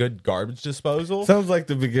got a good garbage disposal. Sounds like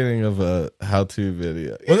the beginning of a how-to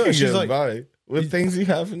video. Well, You no, can she's get like- by with things you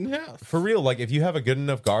have in the house. For real, like if you have a good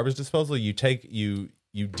enough garbage disposal, you take you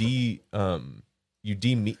de-meat, you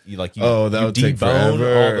that would take debone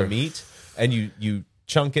forever. all the meat and you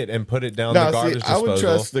chunk it and put it down No, the garbage see, I disposal. would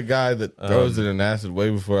trust the guy that throws it in acid way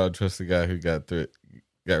before I'd trust the guy who got rid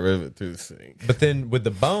of it through the sink. But then with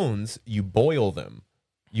the bones, you boil them.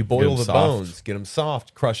 You Get boil 'em the soft. bones, get them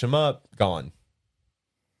soft, crush them up, gone.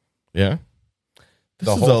 Yeah, this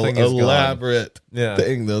The is whole an thing is gone. elaborate Yeah.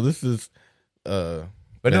 thing, though. This is,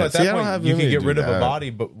 But no, yeah, at see, I that don't point, have you any can to get do rid of a that.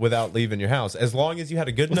 body, but without leaving your house. As long as you had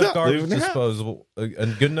a good enough Without garbage leaving the house. disposal, a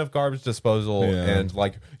good enough garbage disposal, Yeah. and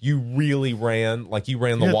like you really ran the You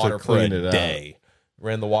have to water for a clean it out. day.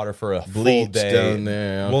 Ran the water for a full Bleach day. down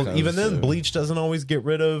there, all Well, kinds even of then, stuff. bleach doesn't always get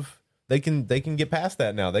rid of. They can get past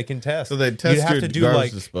that now. They can test. So they You'd test have your to do garbage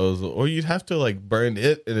like disposal, or you'd have to like burn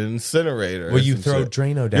it in an incinerator. well, you or some throw shit.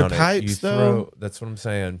 Drano Your down it. pipes, You though? throw. That's what I'm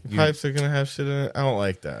saying. You- Pipes are gonna have shit in it. I don't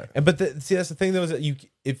like that. And but see, that's the thing though, is that you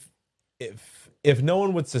if no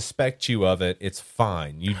one would suspect you of it, it's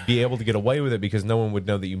fine. You'd be able to get away with it because no one would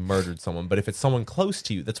know that you murdered someone. But if it's someone close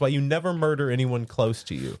to you, that's why you never murder anyone close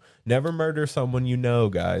to you. Never murder someone you know,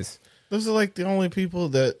 guys. Those are like the only people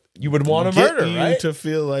that You would want to get murder, you right? to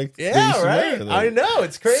feel like they Yeah, should right. murder them. I know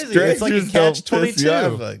it's crazy. It's like a Strangers don't catch piss you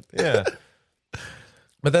off 22. like Yeah.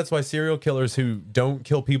 But that's why serial killers who don't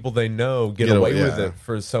kill people they know get Get away away, with yeah. it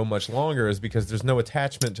for so much longer is because there's no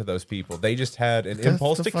attachment to those people. They just had an That's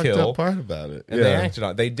impulse the to fucked kill. up part about it. And they acted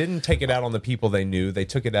on it. They didn't take it out on the people they knew. They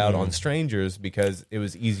took it out on strangers because it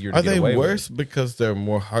was easier to Are get they away worse with. because they're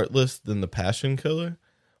more heartless than the passion killer,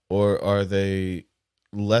 or are they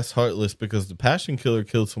less heartless because the passion killer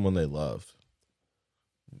killed someone they loved?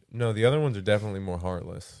 No, the other ones are definitely more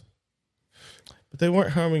heartless. But they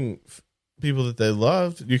weren't harming people that they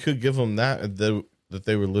loved. You could give them that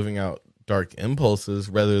they were living out dark impulses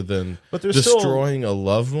rather than But they're still destroying a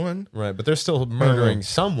loved one. right, but they're still murdering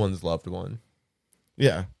someone's loved one.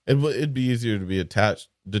 Yeah, it'd be easier to be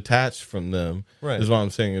detached from them. Right. Is what I'm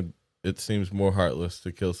saying. It seems more heartless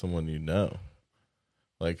to kill someone you know,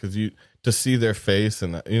 like because to see their face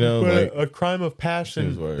and like a crime of passion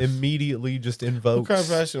seems worse. immediately just the invokes crime of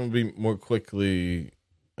passion would be more quickly.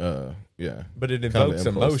 Yeah, but it Kinda invokes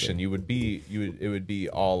impulsive. emotion. It would be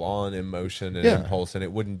all on emotion and Yeah. impulse, and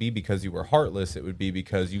it wouldn't be because you were heartless. It would be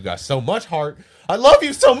because you got so much heart. I love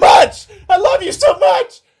you so much. I love you so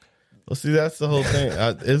much. well, see, that's the whole thing.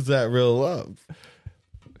 Is that real love?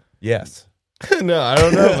 Yes. No, I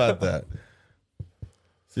don't know about that.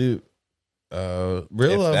 See, real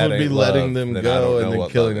If love that would be ain't letting love, them then I go don't and know then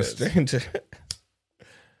what killing a love is. stranger.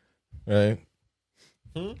 Right?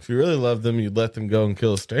 If you really love them, you'd let them go and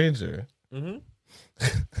kill a stranger. Mm-hmm.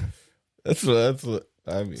 That's what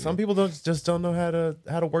I mean. Some people don't know how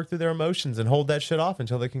to work through their emotions and hold that shit off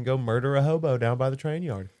until they can go murder a hobo down by the train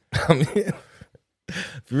yard. I mean,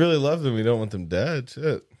 if you really love them, you don't want them dead.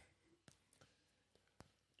 Shit.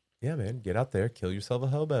 Yeah, man, get out there, kill yourself a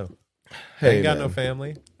hobo. Hey, Ain't got man. no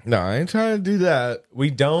family. No, I ain't trying to do that.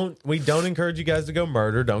 We don't encourage you guys to go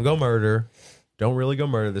murder. Don't go murder. Don't really go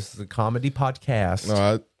murder. This is a comedy podcast.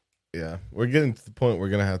 No, yeah, we're getting to the point we're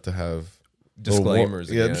gonna have to have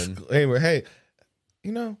Disclaimers Yeah, again. disclaimer. Hey,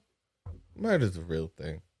 murder's a real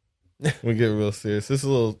thing. We get real serious. This is a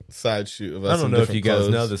little side shoot of us. I don't in know if different you guys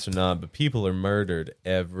clothes. know this or not, but people are murdered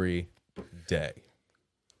every day.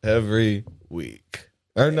 Every week.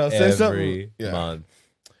 Or no, say Every something. Yeah. month.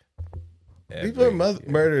 People are Every year.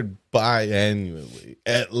 murdered biannually,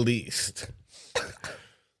 at least.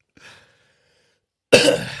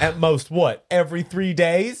 At most, what? Every 3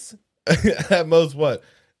 days? At most, what?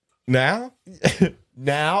 Now?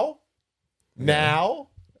 Now? Now?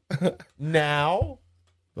 Now?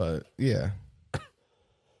 But yeah,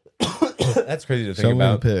 That's crazy to show think me the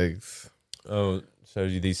about. pigs. Oh,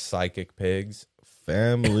 shows you these psychic pigs.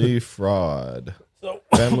 Family fraud. So,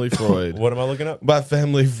 Family Freud. what am I looking up? By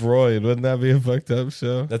Family Freud. Wouldn't that be a fucked up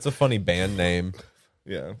show? That's a funny band name.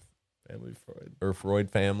 Yeah. Family Freud. Or Freud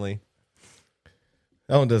family.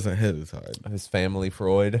 That one doesn't hit as hard. His family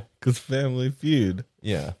Freud. Because Family Feud.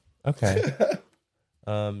 Yeah. Okay.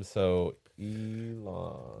 So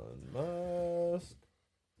Elon Musk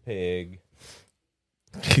pig.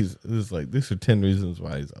 These are 10 reasons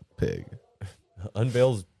why he's a pig.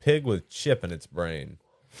 Unveils pig with chip in its brain.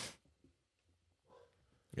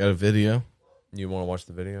 Got a video? You want to watch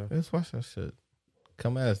the video? Let's watch that shit.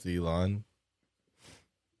 Come at us, Elon.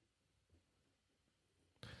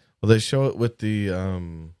 Well, they show it with the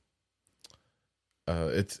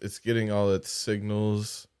it's getting all its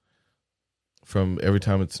signals from every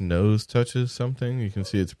time its nose touches something. You can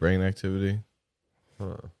see its brain activity.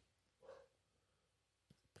 Huh.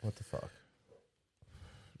 What the fuck?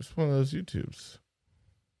 Just one of those YouTubes,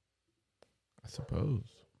 I suppose.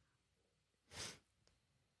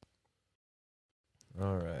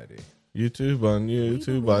 Alrighty. YouTube on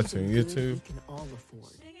YouTube, watching YouTube. We can all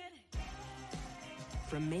afford.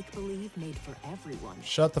 From make-believe made for everyone.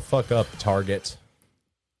 Shut the fuck up, Target.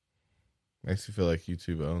 Makes you feel like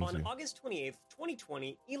YouTube owns On you. August 28th,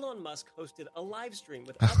 2020, Elon Musk hosted a live stream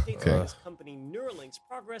with updates on his company Neuralink's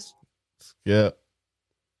progress. Yeah.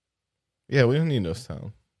 Yeah, we don't need no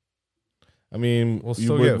sound. I mean, We'll you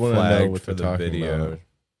still would get want to know flagged what for they're the talking video. about.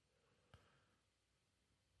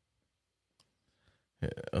 Yeah.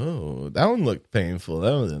 Oh, that one looked painful.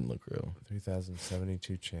 That one didn't look real.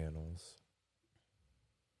 3,072 channels.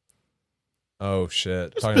 Oh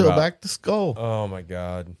shit! Just peel back the skull. Oh my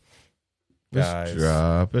god, Just guys!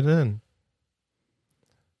 drop it in.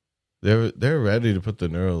 They're ready to put the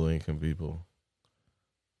Neuralink in people.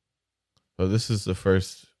 But this is the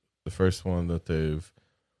first one that they've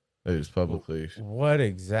publicly. What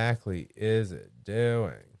exactly is it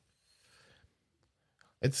doing?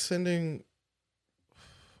 It's sending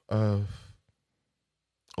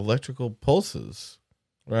electrical pulses,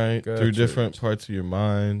 right, through different parts of your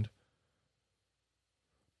mind.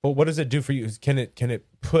 But what does it do for you? Can it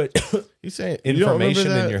put You saying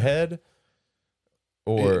information in your head?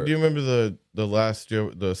 Or do you remember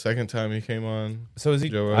the second time he came on? So is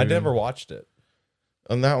he? I never watched it.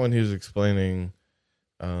 On that one, he was explaining.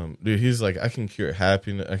 Dude, he's like, I can cure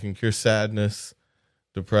happiness, I can cure sadness,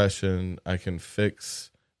 depression, I can fix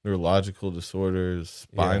neurological disorders,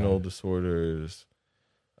 spinal disorders,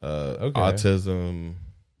 autism.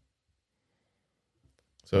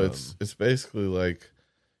 So it's basically like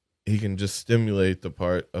he can just stimulate the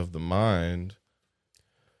part of the mind,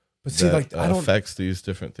 but see, that like I don't affects these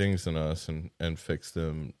different things in us and fix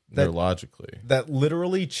them neurologically. That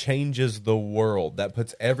literally changes the world. That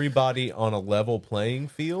puts everybody on a level playing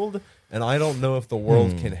field, and I don't know if the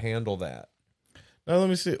world can handle that. Now let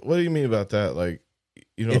me see. What do you mean about that? Like,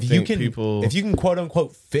 you don't If think you can quote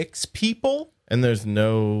unquote fix people, and there's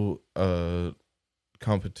no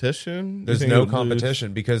competition. There's no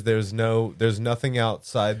competition because there's nothing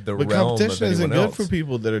outside the but realm competition of isn't anyone good else. for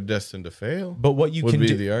people that are destined to fail. But what you would can be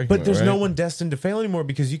do, the argument, but there's no right? one destined to fail anymore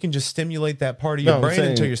because you can just stimulate that part of your I'm brain saying-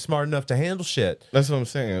 until you're smart enough to handle shit. That's what I'm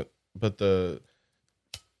saying. But the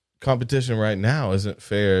competition right now isn't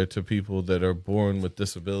fair to people that are born with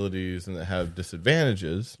disabilities and that have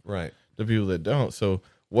disadvantages. Right. The people that don't. So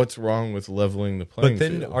what's wrong with leveling the playing But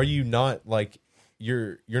then field? are you not like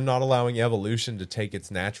you're not allowing evolution to take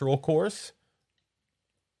its natural course?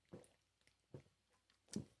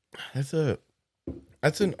 That's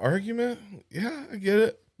an argument. Yeah, I get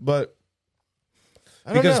it. But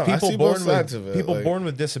I don't Because know. I see both sides of it. people Like, born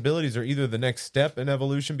with disabilities are either the next step in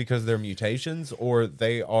evolution because they're mutations, or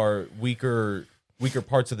they are weaker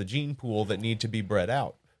parts of the gene pool that need to be bred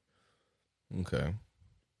out. okay.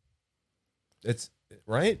 It's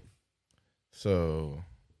right So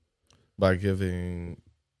by putting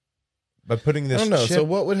this. I don't know. chip- So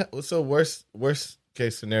what would worst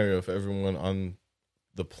case scenario if everyone on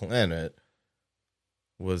the planet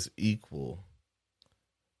was equal,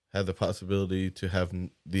 had the possibility to have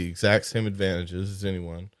the exact same advantages as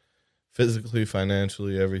anyone, physically,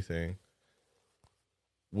 financially, everything?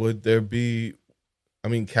 Would there be? I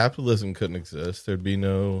mean, capitalism couldn't exist. There'd be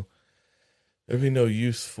no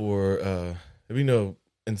use for. There'd be no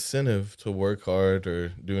incentive to work hard or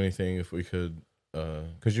do anything if we could.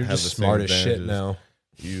 Because you're have just the same smart as shit advantages. now.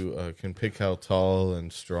 You can pick how tall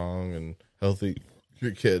and strong and healthy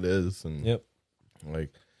your kid is, and Yep.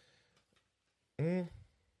 like, so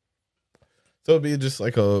it'd be just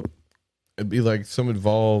like it'd be like some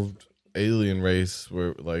evolved alien race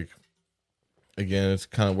where, like, again, it's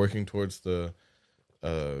kind of working towards the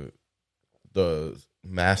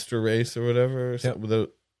master race or whatever. Yep.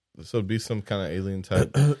 So it'd be some kind of alien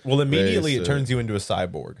type. Well, immediately race, it turns you into a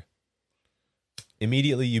cyborg.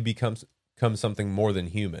 Immediately you become something more than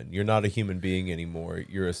human. You're not a human being anymore.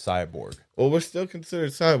 You're a cyborg. Well, we're still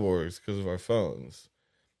considered cyborgs because of our phones.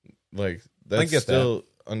 Like, that's get still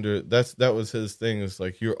under that was his thing. Is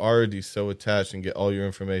like you're already so attached and get all your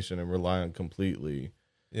information and rely on completely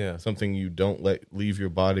Yeah. something you don't let leave your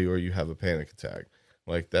body or you have a panic attack.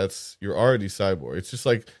 Like you're already cyborg. It's just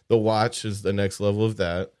like the watch is the next level of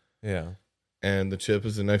that. Yeah. And the chip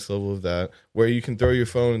is the next level of that, where you can throw your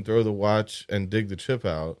phone and throw the watch and dig the chip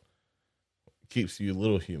out. Keeps you a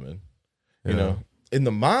little human, you know. In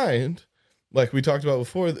the mind, like we talked about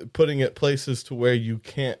before, putting it places to where you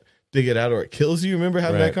can't dig it out or it kills you. Remember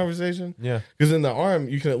having that conversation? Yeah. Because in the arm,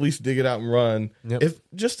 you can at least dig it out and run. Yep. If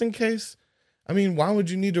just in case. I mean, why would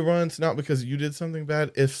you need to run? It's not because you did something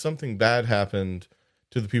bad. If something bad happened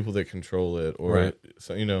to the people that control it, or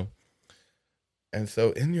so, you know. And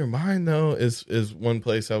so in your mind, though, is one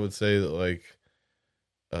place I would say that, like,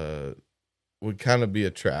 would kind of be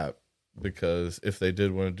a trap, because if they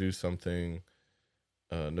did want to do something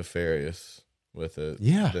nefarious with it,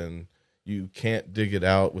 then you can't dig it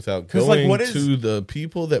out without going to the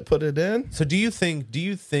people that put it in. So do you think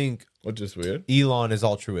which is weird, Elon is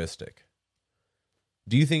altruistic?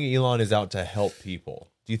 Do you think Elon is out to help people?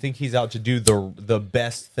 Do you think he's out to do the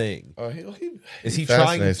best thing? Is he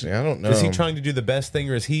trying to, I don't know. Is he trying to do the best thing,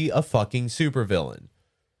 or is he a fucking supervillain?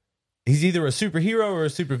 He's either a superhero or a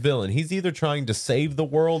supervillain. He's either trying to save the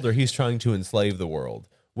world or he's trying to enslave the world.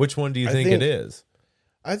 Which one do you think it is?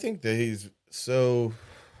 I think that he's so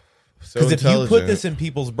because if you put this in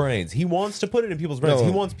people's brains, he wants to put it in people's brains. He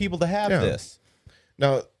wants people to have this.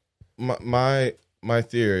 Now, my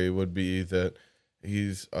theory would be that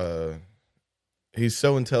he's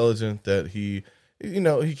so intelligent that he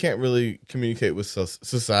can't really communicate with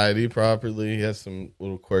society properly. He has some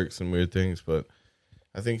little quirks and weird things, but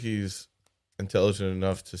I think he's intelligent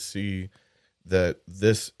enough to see that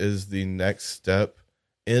this is the next step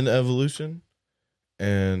in evolution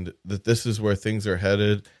and that this is where things are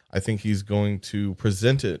headed. I think he's going to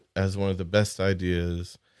present it as one of the best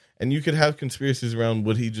ideas. And you could have conspiracies around,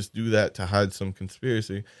 would he just do that to hide some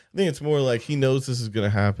conspiracy? I think it's more like he knows this is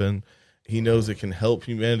going to happen. He knows it can help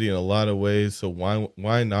humanity in a lot of ways, so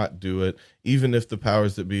why not do it? Even if the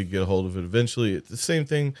powers that be get a hold of it eventually, it's the same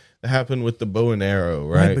thing that happened with the bow and arrow,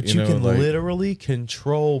 right? But you can literally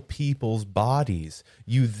control people's bodies.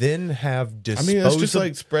 You then have disposable. I mean, it's just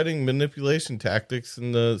like spreading manipulation tactics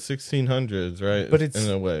in the 1600s, right? But it's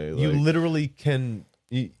in a way you literally can.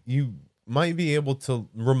 You might be able to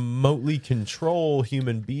remotely control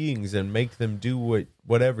human beings and make them do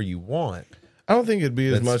whatever you want. I don't think it'd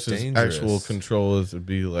be as much as actual control as it'd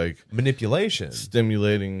be like manipulation,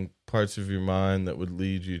 stimulating parts of your mind that would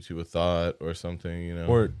lead you to a thought or something, you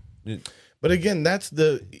know. But again, that's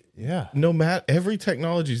no matter, every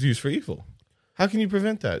technology is used for evil. How can you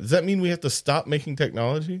prevent that? Does that mean we have to stop making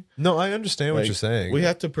technology? No, I understand what you're saying. We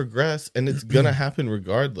have to progress, and it's gonna happen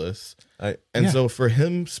regardless. So for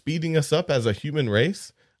him speeding us up as a human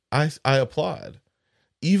race, I applaud,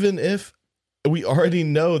 even if we already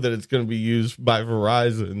know that it's going to be used by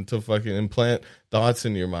Verizon to fucking implant thoughts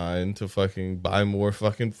in your mind to fucking buy more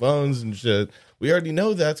fucking phones and shit. We already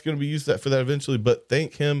know that's going to be used for that eventually, but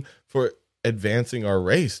thank him for advancing our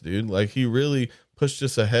race, dude. Like, he really pushed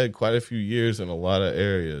us ahead quite a few years in a lot of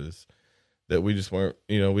areas that we just weren't,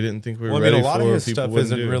 we didn't think we were ready for. A lot of his stuff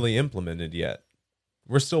isn't really implemented yet.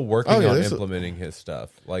 We're still working on implementing his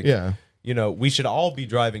stuff. Like, we should all be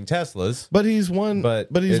driving Teslas. But he's one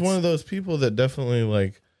of those people that definitely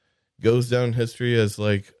like goes down in history as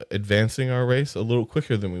like advancing our race a little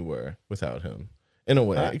quicker than we were without him. In a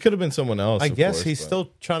way, it could have been someone else. I guess he's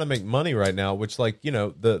still trying to make money right now, which, like,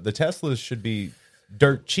 the Teslas should be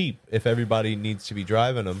dirt cheap if everybody needs to be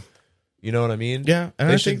driving them. You know what I mean? Yeah,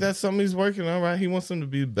 and I think that's something he's working on, right? He wants them to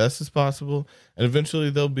be the best as possible, and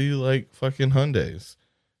eventually they'll be like fucking Hyundais.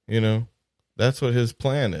 That's what his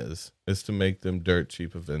plan is to make them dirt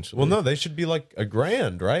cheap eventually. Well, no, they should be like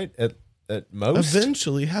 $1,000, right? At most.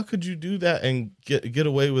 Eventually, how could you do that and get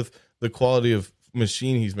away with the quality of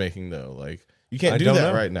machine he's making though? Like, you can't do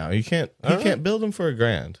that right now. You can't. He can't build them for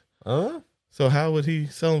 $1,000. So how would he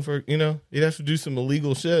sell them for? He'd have to do some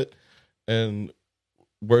illegal shit and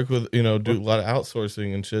work with do a lot of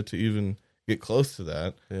outsourcing and shit to even get close to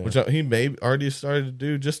that. Yeah. Which he may already started to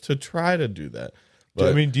do just to try to do that.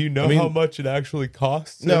 But, do you know how much it actually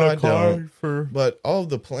costs? No, I don't. But all of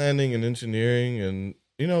the planning and engineering, and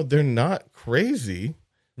they're not crazy.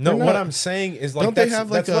 No, what I'm saying is like, that's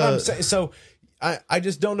what I'm saying. So I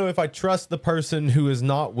just don't know if I trust the person who is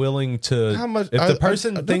not willing to. How much? If the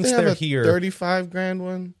person thinks they're here, $35,000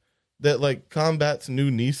 one that like combats new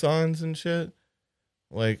Nissans and shit.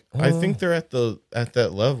 Like, I think they're at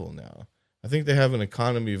that level now. I think they have an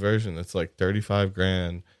economy version that's like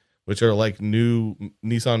 $35,000. Which are like new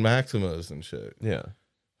Nissan Maximas and shit. Yeah.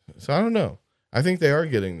 So I don't know. I think they are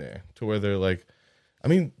getting there to where they're like, I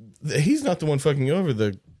mean, he's not the one fucking over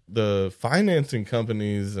the financing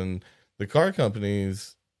companies and the car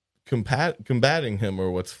companies combating him or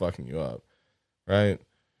what's fucking you up, right?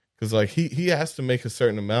 Because like he has to make a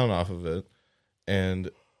certain amount off of it, and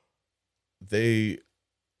they're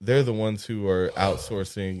the ones who are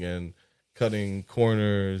outsourcing and cutting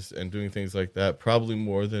corners and doing things like that, probably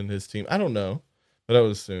more than his team. I don't know, but I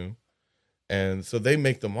would assume. And so they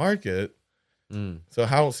make the market. So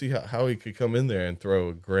I don't see how he could come in there and throw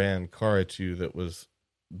a grand car at you that was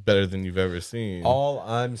better than you've ever seen. All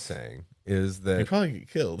I'm saying is that you probably get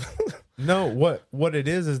killed. No, what it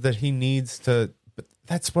is that he needs to. But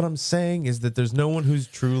that's what I'm saying is that there's no one who's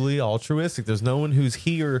truly altruistic. There's no one who's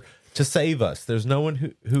here to save us. There's no one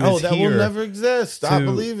who is that here will never exist. Stop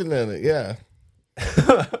believing in it. Yeah.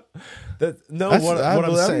 I'm saying,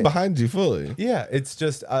 I'm behind you fully. Yeah, it's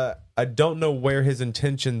just I don't know where his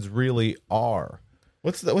intentions really are.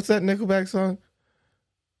 What's that Nickelback song?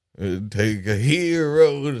 It'd take a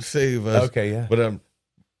hero to save us. Okay, yeah.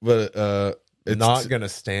 It's not gonna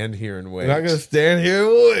stand here and wait. Not gonna stand here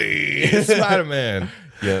and wait. It's Spider-Man.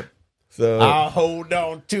 Yep. So I'll hold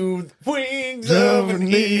on to the wings of an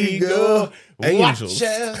eagle. Angels. Watch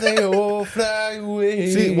as they all fly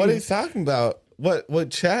away. See what he's talking about. What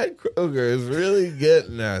Chad Kroger is really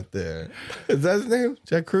getting at there. Is that his name?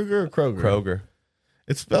 Chad Kroger or Kroger? Kroger.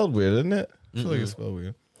 It's spelled weird, isn't it? I feel like it's spelled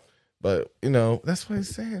weird. But, that's what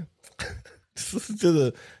he's saying. Just listen to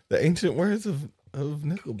the ancient words of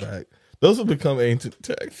Nickelback. Those will become ancient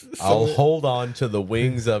texts. I'll hold on to the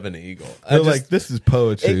wings of an eagle. Like, this is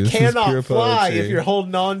poetry. It this cannot is pure fly poetry. if you're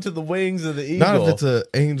holding on to the wings of the eagle. Not if it's an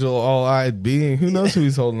angel, all-eyed being. Who knows who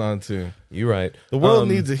he's holding on to? You're right. The world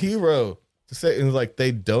needs a hero. To say like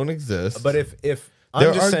they don't exist. But if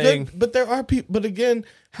I'm just saying, but there are people. But again,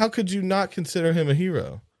 how could you not consider him a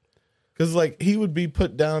hero? Because like he would be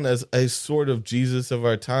put down as a sort of Jesus of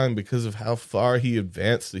our time because of how far he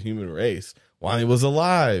advanced the human race while he was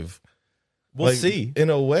alive. We'll see. In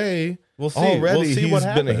a way, we'll see. Already see he's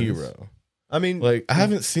been a hero. I mean, like I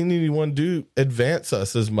haven't seen anyone advance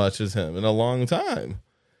us as much as him in a long time.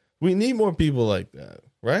 We need more people like that,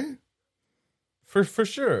 right? For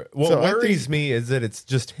sure. What So worries me is that it's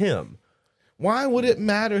just him. Why would it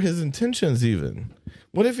matter his intentions even?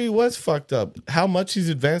 What if he was fucked up? How much he's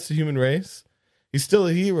advanced the human race? He's still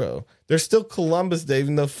a hero. There's still Columbus Day,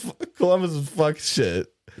 even though Columbus is fuck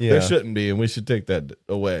shit. Yeah. There shouldn't be, and we should take that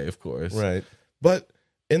away, of course. Right. But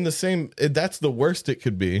in the same, that's the worst it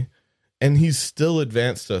could be. And he's still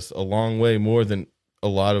advanced us a long way more than a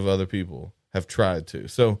lot of other people have tried to.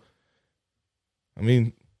 So, I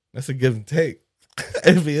mean, that's a give and take.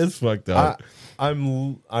 If he is fucked up,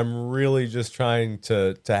 I'm really just trying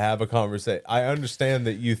to have a conversation. I understand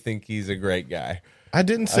that you think he's a great guy. I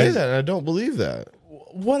didn't say that. And I don't believe that.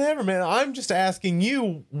 Whatever, man. I'm just asking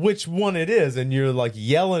you which one it is, and you're like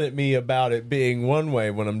yelling at me about it being one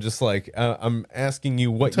way when I'm just like I'm asking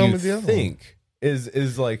you what you think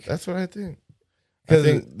is like. That's what I think. I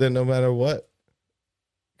think that no matter what.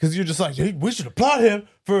 Because you're just like, hey, we should applaud him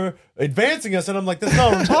for advancing us. And I'm like, that's not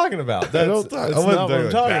what I'm talking about. That's not what I'm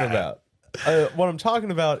talking about. What I'm talking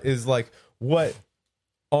about is like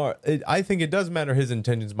I think it does matter his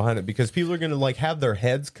intentions behind it, because people are going to like have their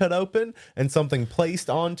heads cut open and something placed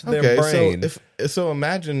onto their brain. So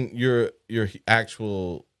imagine your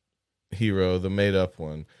actual hero, the made up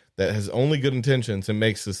one that has only good intentions and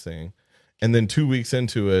makes this thing. And then 2 weeks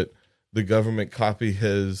into it, the government copy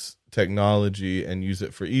his technology and use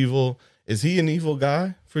it for evil. Is he an evil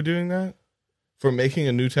guy for doing that? For making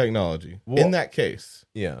a new technology? Well, in that case.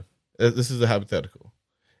 Yeah. This is a hypothetical.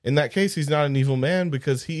 In that case, he's not an evil man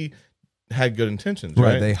because he had good intentions,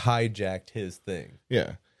 right? They hijacked his thing.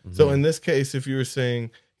 Yeah. Mm-hmm. So in this case, if you were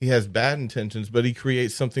saying he has bad intentions, but he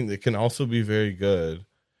creates something that can also be very good,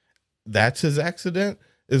 that's his accident,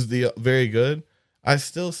 is the very good. I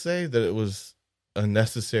still say that it was a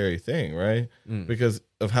necessary thing, right? Because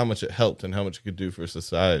of how much it helped and how much it could do for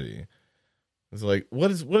society. It's like,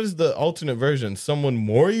 what is the alternate version? Someone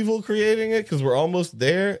more evil creating it because we're almost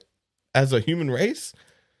there as a human race?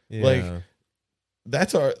 Yeah. Like,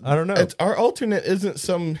 that's our... I don't know. Our alternate isn't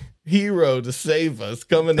some hero to save us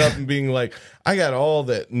coming up and being like, I got all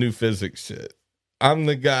that new physics shit. I'm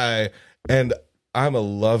the guy, and I'm a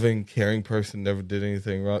loving, caring person, never did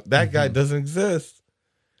anything wrong. That guy doesn't exist.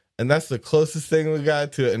 And that's the closest thing we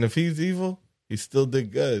got to it. And if he's evil, he still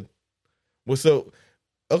did good. Well, so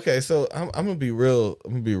I'm gonna be real.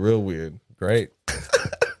 I'm gonna be real weird. Great.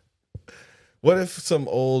 What if some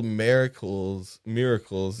old miracles?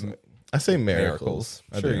 I say miracles.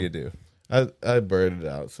 Sure, you do. I bird it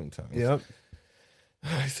out sometimes. Yep.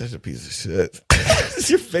 Oh, he's such a piece of shit.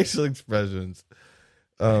 It's your facial expressions.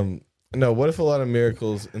 No, what if a lot of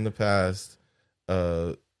miracles in the past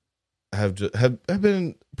have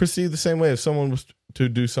been perceived the same way. If someone was to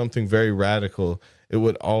do something very radical, it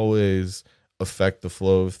would always affect the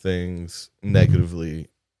flow of things negatively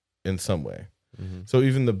in some way. So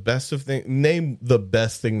even the best of things, name the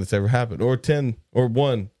best thing that's ever happened, or 10, or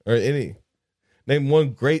 1, or any. Name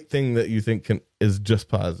one great thing that you think is just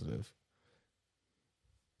positive.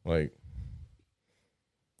 Like,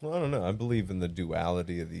 well, I don't know. I believe in the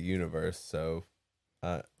duality of the universe, so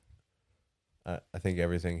I think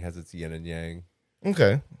everything has its yin and yang.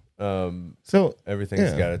 okay. So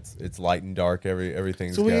everything's got its light and dark.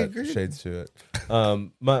 Everything's got shades to it.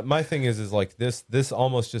 My thing is like this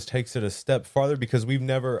almost just takes it a step farther, because we've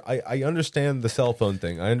never. I understand the cell phone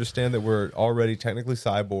thing. I understand that we're already technically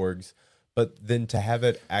cyborgs, but then to have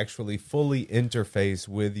it actually fully interface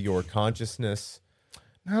with your consciousness.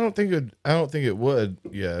 I don't think it would.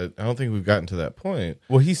 Yeah, I don't think we've gotten to that point.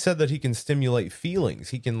 Well, he said that he can stimulate feelings.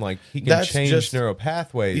 He can change neural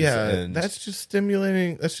pathways. Yeah, and that's just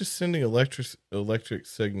stimulating. That's just sending electric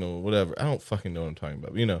signal, whatever. I don't fucking know what I'm talking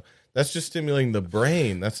about. You know, that's just stimulating the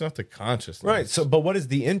brain. That's not the consciousness. Right. So, but what is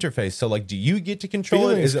the interface? So, like, do you get to control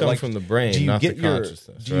Feelings it? Is it come like from the brain, do you not get the your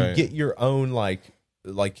consciousness? Do you get your own like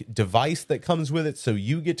device that comes with it, so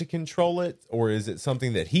you get to control it, or is it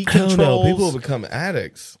something that he controls? I don't know. People become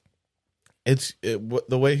addicts.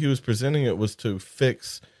 The way he was presenting it was to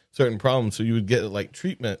fix certain problems. So you would get like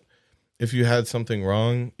treatment. If you had something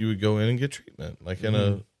wrong, you would go in and get treatment, like in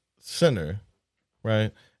a center, right?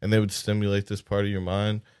 And they would stimulate this part of your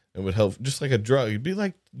mind. It would help, just like a drug. It'd be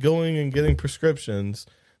like going and getting prescriptions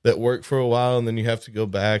that work for a while, and then you have to go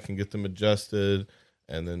back and get them adjusted,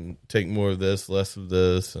 and then take more of this, less of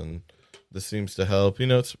this, and this seems to help. You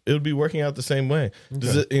know, it would be working out the same way.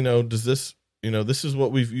 Okay. This is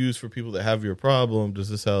what we've used for people that have your problem. Does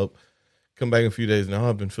this help? Come back in a few days. Now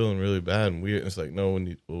I've been feeling really bad and weird. It's like, no,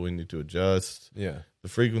 we need to adjust. Yeah, the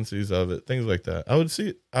frequencies of it, things like that. I would see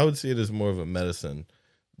it as more of a medicine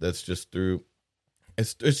that's just through.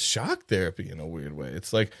 It's shock therapy in a weird way.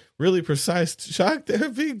 It's like really precise shock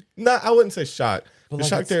therapy. I wouldn't say shock. But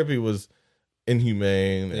shock therapy was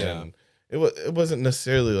inhumane, and it wasn't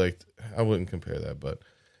necessarily like, I wouldn't compare that, but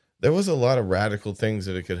there was a lot of radical things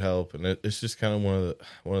that it could help, and it's just kind of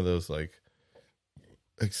one of those like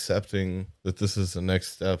accepting that this is the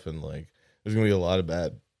next step, and like there's gonna be a lot of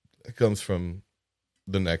bad that comes from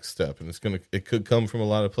the next step, and it could come from a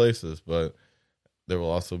lot of places, but there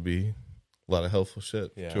will also be a lot of helpful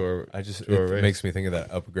shit. Yeah, to our it makes me think of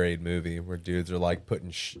that Upgrade movie where dudes are like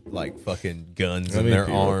putting like fucking guns in their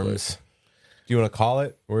arms. Do you want to call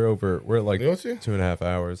it? We're at like 2.5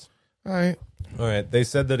 hours. All right. They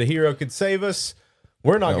said that a hero could save us.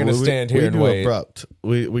 We're not going to stand here and wait. Abrupt.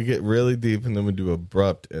 We get really deep, and then we do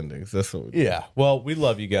abrupt endings. That's what we do. Yeah. Well, we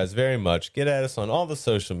love you guys very much. Get at us on all the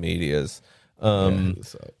social medias.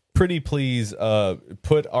 Pretty please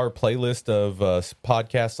put our playlist of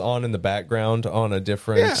podcasts on in the background on a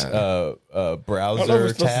different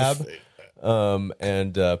browser tab.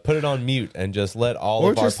 And put it on mute and just let all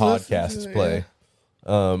of our podcasts play.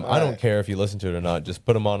 I don't care if you listen to it or not. Just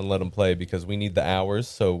put them on and let them play, because we need the hours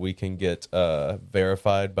so we can get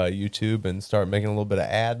verified by YouTube and start making a little bit of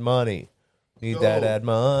ad money. Need that ad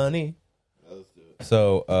money. Let's do it.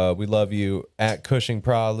 So we love you. At Cushing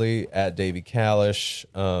Prodley, at Davey Kalish.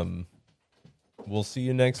 We'll see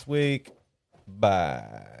you next week. Bye.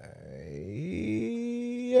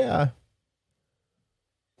 Yeah.